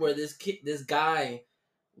one where this guy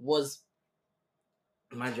was,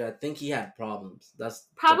 mind you, I think he had problems. That's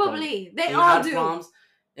probably they all do. Problems,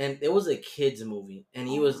 and it was a kids movie, and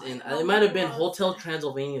he was in. It might have been Hotel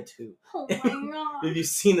Transylvania too. Oh my god! Have you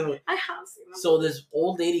seen the movie? I have seen them. So this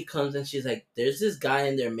old lady comes and she's like, "There's this guy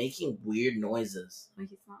in there making weird noises." Like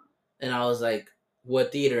he's not. And I was like,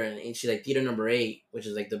 what theater? And she's like, theater number 8, which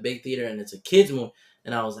is like the big theater, and it's a kids movie.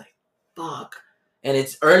 And I was like, fuck. And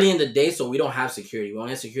it's early in the day, so we don't have security. We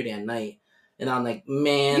only have security at night. And I'm like,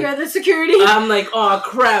 man. You're the security? I'm like, oh,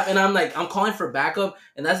 crap. And I'm like, I'm calling for backup.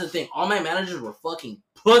 And that's the thing. All my managers were fucking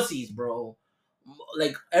pussies, bro.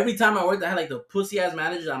 Like, every time I worked, I had like the pussy-ass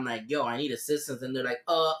managers. I'm like, yo, I need assistance. And they're like,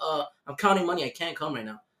 I'm counting money. I can't come right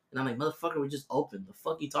now. And I'm like, motherfucker, we just opened. The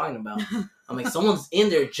fuck you talking about? I'm like, someone's in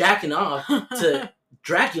there jacking off to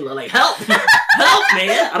Dracula. Like, help! Help,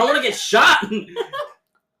 man! I don't want to get shot!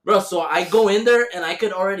 Bro, so I go in there, and I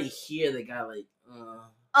could already hear the guy, like,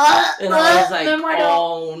 and I was like,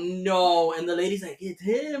 oh, no. And the lady's like, it's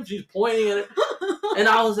him. She's pointing at it. And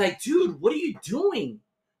I was like, dude, what are you doing?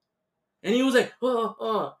 And he was like,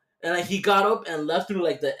 And like, he got up and left through,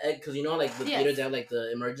 like, the egg, because, you know, like, the theaters have, like,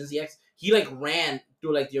 the emergency exit. He, like, ran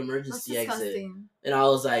through, like, the emergency exit. And I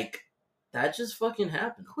was like, that just fucking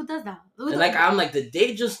happened. Who does that? And, like, I'm like, the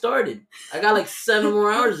day just started. I got, like, 7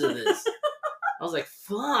 more hours of this. I was like,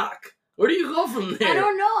 fuck. Where do you go from there? I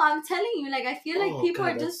don't know. I'm telling you. Like, I feel like people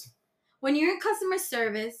are just... When you're in customer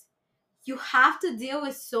service, you have to deal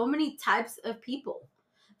with so many types of people.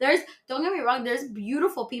 don't get me wrong, there's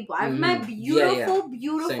beautiful people. I've met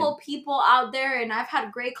Same. people out there, and I've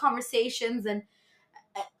had great conversations,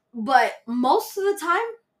 but most of the time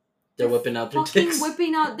they're whipping out their fucking dicks.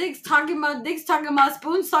 whipping out dicks, talking about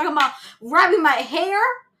spoons, talking about grabbing my hair.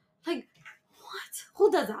 Like, what?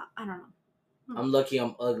 Who does that? I don't know. I'm lucky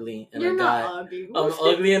I'm ugly and You're a not guy. ugly. I'm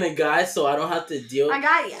ugly and a guy, so I don't have to deal. I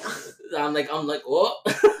got ya. I'm like, what?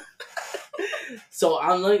 So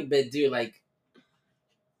I'm like, but dude, like,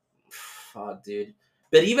 fuck, dude.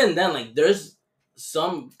 But even then, like, there's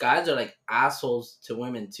some guys are like assholes to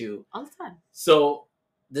women too. All the time. So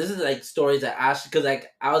this is like stories that Ashley, because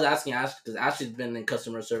like I was asking Ashley, because Ashley's been in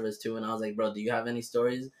customer service too, and I was like, bro, do you have any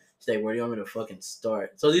stories? She's like, where do you want me to fucking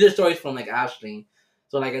start? So these are stories from like Ashley.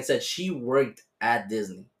 So like I said, she worked at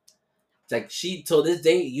Disney. It's like she till this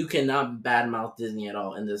day you cannot badmouth Disney at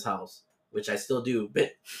all in this house, which I still do,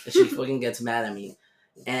 but she fucking gets mad at me.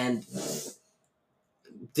 And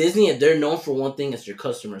Disney, they're known for one thing: it's your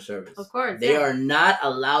customer service. Of course, they are not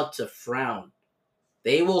allowed to frown.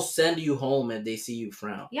 They will send you home if they see you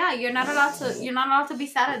frown. Yeah, you're not allowed to. You're not allowed to be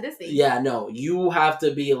sad at Disney. Yeah, no, you have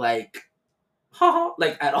to be like,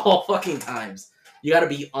 like at all fucking times. You got to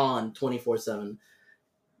be on 24/7.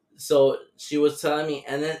 So she was telling me,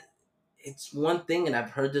 and then it's one thing, and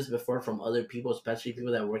I've heard this before from other people, especially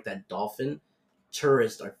people that worked at Dolphin.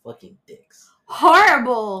 Tourists are fucking dicks.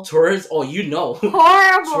 Horrible. Tourists, oh, you know.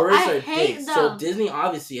 Horrible. Tourists I are hate dicks. them. So Disney,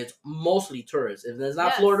 obviously, it's mostly tourists. If it's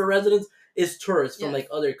not Yes. Florida residents, it's tourists from Yes. like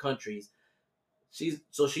other countries. She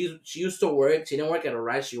used to work. She didn't work at a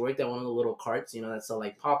ride. She worked at one of the little carts, you know, that sell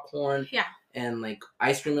like popcorn, Yeah, and like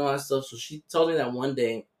ice cream and all that stuff. So she told me that one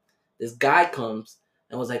day, this guy comes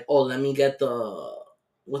and was like, "Oh, let me get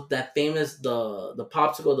what's that famous the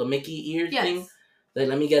popsicle, the Mickey ear thing? Like,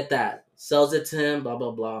 let me get that." Sells it to him. Blah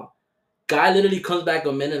blah blah. Guy literally comes back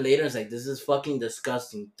a minute later and is like, "This is fucking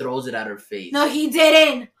disgusting." Throws it at her face. No, he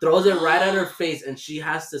didn't. Throws it right at her face, and she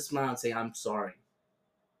has to smile and say, "I'm sorry."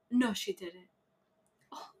 No, she didn't.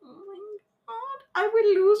 Oh my god, I would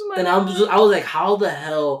lose my. And I was like, "How the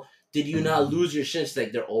hell did you not lose your shit?" She's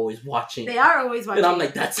like, "They're always watching." They are always watching. And I'm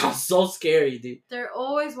like, "That sounds so scary, dude." They're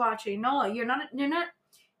always watching. No, you're not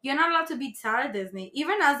allowed to be sad at Disney.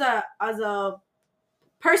 Even as a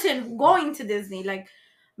person going to Disney, like,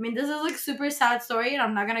 I mean, this is like super sad story, and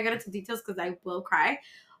I'm not gonna get into details because I will cry.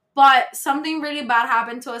 But something really bad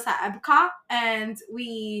happened to us at Epcot, and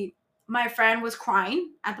my friend was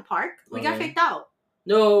crying at the park. We got kicked out.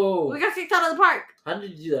 No. We got kicked out of the park. How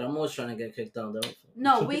did you do that? I'm always trying to get kicked out though.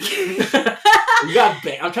 No, we. You got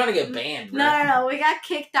banned. I'm trying to get banned, bro. No. We got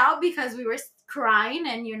kicked out because we were crying,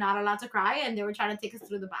 and you're not allowed to cry, and they were trying to take us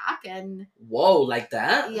through the back, and. Whoa, like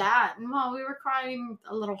that? Yeah, well, we were crying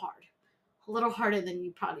a little harder than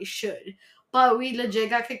you probably should. But we legit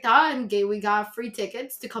got kicked out, and we got free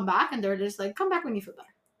tickets to come back, and they were just like, "Come back when you feel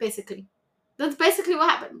better." Basically, that's basically what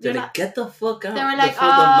happened. They're like, "Get the fuck out!" They were like, before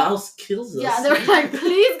the mouse kills us. Yeah, they were like,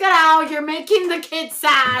 "Please get out! You're making the kids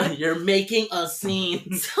sad. You're making a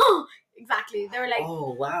scene." So exactly, they were like,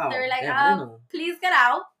 "Oh wow!" They were like, "Please get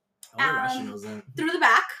out She knows that. through the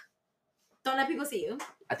back. Don't let people see you."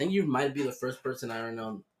 I think you might be the first person I ever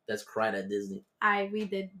know that's cried at Disney. We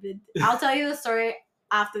did. I'll tell you the story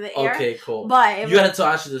after the air. Okay, cool. But you gotta tell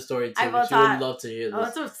Ashley the story too. I will she would love to hear this. Oh,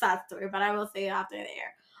 it's a sad story, but I will say it after the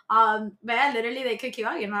air. But yeah, literally they kick you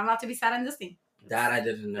out. You're not allowed to be sad in Disney. That I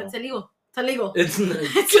didn't know. It's illegal. It's illegal.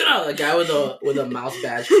 It's get out. The guy with a mouse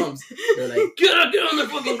badge comes. They're like, get on the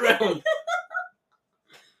fucking ground.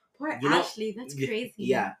 Poor Ashley, that's crazy.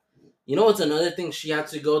 Yeah. You know what's another thing she had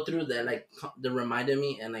to go through that reminded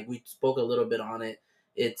me, and like we spoke a little bit on it.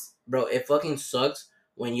 It's, bro, it fucking sucks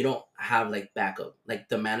when you don't have like backup. Like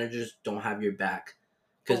the managers don't have your back.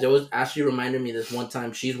 Because there was, Ashley reminded me this one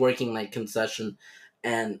time, she's working like concession,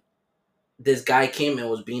 and this guy came and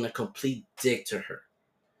was being a complete dick to her.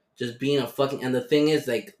 Just being a fucking, and the thing is,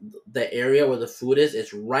 like, the area where the food is,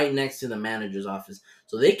 it's right next to the manager's office.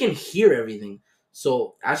 So they can hear everything.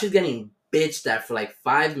 So Ashley's getting bitched at for like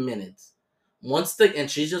 5 minutes.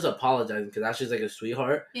 And she's just apologizing because Ashley's like a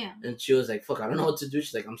sweetheart. Yeah. And she was like, fuck, I don't know what to do.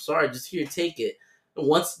 She's like, I'm sorry, just here, take it. And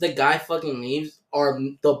once the guy fucking leaves, or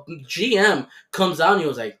the GM comes out and he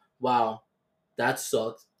was like, wow, that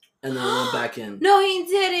sucked. And then went back in. No, he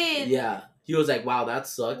didn't. Yeah. He was like, wow, that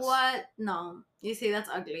sucks. What? No. You see, that's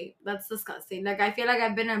ugly. That's disgusting. Like, I feel like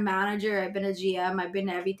I've been a manager, I've been a GM, I've been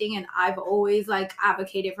everything, and I've always, like,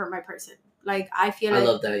 advocated for my person. Like, I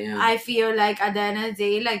love that, yeah. I feel like at the end of the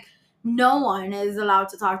day, like, no one is allowed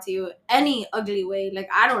to talk to you any ugly way. Like,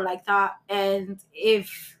 I don't like that. And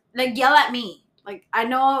if, like, yell at me. Like, I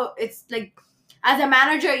know it's, like, as a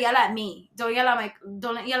manager, yell at me. Don't yell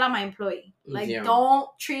at my employee. Like, Zero. don't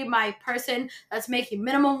treat my person that's making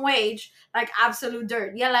minimum wage like absolute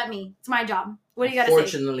dirt. Yell at me. It's my job. What do you gotta say?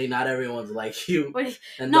 Fortunately, not everyone's like you.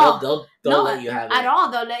 And no, they'll let you have it. At all.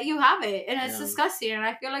 They'll let you have it. And it's Yeah. disgusting. And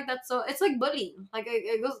I feel like that's so, it's like bullying. Like,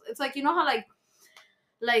 it goes, it's like, you know how like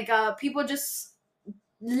people just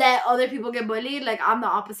let other people get bullied. Like, I'm the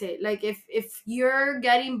opposite. Like, if you're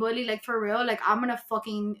getting bullied, like, for real, like, I'm gonna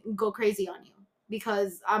fucking go crazy on you.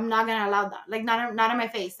 Because I'm not gonna allow that. Like, not in my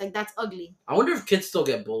face. Like, that's ugly. I wonder if kids still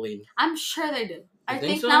get bullied. I'm sure they do. I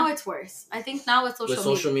think so? now it's worse. I think now with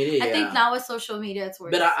social media. Yeah. I think now with social media it's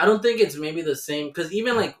worse. But I don't think it's maybe the same. Because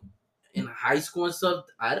even, like, in high school and stuff,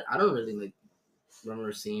 I don't really, like,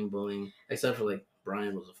 remember seeing bullying. Except for, like,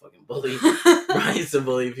 Brian was a fucking bully. Brian used to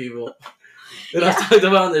bully people. And I talked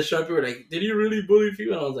about in the show, people were like, did you really bully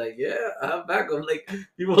people? And I was like, yeah, I have backup. Like,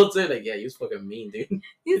 people would say, like, yeah, you was fucking mean, dude.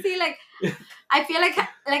 You see, like, I feel like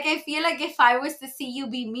if I was to see you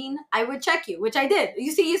be mean, I would check you, which I did.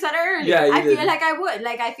 You see, you said it earlier. Yeah, you I did. feel like I would.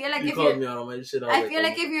 Like, I feel like you if called me out on my shit. I feel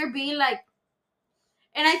like if you're being like,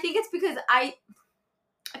 and I think it's because I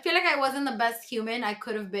feel like I wasn't the best human I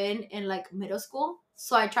could have been in, like, middle school.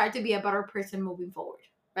 So I tried to be a better person moving forward,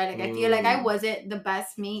 right? Like, I feel like I wasn't the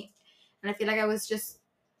best me. And I feel like I was just,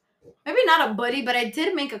 maybe not a buddy, but I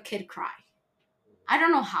did make a kid cry. I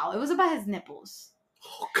don't know how. It was about his nipples.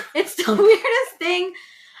 Oh, it's the weirdest thing.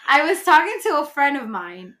 I was talking to a friend of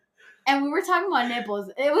mine, and we were talking about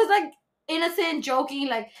nipples. It was, like, innocent, joking,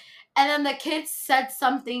 like, and then the kid said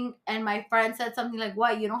something, and my friend said something like,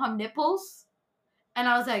 what, you don't have nipples? And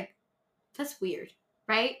I was like, that's weird,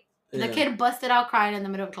 right? Yeah. The kid busted out crying in the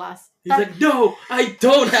middle of class. He's like, no, I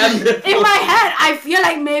don't have nipples. In my head, I feel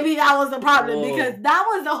like maybe that was the problem. Whoa. Because that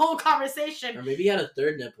was the whole conversation. Or maybe he had a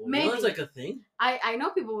third nipple. Maybe. You know, it's like a thing. I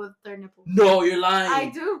know people with third nipples. No, you're lying.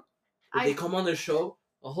 I do. Did they come on their show?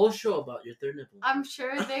 A whole show about your third nipple. I'm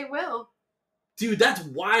sure they will. Dude, that's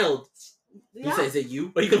wild. Yeah. You say, is it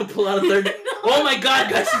you? Are you going to pull out a third nipple? No. Oh my god,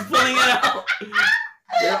 guys, she's pulling it out.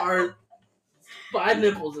 There are 5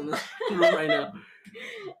 nipples in this room right now.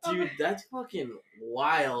 Dude, that's fucking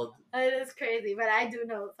wild. It is crazy, but I do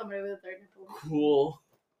know somebody with a third nipple. Cool.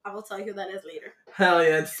 I will tell you who that is later. Hell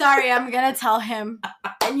yeah. Sorry, I'm gonna tell him,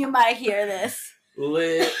 and you might hear this.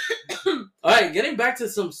 Lit. Alright, getting back to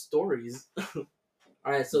some stories.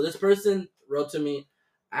 Alright, so this person wrote to me,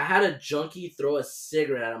 I had a junkie throw a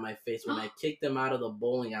cigarette at my face when I kicked him out of the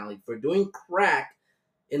bowling alley for doing crack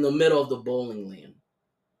in the middle of the bowling lane.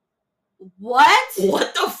 What?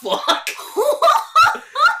 What the fuck?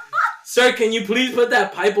 Sir, can you please put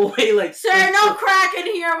that pipe away? Like, sir, no crack in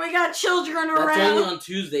here. We got children around. That's only on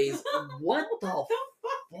Tuesdays. What the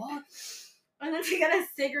fuck? And then you got a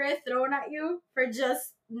cigarette thrown at you for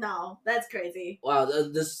just... No, that's crazy. Wow,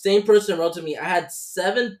 the same person wrote to me, I had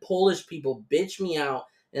 7 Polish people bitch me out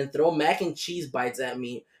and throw mac and cheese bites at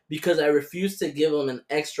me because I refused to give them an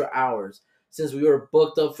extra hours since we were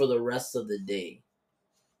booked up for the rest of the day.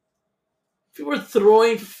 People were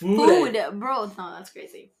throwing food bro. No, that's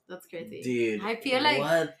crazy. That's crazy. Dude, I feel like...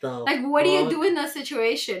 What the Like, what do you do in that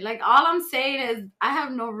situation? Like, all I'm saying is, I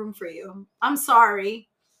have no room for you. I'm sorry.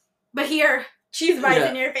 But here, cheese bites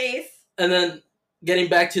in your face. And then, getting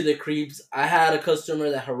back to the creeps, I had a customer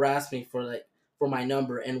that harassed me for my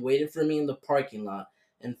number and waited for me in the parking lot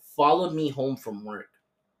and followed me home from work,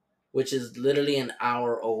 which is literally an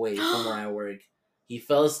hour away from where I work. He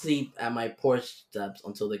fell asleep at my porch steps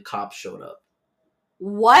until the cops showed up.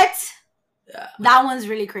 What? Yeah. That one's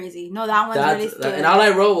really crazy. No, that one's really scary. And all I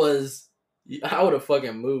wrote was, I would have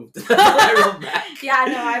fucking moved. I wrote back. Yeah,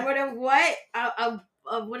 no, I would have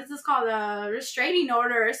what is this called? A restraining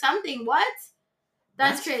order or something. What?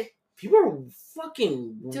 That's crazy. People are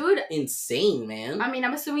fucking dude insane, man. I mean,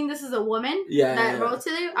 I'm assuming this is a woman that wrote to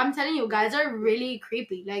you. I'm telling you, guys are really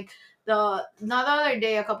creepy. Like, not the other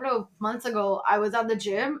day, a couple of months ago, I was at the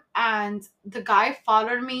gym and the guy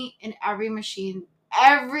followed me in every machine.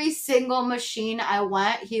 Every single machine I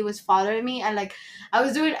went, he was following me. And like, I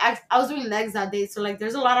was doing legs that day. So like,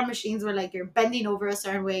 there's a lot of machines where like you're bending over a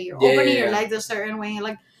certain way, you're opening your legs a certain way.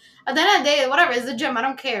 Like, at the end of the day, whatever, it's the gym. I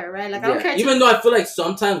don't care, right? Like, I don't care. Even though I feel like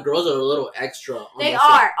sometimes girls are a little extra. They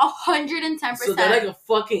are 110%. So they're like a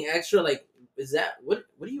fucking extra. Like, is that what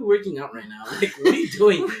are you working out right now? Like, what are you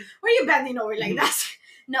doing? What are you bending over like that?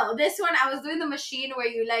 No, this one I was doing the machine where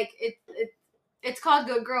you like it's called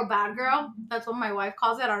good girl, bad girl. That's what my wife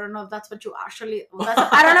calls it. I don't know if that's what you actually.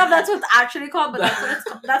 I don't know if that's what's actually called, but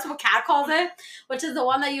that's what Kat calls it. Which is the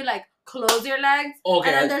one that you like close your legs, and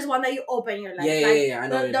then there's one that you open your legs. Yeah. I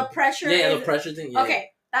know the pressure. Yeah, the pressure thing. Yeah.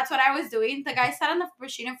 Okay, that's what I was doing. The guy sat on the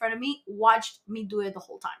machine in front of me, watched me do it the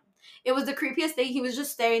whole time. It was the creepiest thing. He was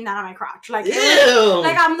just staring down at my crotch. Like, Ew.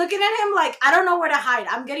 I'm looking at him like, I don't know where to hide.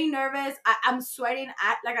 I'm getting nervous. I'm sweating.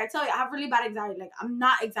 Like I tell you, I have really bad anxiety. Like, I'm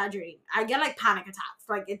not exaggerating. I get like panic attacks.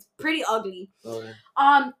 Like, it's pretty ugly. Okay.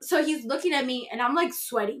 So he's looking at me and I'm like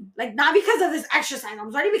sweating. Like, not because of this exercise.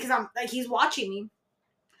 I'm sweating because I'm like, he's watching me.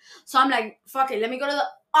 So I'm like, fuck it, let me go to the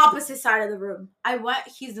opposite side of the room. I went,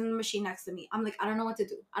 he's in the machine next to me. I'm like, I don't know what to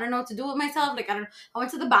do. I don't know what to do with myself. Like, I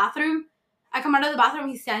went to the bathroom. I come out of the bathroom,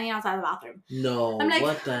 he's standing outside the bathroom. No, I'm like,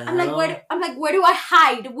 what the hell? I'm like, where do I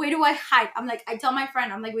hide? Where do I hide? I'm like, I tell my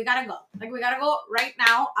friend, I'm like, we gotta go. Like, we gotta go right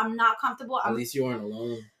now. I'm not comfortable. At least you weren't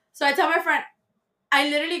alone. So I tell my friend, I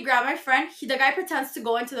literally grab my friend. The guy pretends to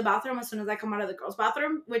go into the bathroom as soon as I come out of the girls'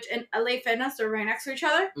 bathroom, which in LA Fitness, they're right next to each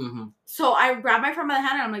other. Mm-hmm. So I grab my friend by the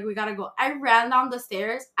hand and I'm like, we gotta go. I ran down the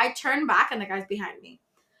stairs. I turned back and the guy's behind me.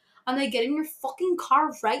 I'm like, get in your fucking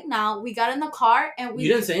car right now. We got in the car and we... You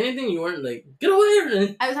didn't say anything? You weren't like, get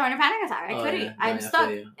away? I was having a panic attack. I couldn't. Yeah. I'm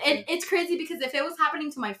stuck. It's crazy because if it was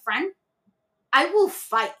happening to my friend, I will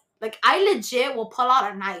fight. Like, I legit will pull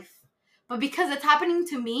out a knife. But because it's happening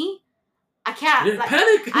to me, I can't. Like,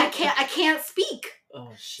 panic. I can't speak.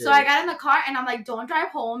 Oh shit. So I got in the car and I'm like, don't drive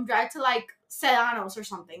home. Drive to like Sedanos or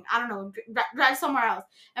something. I don't know. Drive somewhere else.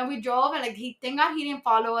 And we drove and like thank God he didn't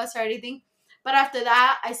follow us or anything. But after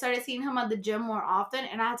that, I started seeing him at the gym more often,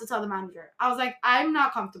 and I had to tell the manager. I was like, I'm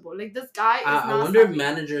not comfortable. Like, this guy is not. I wonder if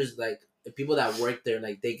managers, like, the people that work there,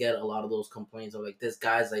 like, they get a lot of those complaints of like, this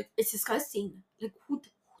guy's like, it's disgusting. Like, who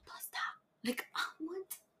does that? Like, what?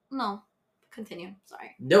 No. Continue.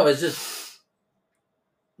 Sorry. No, it's just,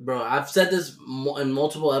 bro. I've said this in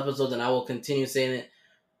multiple episodes, and I will continue saying it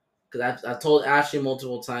because I've told Ashley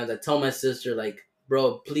multiple times. I tell my sister, like,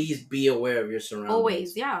 bro, please be aware of your surroundings.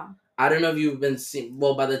 Always, yeah. I don't know if you've been seeing.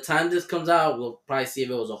 Well, by the time this comes out, we'll probably see if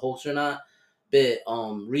it was a hoax or not. But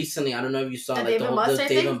recently, I don't know if you saw the like Dave and Buster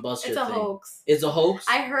thing. It's a hoax. It's a hoax.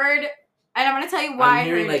 I heard, and I'm gonna tell you why. I'm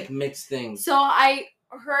hearing like mixed things. So I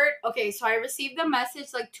heard. Okay, so I received a message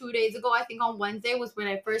like 2 days ago. I think on Wednesday was when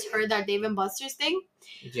I first heard that Dave and Buster's thing.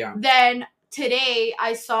 Yeah. Then today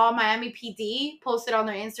I saw Miami PD posted on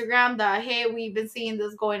their Instagram that, hey, we've been seeing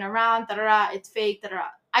this going around. Da-da-da, it's fake. Da-da-da.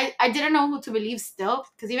 I didn't know who to believe still,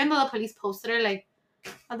 because even though the police posted it, like,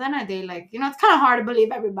 at the end of the day, like, you know, it's kind of hard to believe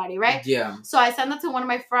everybody, right? Yeah. So I sent it to one of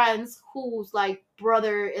my friends whose, like,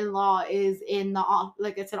 brother-in-law is in the,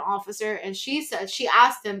 like, it's an officer, and she said, she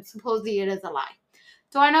asked him, supposedly it is a lie.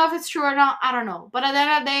 Do I know if it's true or not? I don't know. But at the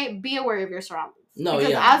end of the day, be aware of your surroundings. No,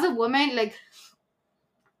 because yeah. as a woman, like,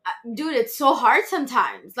 dude, it's so hard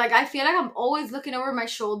sometimes. Like, I feel like I'm always looking over my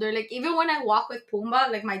shoulder. Like, even when I walk with Pumbaa,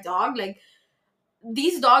 like, my dog, like,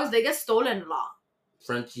 these dogs, they get stolen a lot.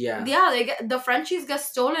 French, yeah. Yeah, the Frenchies get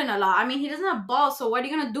stolen a lot. I mean, he doesn't have balls, so what are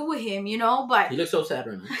you gonna do with him, you know? But he looks so sad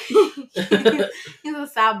right now. He's a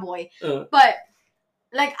sad boy. But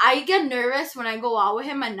like, I get nervous when I go out with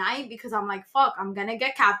him at night because I'm like, fuck, I'm gonna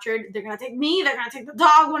get captured. They're gonna take me. They're gonna take the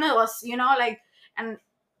dog. One of us, you know, like, and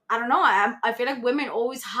I don't know. I feel like women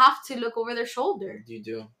always have to look over their shoulder. You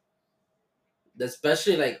do.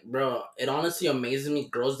 Especially, like, bro, it honestly amazes me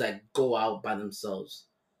girls that go out by themselves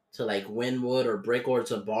to, like, Wynwood or Brickwood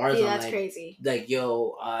to bars. Yeah, that's like, crazy. Like,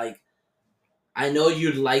 yo, I know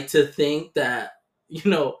you'd like to think that, you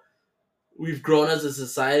know, we've grown as a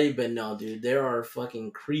society, but no, dude, there are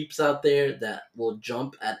fucking creeps out there that will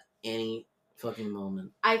jump at any fucking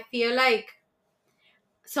moment. I feel like,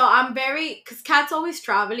 so I'm very, because Kat's always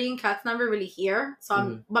traveling, Kat's never really here, so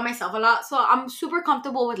I'm by myself a lot, so I'm super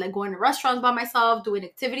comfortable with, like, going to restaurants by myself, doing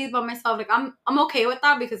activities by myself. Like, I'm okay with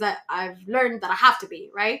that because I've learned that I have to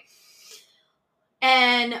be, right?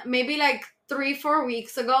 And maybe like 3-4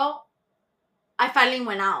 weeks ago, I finally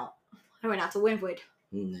went out. I went out to Wynwood.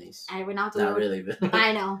 Nice. I went out to Not Wynwood. really, but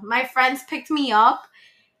I know. My friends picked me up,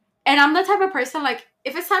 and I'm the type of person, like,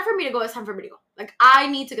 if it's time for me to go, it's time for me to go. Like, I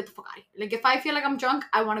need to get the fuck out of here. Like, if I feel like I'm drunk,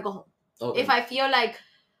 I want to go home. Okay. If I feel like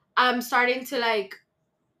I'm starting to, like,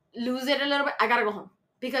 lose it a little bit, I gotta go home.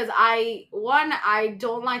 Because I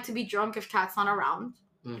don't like to be drunk if Kat's not around.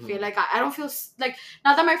 I feel like I don't feel, like,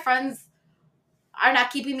 not that my friends are not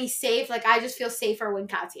keeping me safe. Like, I just feel safer when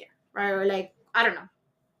Kat's here. Right? Or, like, I don't know.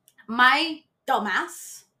 My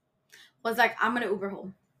dumbass was like, I'm gonna Uber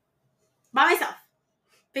home. By myself.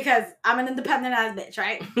 Because I'm an independent ass bitch,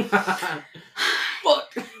 right?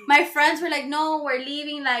 Fuck. My friends were like, no, we're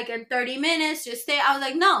leaving like in 30 minutes. Just stay. I was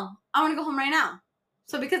like, no, I want to go home right now.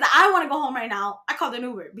 So because I want to go home right now, I called an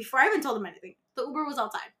Uber before I even told them anything. The Uber was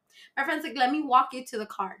outside. My friend's like, let me walk you to the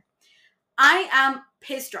car. I am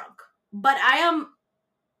pissed drunk. But I am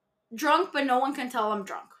drunk, but no one can tell I'm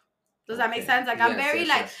drunk. Does that make sense? Like, I'm very,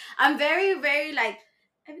 I'm very, very, like,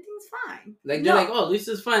 everything's fine. Like, they're like, oh,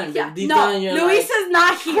 Luisa's fine. Yeah. But deep No, down, you're Luisa's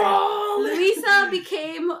not here. Bro! Luisa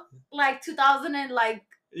became like 2000 and like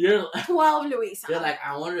You're 12 Luisa. You're like,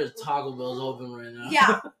 I wonder if Taco Bell's open right now.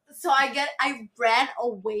 Yeah. So I ran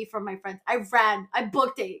away from my friends. I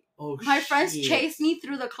booked it. Oh, my friends chased me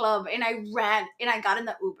through the club and I ran and I got in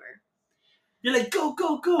the Uber. You're like, go,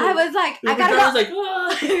 go, go. I was like, Uber I gotta driver's go. like,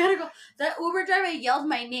 ah. I gotta go. The Uber driver yelled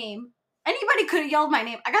my name. Anybody could have yelled my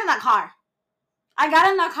name. I got in that car.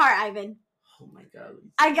 Ivan. Oh my God.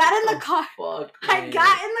 I got in the car. Fuck, I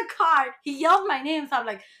got in the car. He yelled my name, so I'm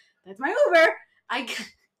like, that's my Uber.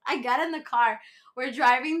 I got in the car. We're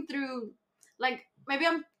driving through, like, maybe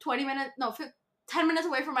I'm 10 minutes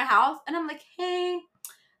away from my house. And I'm like, hey,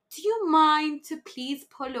 do you mind to please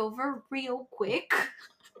pull over real quick?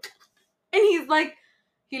 And he's like,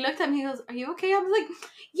 he looked at me, he goes, are you okay? I was like,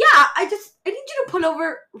 yeah, I need you to pull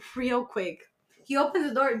over real quick. He opens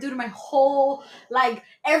the door, dude, my whole, like,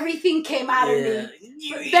 everything came out of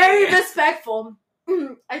me. Very respectful.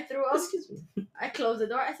 I threw up. Excuse me. I closed the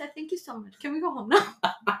door. I said, thank you so much. Can we go home now?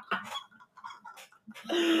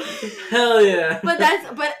 Hell yeah.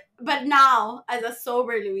 But now, as a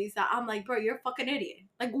sober Luisa, I'm like, bro, you're a fucking idiot.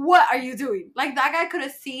 Like, what are you doing? Like, that guy could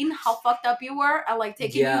have seen how fucked up you were and, like,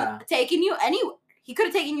 taking you anywhere. He could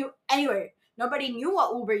have taken you anywhere. Nobody knew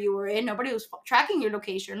what Uber you were in. Nobody was tracking your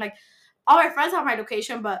location. Like, all my friends have my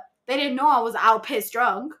location, but they didn't know I was out pissed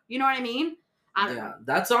drunk. You know what I mean? I don't know.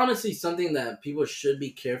 That's honestly something that people should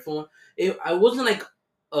be careful. I wasn't like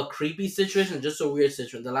a creepy situation, just a weird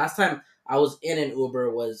situation. The last time I was in an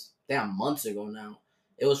Uber was months ago now.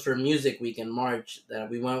 It was for Music Week in March that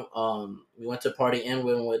we went to a party in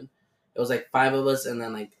Wynwood. It was like 5 of us, and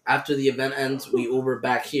then like after the event ends, we Uber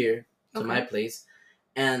back here to my place,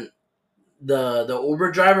 and the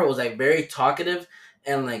Uber driver was like very talkative,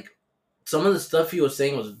 and like some of the stuff he was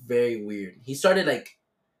saying was very weird. He started like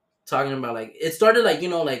talking about like it started like, you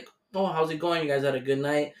know, like, oh, how's it going? You guys had a good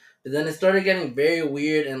night? But then it started getting very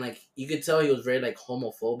weird, and like you could tell he was very like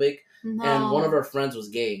homophobic. No. And one of our friends was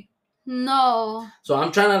gay. No. So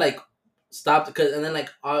I'm trying to like stop and then like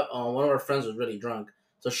one of our friends was really drunk,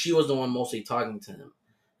 so she was the one mostly talking to him,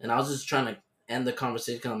 and I was just trying to end the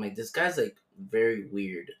conversation because I'm like, this guy's like very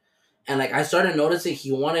weird, and like I started noticing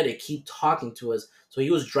he wanted to keep talking to us, so he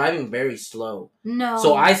was driving very slow. No.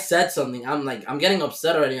 So I said something. I'm like, I'm getting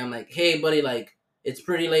upset already. I'm like, hey buddy, like it's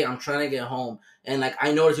pretty late. I'm trying to get home, and like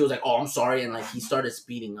I noticed he was like, oh, I'm sorry, and like he started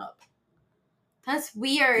speeding up. That's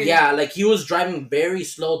weird. Yeah, like he was driving very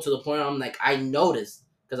slow to the point where I'm like, I noticed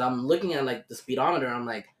because I'm looking at like the speedometer. I'm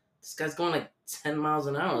like, this guy's going like 10 miles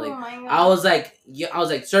an hour. Like, my God. I was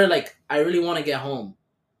like, sir, like I really want to get home,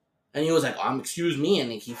 and he was like, excuse me, and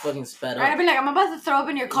like, he fucking sped up. I'd be like, I'm about to throw up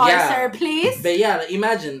in your car, sir, please. But yeah, like,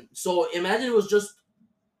 imagine it was just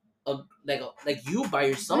like you by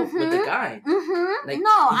yourself with the guy. Mm-hmm. Like,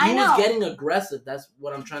 he was getting aggressive. That's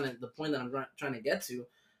what the point that I'm trying to get to.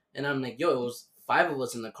 And I'm like, yo, it was 5 of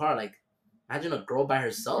us in the car. Like, imagine a girl by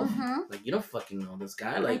herself. Mm-hmm. Like, you don't fucking know this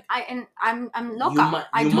guy. Like, I'm loca.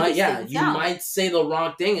 You might say the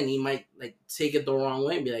wrong thing, and he might like take it the wrong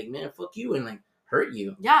way and be like, man, fuck you, and like hurt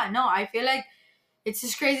you. Yeah, no, I feel like it's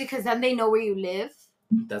just crazy because then they know where you live.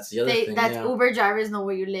 That's the other thing. Uber drivers know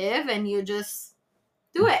where you live, and you just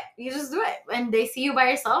do it. You just do it. And they see you by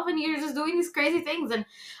yourself and you're just doing these crazy things. And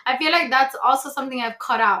I feel like that's also something I've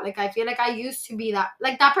cut out. Like, I feel like I used to be that.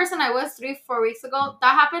 Like, that person I was 3-4 weeks ago,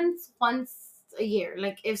 that happens once a year.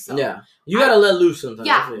 Like, if so. Yeah. You gotta let loose sometimes.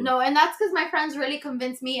 Yeah. No, and that's because my friends really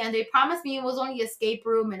convinced me and they promised me it was only escape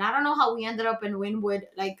room. And I don't know how we ended up in Wynwood.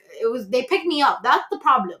 Like, they picked me up. That's the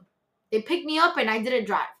problem. They picked me up and I didn't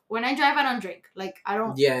drive. When I drive, I don't drink. Like, I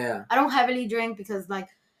don't heavily drink because, like,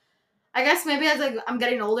 I guess maybe as like I'm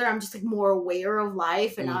getting older, I'm just like more aware of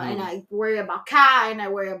life, and I worry about Kat and I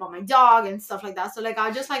worry about my dog and stuff like that. So like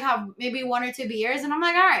I'll just like have maybe 1 or 2 beers, and I'm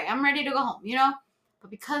like, all right, I'm ready to go home, you know.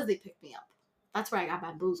 But because they picked me up, that's where I got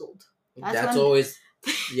bamboozled. That's always,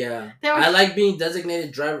 yeah. I like being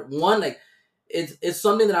designated driver. One, like it's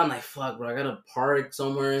something that I'm like, fuck, bro, I gotta park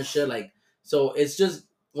somewhere and shit. Like, so it's just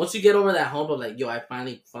once you get over that hump of like, yo, I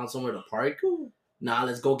finally found somewhere to park. Nah,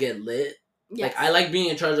 let's go get lit. Yes. Like, I like being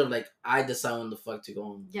in charge of, like, I decide when the fuck to go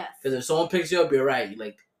home. Yes. Because if someone picks you up, you're right.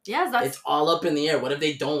 Like, yes, it's all up in the air. What if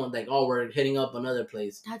they don't? Like, oh, we're hitting up another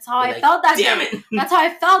place. That's how I felt. Damn it. That's how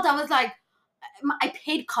I felt. I was like, I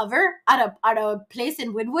paid cover at a place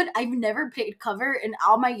in Wynwood. I've never paid cover in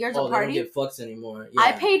all my years of partying. They don't get fucks anymore. Yeah.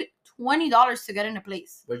 I paid $20 to get in a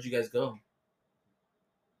place. Where'd you guys go?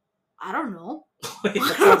 I don't know. That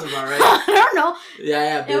sounds about right. I don't know.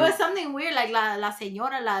 Yeah. It was something weird, like la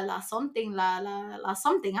señora, la something, la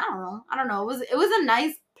something. I don't know. It was a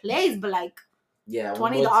nice place, but like Yeah,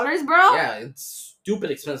 $20, bro. Yeah, it's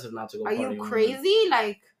stupid expensive not to go. Are party you crazy?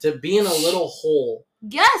 Like to be in a little hole.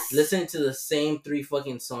 Yes. Listening to the same 3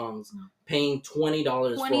 fucking songs, paying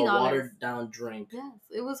 $20 for a watered down drink. Yes,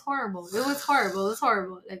 it was horrible. It was horrible. It was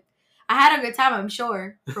horrible. Like I had a good time, I'm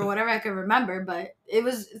sure, for whatever I can remember, but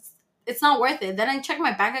it's not worth it. Then I checked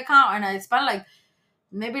my bank account and I spent like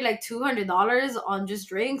maybe like $200 on just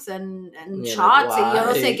drinks and shots. Like, y yo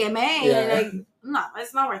no sé qué me. Yeah. Like no,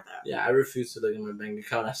 it's not worth it. Yeah, I refuse to look at my bank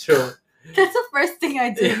account after. That's the first thing I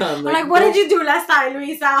do. Yeah, I'm like, what did you do last night,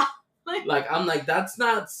 Luisa? I'm like, that's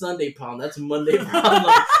not Sunday prom, that's Monday prom.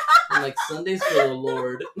 I'm like, Sunday's for the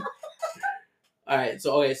Lord. Alright,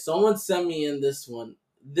 so okay, someone sent me in this one.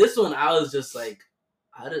 This one I was just like,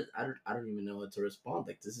 I don't even know what to respond.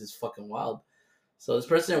 Like, this is fucking wild. So this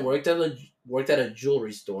person worked at a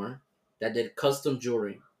jewelry store that did custom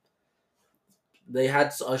jewelry. They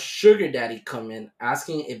had a sugar daddy come in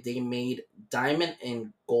asking if they made diamond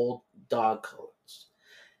and gold dog colors.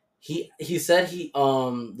 He said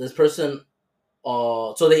this person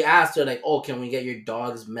so they asked her like, oh, can we get your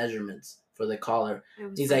dog's measurements for the collar?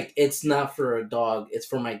 He's like, it's not for a dog, it's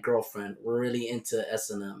for my girlfriend. We're really into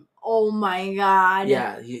S&M. Oh my god.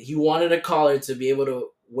 Yeah, he wanted a collar to be able to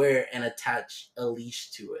wear and attach a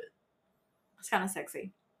leash to it. It's kind of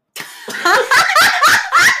sexy.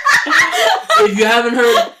 If you haven't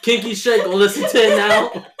heard Kinky Shit, go listen to it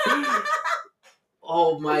now.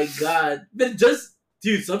 Oh my god. But just,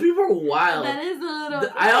 dude, some people are wild. That is a little...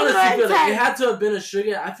 I honestly feel like it had to have been a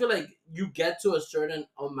sugar. I feel like you get to a certain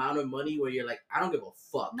amount of money where you're like, I don't give a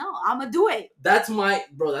fuck. No, I'm gonna do it. That's my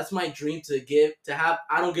dream to have.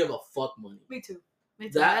 I don't give a fuck money. Me too.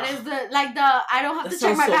 That is the I don't have to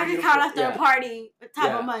check my bank account after a party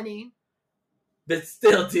type of money. But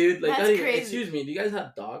still, dude, like, that's crazy. Excuse me, do you guys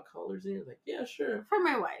have dog collars in here? Like, yeah, sure. For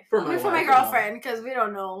my wife. For my girlfriend, because we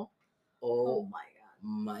don't know. Oh my god.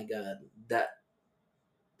 My god. That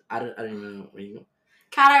I don't even know what you know.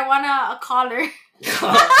 Cat, I want a collar.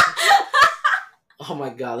 Oh my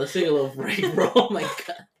god, let's take a little break, bro. Oh my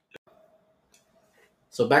god.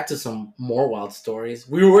 So back to some more wild stories.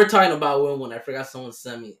 We were talking about Wynwood. I forgot someone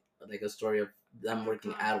sent me like a story of them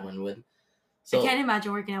working at Wynwood. So I can't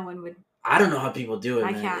imagine working at Wynwood. I don't know how people do it,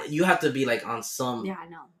 man. I can't. You have to be like on some... Yeah, I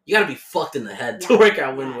know. You gotta be fucked in the head to work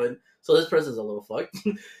at Wynwood. So this person's a little fucked.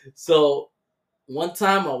 So one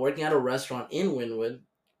time while working at a restaurant in Wynwood,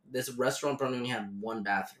 this restaurant probably only had one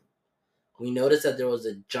bathroom. We noticed that there was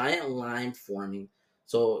a giant line forming.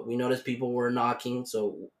 So we noticed people were knocking.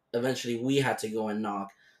 So eventually we had to go and knock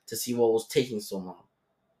to see what was taking so long.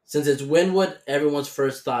 Since it's Wynwood, everyone's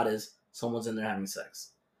first thought is someone's in there having sex.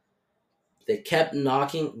 They kept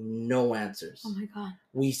knocking, no answers. Oh my god.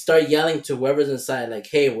 We start yelling to whoever's inside, like,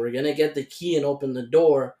 hey, we're gonna get the key and open the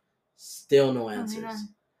door. Still no answers. Oh,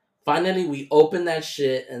 finally, we opened that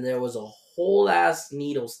shit and there was a whole ass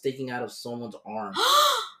needle sticking out of someone's arm.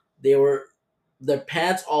 Their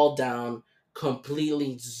pants all down,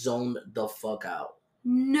 completely zoned the fuck out.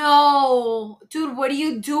 No. Dude, what do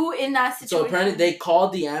you do in that situation? So apparently they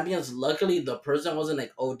called the ambulance. Luckily, the person wasn't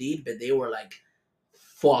like OD'd, but they were like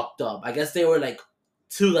fucked up. I guess they were like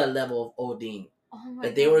to that level of ODing. Oh my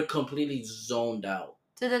god. They were completely zoned out.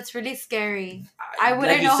 Dude, that's really scary. I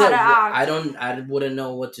wouldn't know how to act. I wouldn't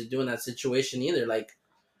know what to do in that situation either. Like,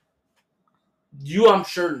 you, I'm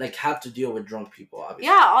sure, like, have to deal with drunk people, obviously.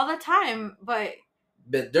 Yeah, all the time, but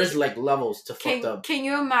there's like levels to fucked up. Can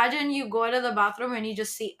you imagine you go to the bathroom and you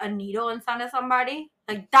just see a needle inside of somebody?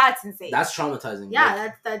 Like, that's insane. That's traumatizing. Yeah,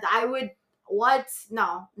 like, that's I would. What?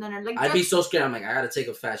 No. Like, I'd be so scared. I'm like, I gotta take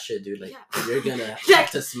a fat shit, dude. Like, you're gonna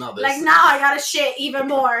have to smell this. Like, now I gotta shit even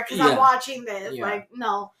more because I'm watching this. Yeah. Like,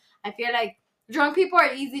 no. I feel like drunk people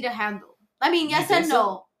are easy to handle. I mean, yes and no.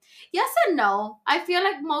 So? Yes and no. I feel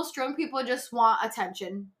like most drunk people just want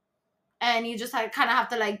attention. And you just kind of have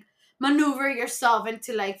to, like, maneuver yourself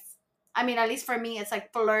into, like, I mean, at least for me, it's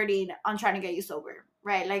like flirting on trying to get you sober,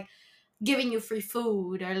 right? Like, giving you free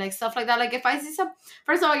food or like stuff like that. Like, if I see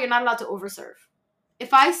first of all, you're not allowed to overserve.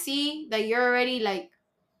 If I see that you're already like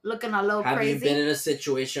looking a little crazy. Have you been in a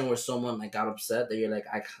situation where someone like got upset that you're like,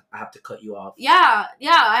 I have to cut you off? Yeah,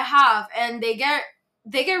 I have. And they get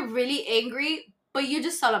really angry, but you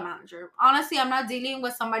just tell a manager. Honestly, I'm not dealing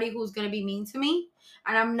with somebody who's gonna be mean to me,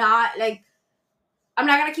 and I'm not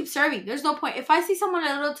gonna keep serving. There's no point. If I see someone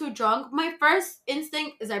a little too drunk, my first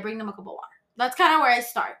instinct is I bring them a cup of water. That's kind of where I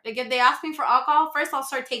start. Like, if they ask me for alcohol, first I'll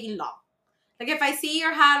start taking long. Like, if I see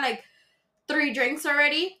you had, like, 3 drinks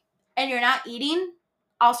already and you're not eating,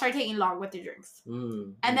 I'll start taking long with the drinks.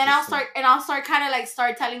 And then I'll start kind of, like,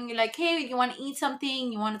 start telling you, like, hey, you want to eat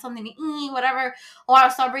something? You want something to eat? Whatever. Or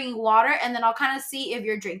I'll start bringing water, and then I'll kind of see if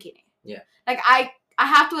you're drinking it. Yeah. Like, I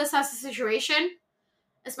have to assess the situation,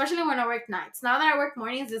 especially when I work nights. Now that I work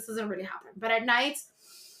mornings, this doesn't really happen. But at nights,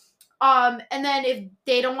 and then if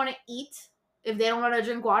they don't want to eat, if they don't want to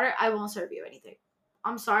drink water, I won't serve you anything.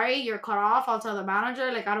 I'm sorry, you're cut off. I'll tell the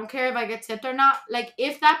manager. Like, I don't care if I get tipped or not. Like,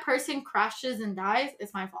 if that person crashes and dies,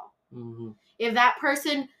 it's my fault. Mm-hmm. If that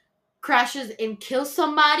person crashes and kills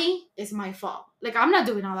somebody, it's my fault. Like, I'm not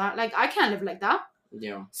doing all that. Like, I can't live like that.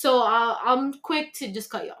 Yeah. So I'm quick to just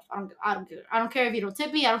cut you off. I don't care. I don't care if you don't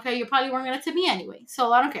tip me. I don't care. You probably weren't gonna tip me anyway.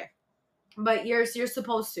 So I don't care. But you're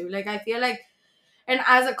supposed to. Like, I feel like, and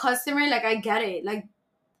as a customer, like, I get it. Like,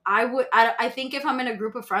 I think if I'm in a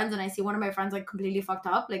group of friends and I see one of my friends like completely fucked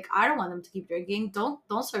up, like, I don't want them to keep drinking. Don't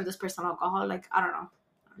serve this person alcohol. Like, I don't know.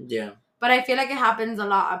 Yeah. But I feel like it happens a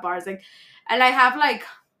lot at bars. Like, and I have like,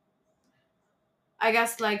 I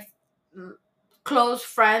guess, like, close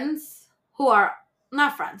friends who are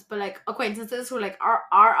not friends, but like acquaintances who like are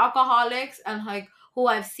alcoholics, and like who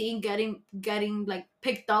I've seen getting like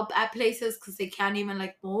picked up at places because they can't even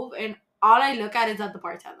like move. And all I look at is at the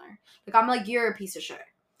bartender. Like, I'm like, you're a piece of shit.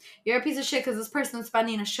 You're a piece of shit because this person's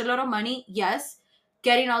spending a shitload of money. Yes,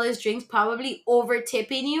 getting all these drinks, probably over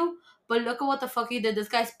tipping you. But look at what the fuck you did. This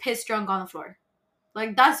guy's pissed drunk on the floor.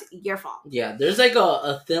 Like, that's your fault. Yeah, there's like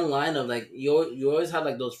a thin line of like you always have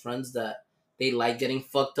like those friends that they like getting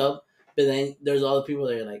fucked up, but then there's other people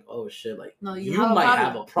that are like, oh shit, like No, you have might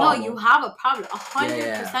have a problem. No, you have a problem,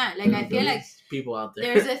 100%. Like, I feel like people out there.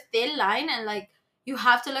 There's a thin line, and like you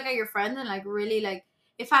have to look at your friends and like really like.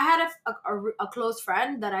 If I had a close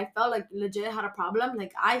friend that I felt like legit had a problem,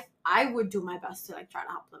 like I would do my best to like try to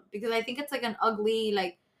help them, because I think it's like an ugly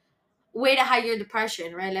like way to hide your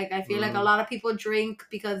depression, right? Like, I feel like a lot of people drink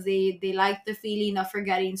because they like the feeling of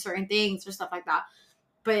forgetting certain things or stuff like that.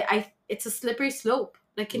 But it's a slippery slope.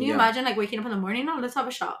 Like, can you imagine like waking up in the morning? No, let's have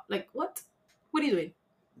a shot. Like, what are you doing?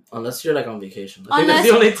 Unless you're like on vacation. I think that's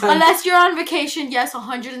the only time. Unless you're on vacation, yes,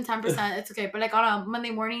 110%, it's okay. But like on a Monday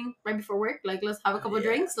morning right before work, like, let's have a couple of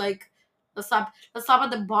drinks. Like, let's stop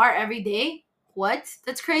at the bar every day. What?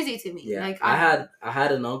 That's crazy to me. Yeah, like I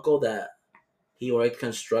had an uncle that he worked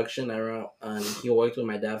construction around, and he worked with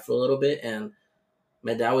my dad for a little bit, and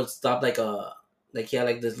my dad would stop he had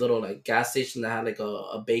like this little like gas station that had like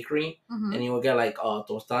a bakery, and he would get like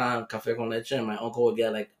tostada, café con leche, and my uncle would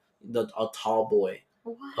get like a tall boy,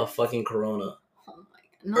 a fucking Corona. Oh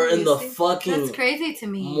my God. Or in the fucking that's crazy to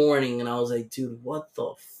me. Morning, and I was like, dude, what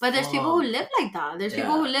the? But there's people who live like that. There's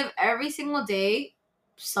people who live every single day,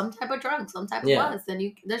 some type of drug, some type of buzz,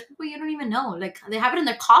 and there's people you don't even know. Like, they have it in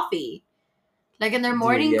their coffee. Like, in their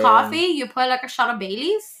morning coffee, you put like a shot of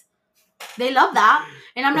Baileys. They love that.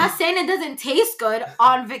 And I'm not saying it doesn't taste good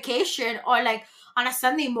on vacation or like on a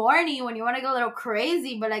Sunday morning when you want to go a little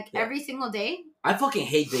crazy, but like every single day. I fucking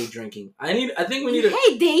hate day drinking. I think we need to.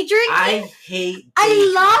 Hate day drinking? I hate.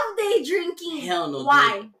 I love day drinking. Hell no.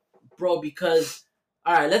 Why? Dude. Bro, because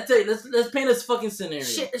all right, let's paint this fucking scenario.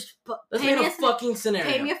 Let's paint a fucking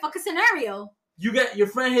scenario. Paint me a fucking scenario. You get your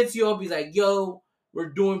friend hits you up. He's like, "Yo, we're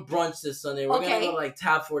doing brunch this Sunday. We're gonna go to like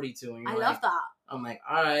Tab 42." And I love that. I'm like,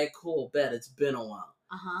 all right, cool, bet. It's been a while.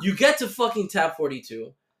 You get to fucking Tab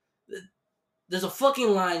 42. There's a fucking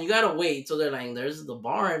line. You gotta wait. So they're like, there's the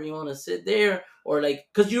bar if you want to sit there. Or like,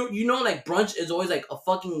 because you know, like, brunch is always like a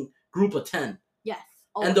fucking group of 10. Yes.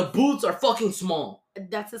 Always. And the booths are fucking small.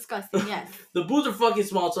 That's disgusting, yes. The booths are fucking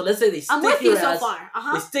small. So let's say they stick your ass. So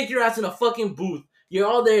far. They stick your ass in a fucking booth. You're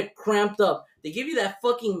all there cramped up. They give you that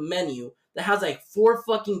fucking menu that has like 4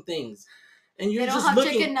 fucking things. And you're just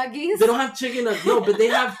looking. Chicken nuggets. They don't have chicken nuggets. No, but they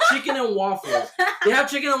have chicken and waffles. They have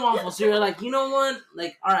chicken and waffles. So you're like, you know what?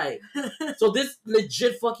 Like, all right. So this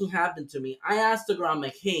legit fucking happened to me. I asked the girl, I'm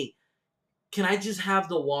like, hey, can I just have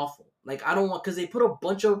the waffle? Like, I don't want, because they put a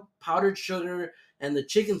bunch of powdered sugar and the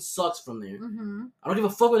chicken sucks from there. I don't give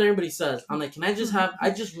a fuck what everybody says. I'm like, can I just have,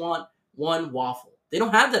 I just want one waffle. They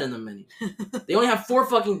don't have that in the menu. They only have 4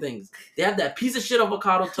 fucking things. They have that piece of shit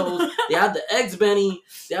avocado toast. They have the eggs Benny.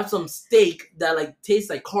 They have some steak that like tastes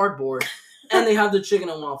like cardboard. And they have the chicken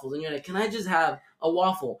and waffles. And you're like, can I just have a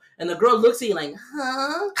waffle? And the girl looks at you like,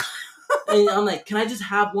 huh? And I'm like, can I just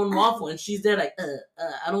have one waffle? And she's there like,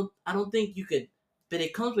 I don't think you could. But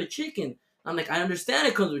it comes with chicken. I'm like, I understand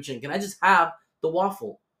it comes with chicken. Can I just have the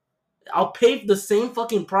waffle? I'll pay the same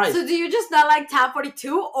fucking price. So do you just not like Tab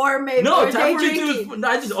 42 or maybe no Tab 42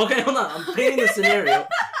 is okay, hold on. I'm painting the scenario.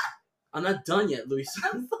 I'm not done yet, Luisa.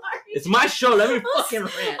 I'm sorry. It's my show. Let me fucking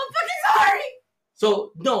rant. I'm fucking sorry.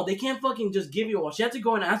 So no, they can't fucking just give you a waffle. She had to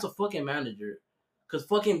go and ask a fucking manager. Cause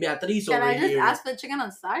fucking Beatriz over here. Can I just ask for the chicken on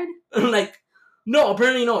the side? Like, no,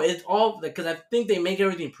 apparently no. It's all because I think they make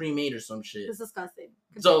everything pre-made or some shit. It's disgusting.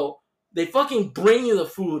 So They fucking bring you the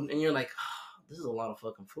food, and you're like, oh, this is a lot of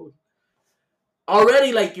fucking food.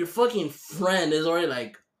 Already, like, your fucking friend is already,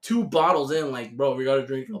 like, 2 bottles in, like, bro, we gotta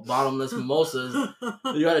drink a bottomless mimosas.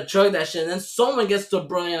 You gotta chug that shit. And then someone gets the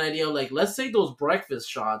brilliant idea of, like, let's take those breakfast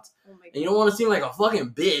shots. Oh and you don't want to seem like a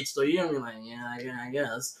fucking bitch, so you're gonna be like, yeah, I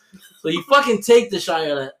guess. So you fucking take the shot,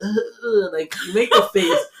 you're like, like, you make the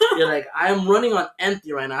face, you're like, I'm running on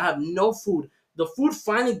empty right now, I have no food. The food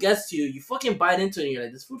finally gets to you. You fucking bite into it and you're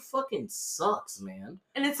like, this food fucking sucks, man.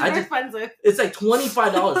 And it's super expensive. It's like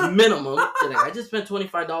 $25 minimum. Like, I just spent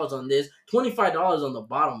 $25 on this, $25 on the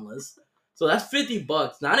bottomless. So that's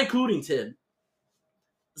 $50, not including tip.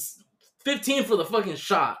 15 for the fucking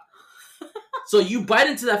shot. So you bite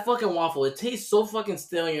into that fucking waffle. It tastes so fucking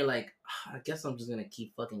stale and you're like, I guess I'm just gonna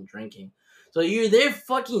keep fucking drinking. So you're there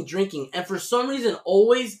fucking drinking. And for some reason,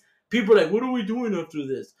 always people are like, what are we doing after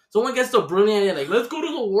this? Someone gets the brilliant idea, like, let's go to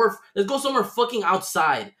the wharf. Let's go somewhere fucking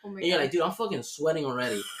outside. Oh and you're God. Like, dude, I'm fucking sweating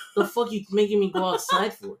already. What the fuck you making me go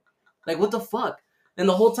outside for? Like, what the fuck? And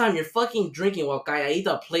the whole time you're fucking drinking while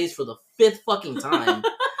Gallarita plays for the 5th fucking time.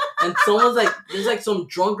 And someone's like, there's like some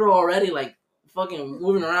drunk girl already, like, fucking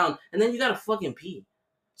moving around. And then you gotta fucking pee.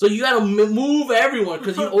 So you gotta move everyone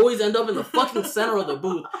because you always end up in the fucking center of the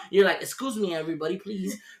booth. You're like, excuse me, everybody,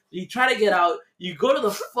 please. You try to get out. You go to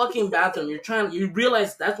the fucking bathroom. You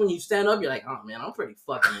realize that's when you stand up. You're like, oh, man, I'm pretty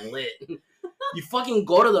fucking lit. You fucking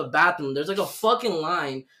go to the bathroom. There's like a fucking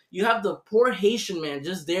line. You have the poor Haitian man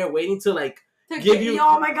just there waiting to like give you.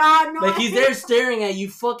 Oh my God, no. Like he's there staring at you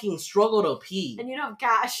fucking struggle to pee. And you don't have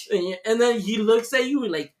cash. And then he looks at you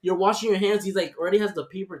like you're washing your hands. He's like already has the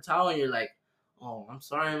paper towel and you're like, oh, I'm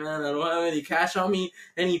sorry, man. I don't have any cash on me.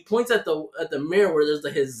 And he points at the mirror where there's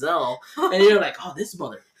his Zelle. And you're like, oh, this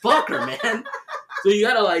motherfucker, man. So you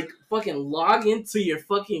gotta, like, fucking log into your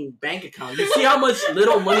fucking bank account. You see how much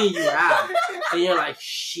little money you have. And you're like,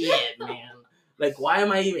 shit, man. Like, why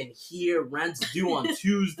am I even here? Rent's due on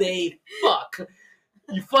Tuesday. Fuck.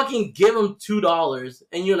 You fucking give him $2.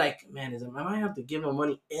 And you're like, man, I might have to give him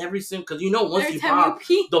money every single... Because you know once you pop,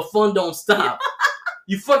 the fun don't stop.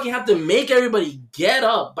 You fucking have to make everybody get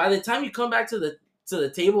up. By the time you come back to the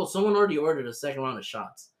table, someone already ordered a second round of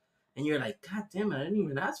shots. And you're like, God damn it, I didn't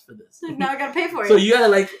even ask for this. Now I gotta pay for it. So you gotta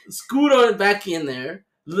like scoot on back in there.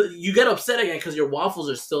 You get upset again because your waffles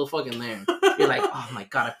are still fucking there. You're like, oh my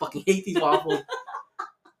God, I fucking hate these waffles.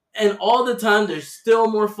 And all the time there's still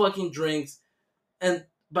more fucking drinks. And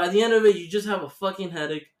by the end of it, you just have a fucking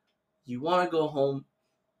headache. You want to go home.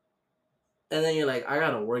 And then you're like, I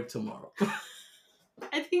gotta work tomorrow.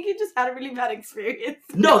 I think you just had a really bad experience.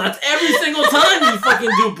 No, that's every single time you fucking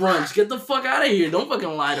do brunch. Get the fuck out of here. Don't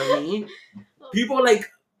fucking lie to me. People, like,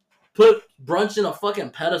 put brunch in a fucking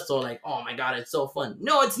pedestal like, oh my God, it's so fun.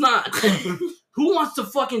 No, it's not. Who wants to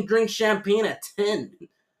fucking drink champagne at 10?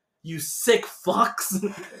 You sick fucks.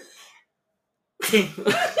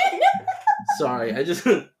 Sorry, I just...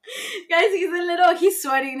 Guys, he's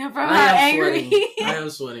sweating from how angry he is. I am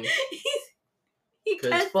sweating.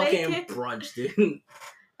 Because fucking brunch, dude.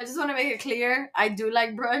 I just want to make it clear, I do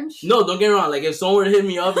like brunch. No, don't get me wrong. Like, if someone were to hit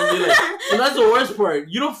me up and be like, and that's the worst part.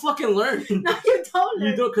 You don't fucking learn. No, you don't learn.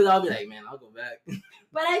 You don't, because I'll be like, man, I'll go back.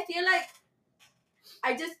 But I feel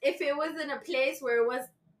like, if it was in a place where it was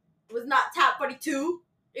not Tap 42,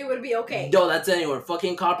 it would be okay. No, that's anywhere.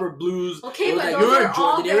 Fucking Copper Blues. Okay, but like, those are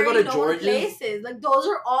all did you ever go to Georgia places. Like, those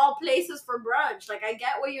are all places for brunch. Like, I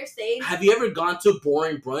get what you're saying. Have you ever gone to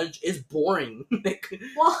boring brunch? It's boring.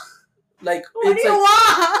 Well, like, what do you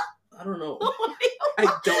want? I don't know. I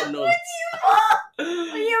don't know. What do you want?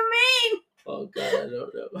 What do you mean? Oh God, I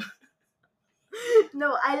don't know.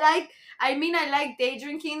 No, I like day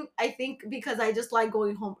drinking. I think because I just like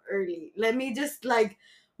going home early. Let me just like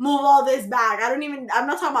move all this back. I'm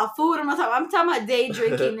not talking about food. I'm talking about day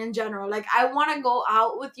drinking in general. Like, I want to go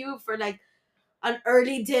out with you for like an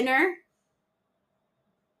early dinner.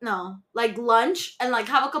 No, like lunch, and like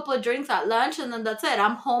have a couple of drinks at lunch, and then that's it.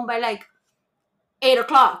 I'm home by like 8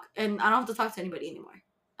 o'clock, and I don't have to talk to anybody anymore.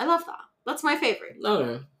 I love that. That's my favorite.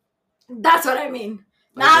 Okay. That's what I mean.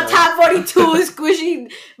 Not Tap 42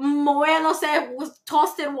 squishy, moviéndose,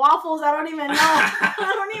 toasted waffles. I don't even know. I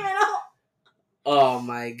don't even know. Oh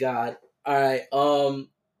my God. All right.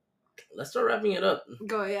 Let's start wrapping it up.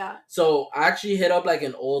 Go, yeah. So I actually hit up like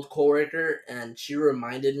an old coworker, and she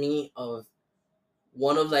reminded me of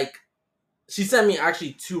one of like, she sent me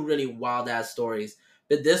actually 2 really wild ass stories.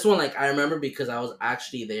 But this one, like, I remember because I was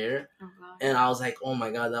actually there. Oh, God. And I was like, oh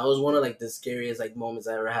my God, that was one of like the scariest like moments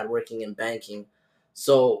I ever had working in banking.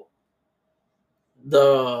 So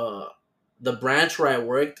the branch where I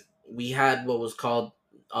worked, we had what was called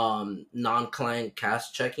non-client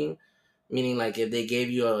cash checking, meaning like if they gave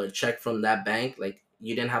you a check from that bank, like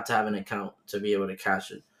you didn't have to have an account to be able to cash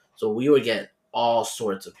it. So we would get all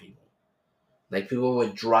sorts of people. Like people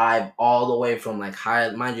would drive all the way from like high,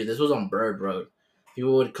 mind you, this was on Bird Road.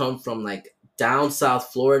 People would come from like down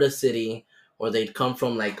south Florida City, or they'd come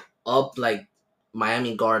from like up like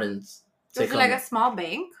Miami Gardens. Was it like a small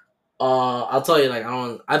bank? I'll tell you, like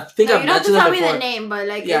I think no, I've you don't have to mentioned tell it before. me the name, but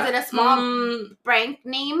like, Yeah. is it a small bank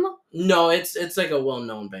name? No, it's like a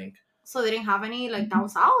well-known bank. So they didn't have any like down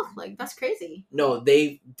south? Like that's crazy. No,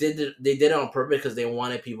 they did it on purpose because they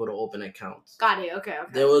wanted people to open accounts. Got it. Okay.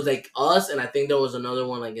 There was like us, and I think there was another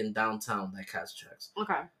one like in downtown that cash checks.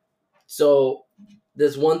 Okay. So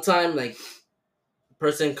this one time, like,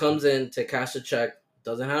 person comes in to cash a check,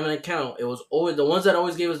 doesn't have an account. It was always the ones that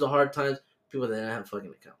always gave us the hard times. People that didn't have fucking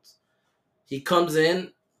accounts. He comes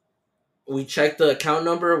in, we check the account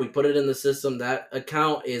number, we put it in the system. That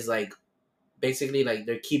account is like basically like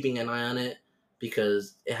they're keeping an eye on it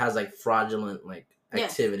because it has like fraudulent like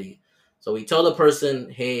activity. Yeah. So we tell the person,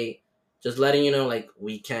 hey, just letting you know, like,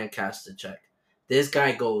 we can't cash the check. This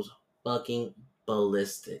guy goes fucking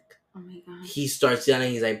ballistic. Oh my god. He starts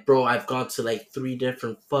yelling. He's like, bro, I've gone to like 3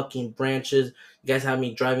 different fucking branches. You guys have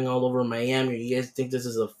me driving all over Miami. You guys think this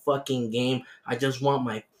is a fucking game? I just want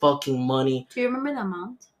my fucking money. Do you remember the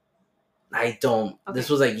amount? I don't. Okay. This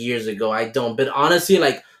was like years ago. I don't. But honestly,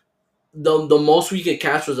 like, the most we could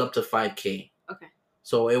cash was up to $5,000. Okay.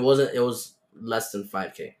 So it was less than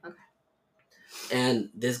 $5,000. Okay. And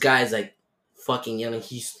this guy's like fucking yelling.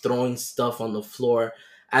 He's throwing stuff on the floor.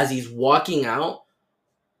 As he's walking out,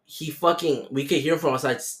 we could hear from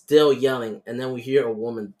outside still yelling, and then we hear a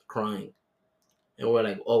woman crying. And we're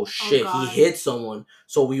like, oh shit, he hit someone.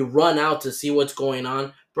 So we run out to see what's going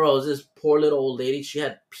on. Bro, it's this poor little old lady. She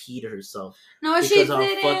had peed herself. No, she didn't.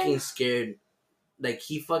 Because how fucking scared. Like,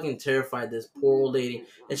 he fucking terrified this poor old lady.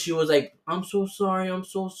 And she was like, I'm so sorry.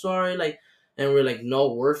 Like, and we're like,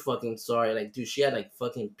 no, we're fucking sorry. Like, dude, she had like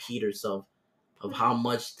fucking peed herself of how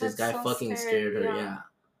much this guy so fucking scared her. Yeah.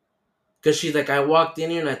 Because she's like, I walked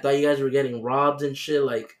in here and I thought you guys were getting robbed and shit.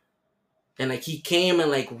 Like, and like he came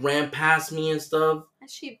and like ran past me and stuff. And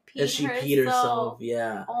she peed herself.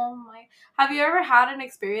 Yeah. Oh my. Have you ever had an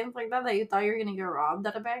experience like that you thought you were going to get robbed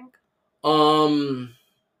at a bank?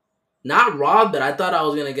 Not robbed, but I thought I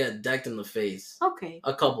was going to get decked in the face. Okay.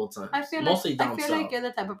 A couple times. I feel like you're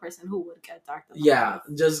the type of person who would get decked in the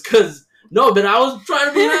face. Just because. No, but I was trying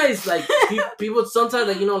to be nice. Like, people sometimes,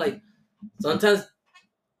 like, you know, like, sometimes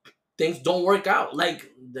things don't work out.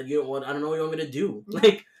 Like, you know what? I don't know what you want me to do.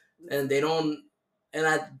 Like, and they don't. And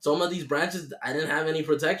at some of these branches, I didn't have any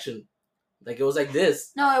protection. Like, it was like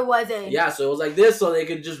this. No, it wasn't. Yeah, so it was like this, so they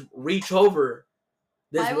could just reach over.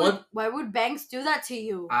 Why would banks do that to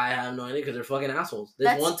you? I have no idea, because they're fucking assholes.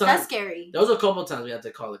 That's scary. There was a couple times we had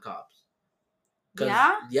to call the cops.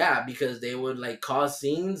 Yeah? Yeah, because they would, like, cause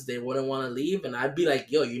scenes. They wouldn't want to leave. And I'd be like,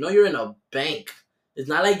 yo, you know you're in a bank. It's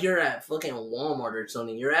not like you're at fucking Walmart or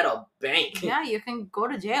something. You're at a bank. Yeah, you can go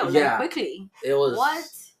to jail like quickly. It was... What?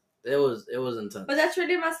 It was intense. But that's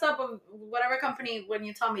really messed up of whatever company when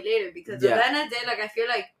you tell me later. Because at the end of the day, like, I feel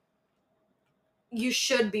like you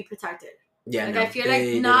should be protected. Yeah, like, I feel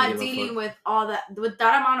like not dealing with all that, with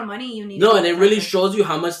that amount of money, you need. No, and it really shows you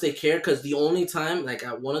how much they care. Because the only time, like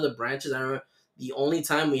at one of the branches, I remember the only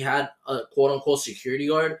time we had a quote unquote security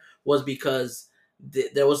guard was because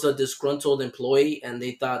there was a disgruntled employee, and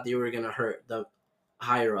they thought they were gonna hurt the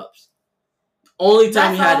higher ups. Only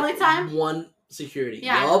time we had one security.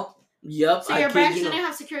 Yeah. Yep. So your branch didn't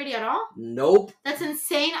have security at all? Nope. That's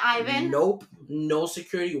insane, Ivan. Nope. No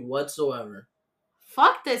security whatsoever.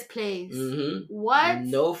 Fuck this place. Mm-hmm. What?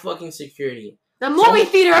 No fucking security. The movie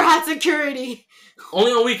theater had security.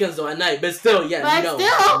 Only on weekends though, at night. But still, yeah. But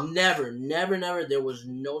still. Never. There was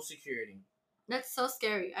no security. That's so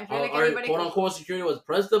scary. I feel like our everybody... quote-unquote security was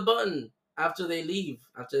press the button after they leave.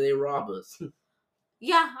 After they rob us.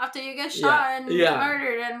 Yeah, after you get shot and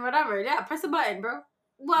murdered and whatever. Yeah, press the button, bro.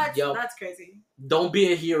 What? Yep. That's crazy. Don't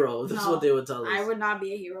be a hero. That's what they would tell us. I would not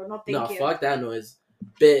be a hero. No, thank you. No, fuck that noise.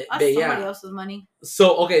 But somebody else's money.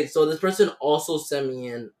 So this person also sent me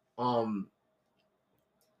in. So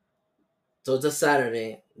it's a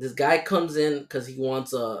Saturday. This guy comes in because he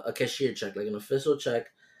wants a cashier check, like an official check.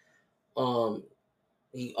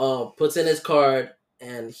 He puts in his card,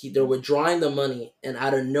 and they're withdrawing the money, and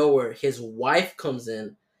out of nowhere, his wife comes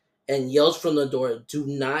in and yells from the door, "Do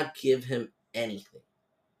not give him anything."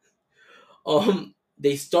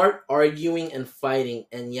 They start arguing and fighting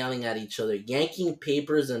and yelling at each other, yanking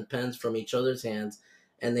papers and pens from each other's hands,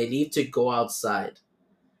 and they leave to go outside.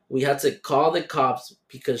 We had to call the cops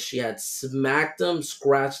because she had smacked them,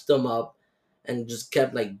 scratched them up, and just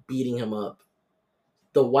kept like beating him up.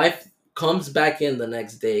 The wife comes back in the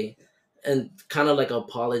next day and kind of like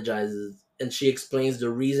apologizes, and she explains the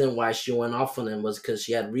reason why she went off on him was because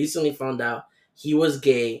she had recently found out he was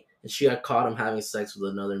gay and she had caught him having sex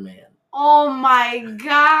with another man. Oh my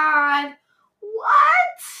god.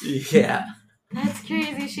 What? Yeah. That's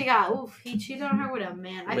crazy. He cheated on her with a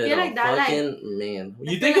man. I With feel a like that fucking man.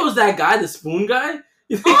 You think like, it was that guy, the spoon guy?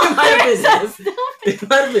 You think it might have been him? It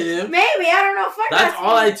might have been him. Maybe, I don't know. Fuck That's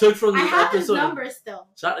all I took from the I have episode. his number still.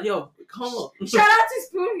 Yo, come on. Shout out to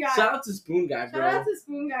Spoon Guy. Shout out to Spoon Guy, bro. Shout out to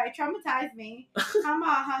Spoon Guy. Traumatized me. Talking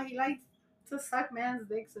about how he likes to suck man's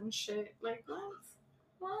dicks and shit. Like,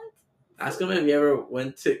 what? Ask him if he ever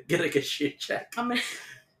went to get like a shit check. I mean,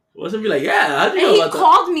 Wasn't be like, yeah, how'd you know about that? He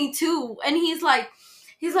called me too, and he's like,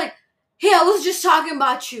 hey, I was just talking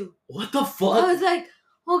about you. What the fuck? I was like,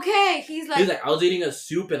 okay. He's like, I was eating a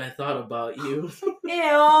soup and I thought about you. Ew, this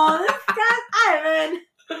guy's Ivan.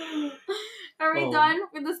 Are we done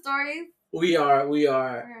with the stories? We are. We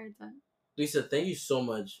are done. Luisa, thank you so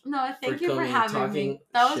much. No, thank you for having me.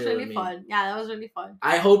 That was really fun. Yeah, that was really fun.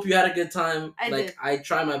 I hope you had a good time. I did. I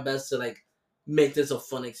try my best to make this a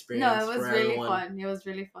fun experience. No, it was really fun. It was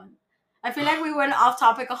really fun. I feel like we went off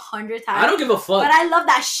topic 100 times. I don't give a fuck. But I love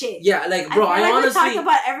that shit. Yeah, bro, I honestly... we talked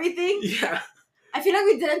about everything. Yeah. I feel like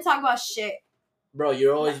we didn't talk about shit. Bro,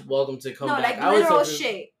 you're always welcome to come back. No, literal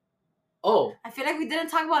shit. Oh. I feel like we didn't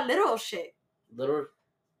talk about literal shit. Literal...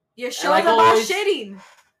 Your show is about shitting.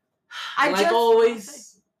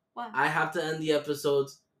 Always, what? I have to end the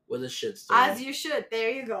episodes with a shit story. As you should. There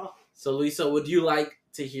you go. So, Luisa, would you like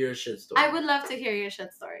to hear a shit story? I would love to hear your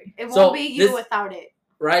shit story. It won't be you without it.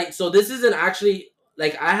 Right? So, this isn't actually...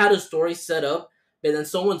 I had a story set up, but then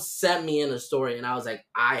someone sent me in a story, and I was like,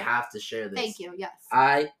 I have to share this. Thank you, yes.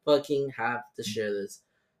 I fucking have to share this.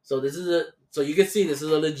 So, so you can see this is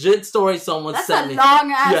a legit story someone sent me. That's a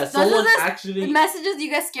long ass. Yeah, someone actually... messages you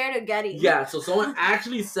get scared of getting. Yeah, so someone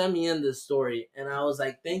actually sent me in this story, and I was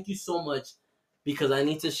like, thank you so much, because I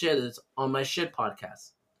need to share this on my shit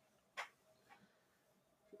podcast.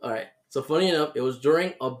 All right. So funny enough, it was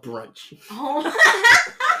during a brunch. Oh.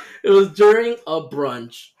 It was during a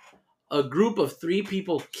brunch. A group of 3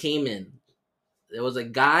 people came in. There was a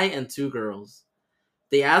guy and 2 girls.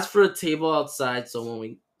 They asked for a table outside, so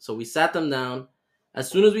we sat them down. As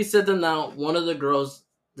soon as we sat them down, one of the girls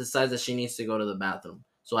decides that she needs to go to the bathroom.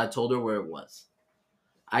 So I told her where it was.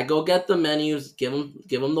 I go get the menus, give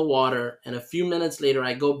them the water, and a few minutes later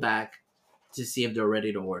I go back to see if they're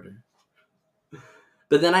ready to order.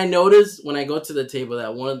 But then I noticed when I go to the table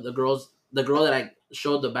that one of the girl that I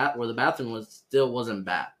showed where the bathroom was still wasn't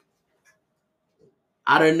back.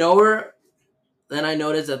 Out of nowhere, then I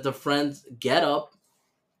noticed that the friends get up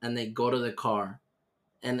and they go to the car.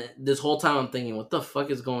 And this whole time I'm thinking, what the fuck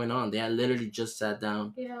is going on? They had literally just sat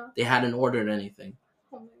down. Yeah. They hadn't ordered anything.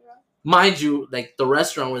 Oh my god. Mind you, the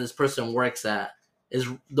restaurant where this person works at is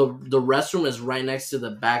the restroom is right next to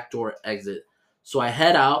the back door exit. So I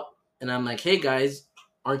head out and I'm like, hey guys,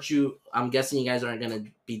 I'm guessing you guys aren't going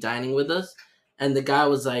to be dining with us? And the guy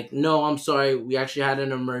was like, no, I'm sorry. We actually had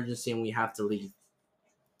an emergency and we have to leave.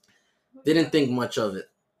 Didn't think much of it.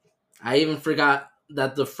 I even forgot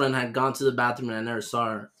that the friend had gone to the bathroom and I never saw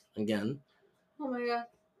her again. Oh my god.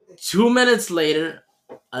 2 minutes later,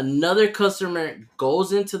 another customer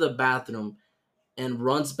goes into the bathroom and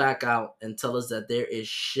runs back out and tells us that there is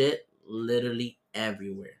shit literally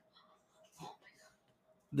everywhere. Oh my god.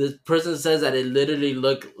 This person says that it literally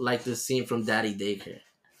looked like the scene from Daddy Daycare.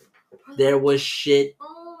 There was shit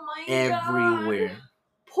everywhere. God.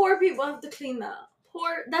 Poor people have to clean that.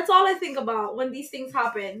 That's all I think about when these things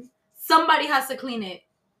happen. Somebody has to clean it.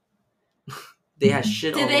 They had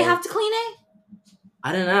shit all over. Did they have to clean it?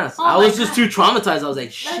 I didn't ask. I was just too traumatized. I was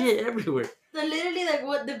like, shit everywhere. Literally,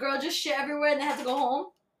 what, the girl just shit everywhere and they had to go home?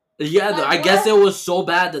 Yeah, I guess it was so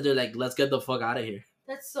bad that they're like, let's get the fuck out of here.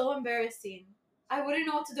 That's so embarrassing. I wouldn't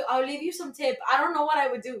know what to do. I'll leave you some tip. I don't know what I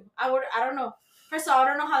would do. I don't know. First of all, I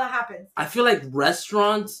don't know how that happens. I feel like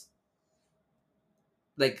restaurants,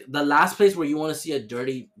 the last place where you want to see a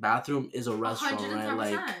dirty bathroom is a restaurant, 110%.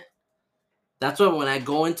 Right? That's why when I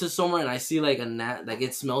go into somewhere and I see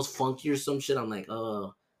it smells funky or some shit, I'm like,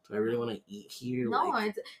 oh, do I really want to eat here? No,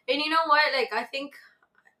 and you know what? I think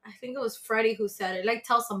it was Freddie who said it.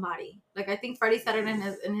 Tell somebody. I think Freddie said it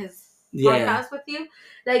in his podcast with you.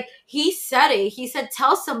 He said it. He said,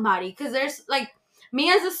 tell somebody. Because there's, Me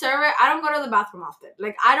as a server, I don't go to the bathroom often.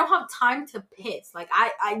 Like, I don't have time to piss. Like,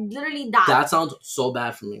 I literally die. That sounds so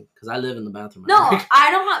bad for me because I live in the bathroom. No, I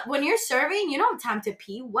don't have. When you're serving, you don't have time to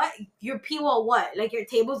pee. What? Your pee will what? Like, your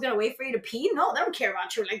table's gonna wait for you to pee? No, they don't care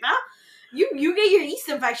about you like that. You get your yeast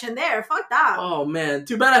infection there. Fuck that. Oh man,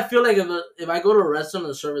 too bad. I feel like if I go to a restaurant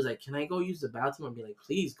and the server's like, "Can I go use the bathroom?" I'd be like,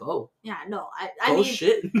 "Please go." Yeah, no, I mean,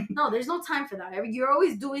 shit. No, there's no time for that. You're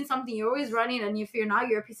always doing something. You're always running, and if you're not,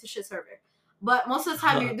 you're a piece of shit server. But most of the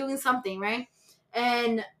time, you're doing something, right?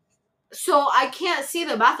 And so I can't see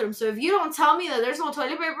the bathroom. So if you don't tell me that there's no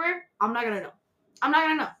toilet paper, I'm not gonna know. I'm not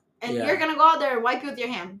gonna know, and you're gonna go out there and wipe it with your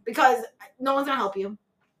hand because no one's gonna help you.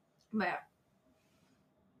 But yeah.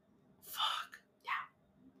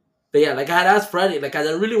 But yeah, like I had asked Freddie, like I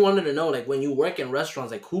really wanted to know, like when you work in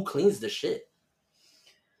restaurants, like who cleans the shit?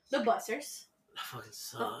 The bussers. That fucking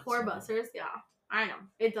sucks. The poor bussers, yeah. I know.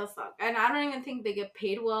 It does suck. And I don't even think they get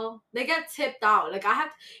paid well. They get tipped out. Like I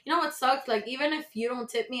have to, you know what sucks? Like even if you don't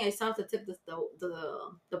tip me, I still have to tip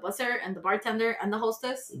the busser and the bartender and the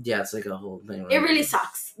hostess. Yeah, it's like a whole thing, right? It really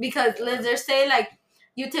sucks. Because let's just say like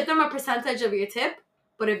you tip them a percentage of your tip.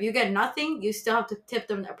 But if you get nothing, you still have to tip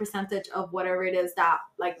them a percentage of whatever it is that,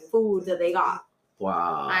 like, food that they got.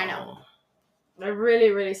 Wow. I know. It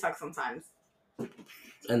really, really sucks sometimes.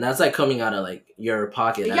 And that's, like, coming out of, like, your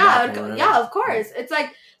pocket. Yeah, of course. It's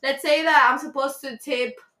like, let's say that I'm supposed to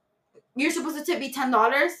tip... You're supposed to tip me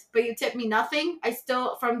 $10, but you tip me nothing. I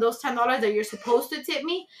still, from those $10 that you're supposed to tip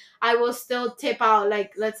me, I will still tip out,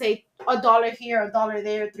 like, let's say, $1 here, $1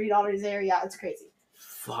 there, $3 there. Yeah, it's crazy.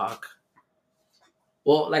 Fuck.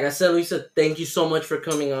 Well, like I said, Luisa, thank you so much for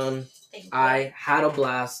coming on. Thank you. I had a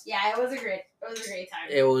blast. Yeah, it was a great time.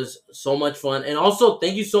 It was so much fun. And also,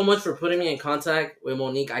 thank you so much for putting me in contact with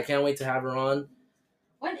Monique. I can't wait to have her on.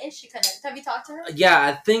 When is she connected? Have you talked to her? Yeah,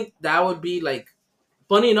 I think that would be, like,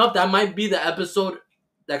 funny enough, that might be the episode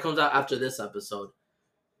that comes out after this episode.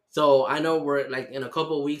 So, I know we're, like, in a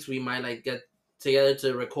couple of weeks, we might, like, get together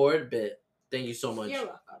to record, but thank you so much. You're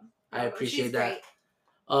welcome. I appreciate She's that. Great.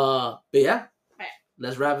 But yeah.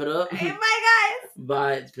 Let's wrap it up. Hey, bye, guys.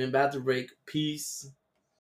 Bye. It's been Bathroom Break. Peace.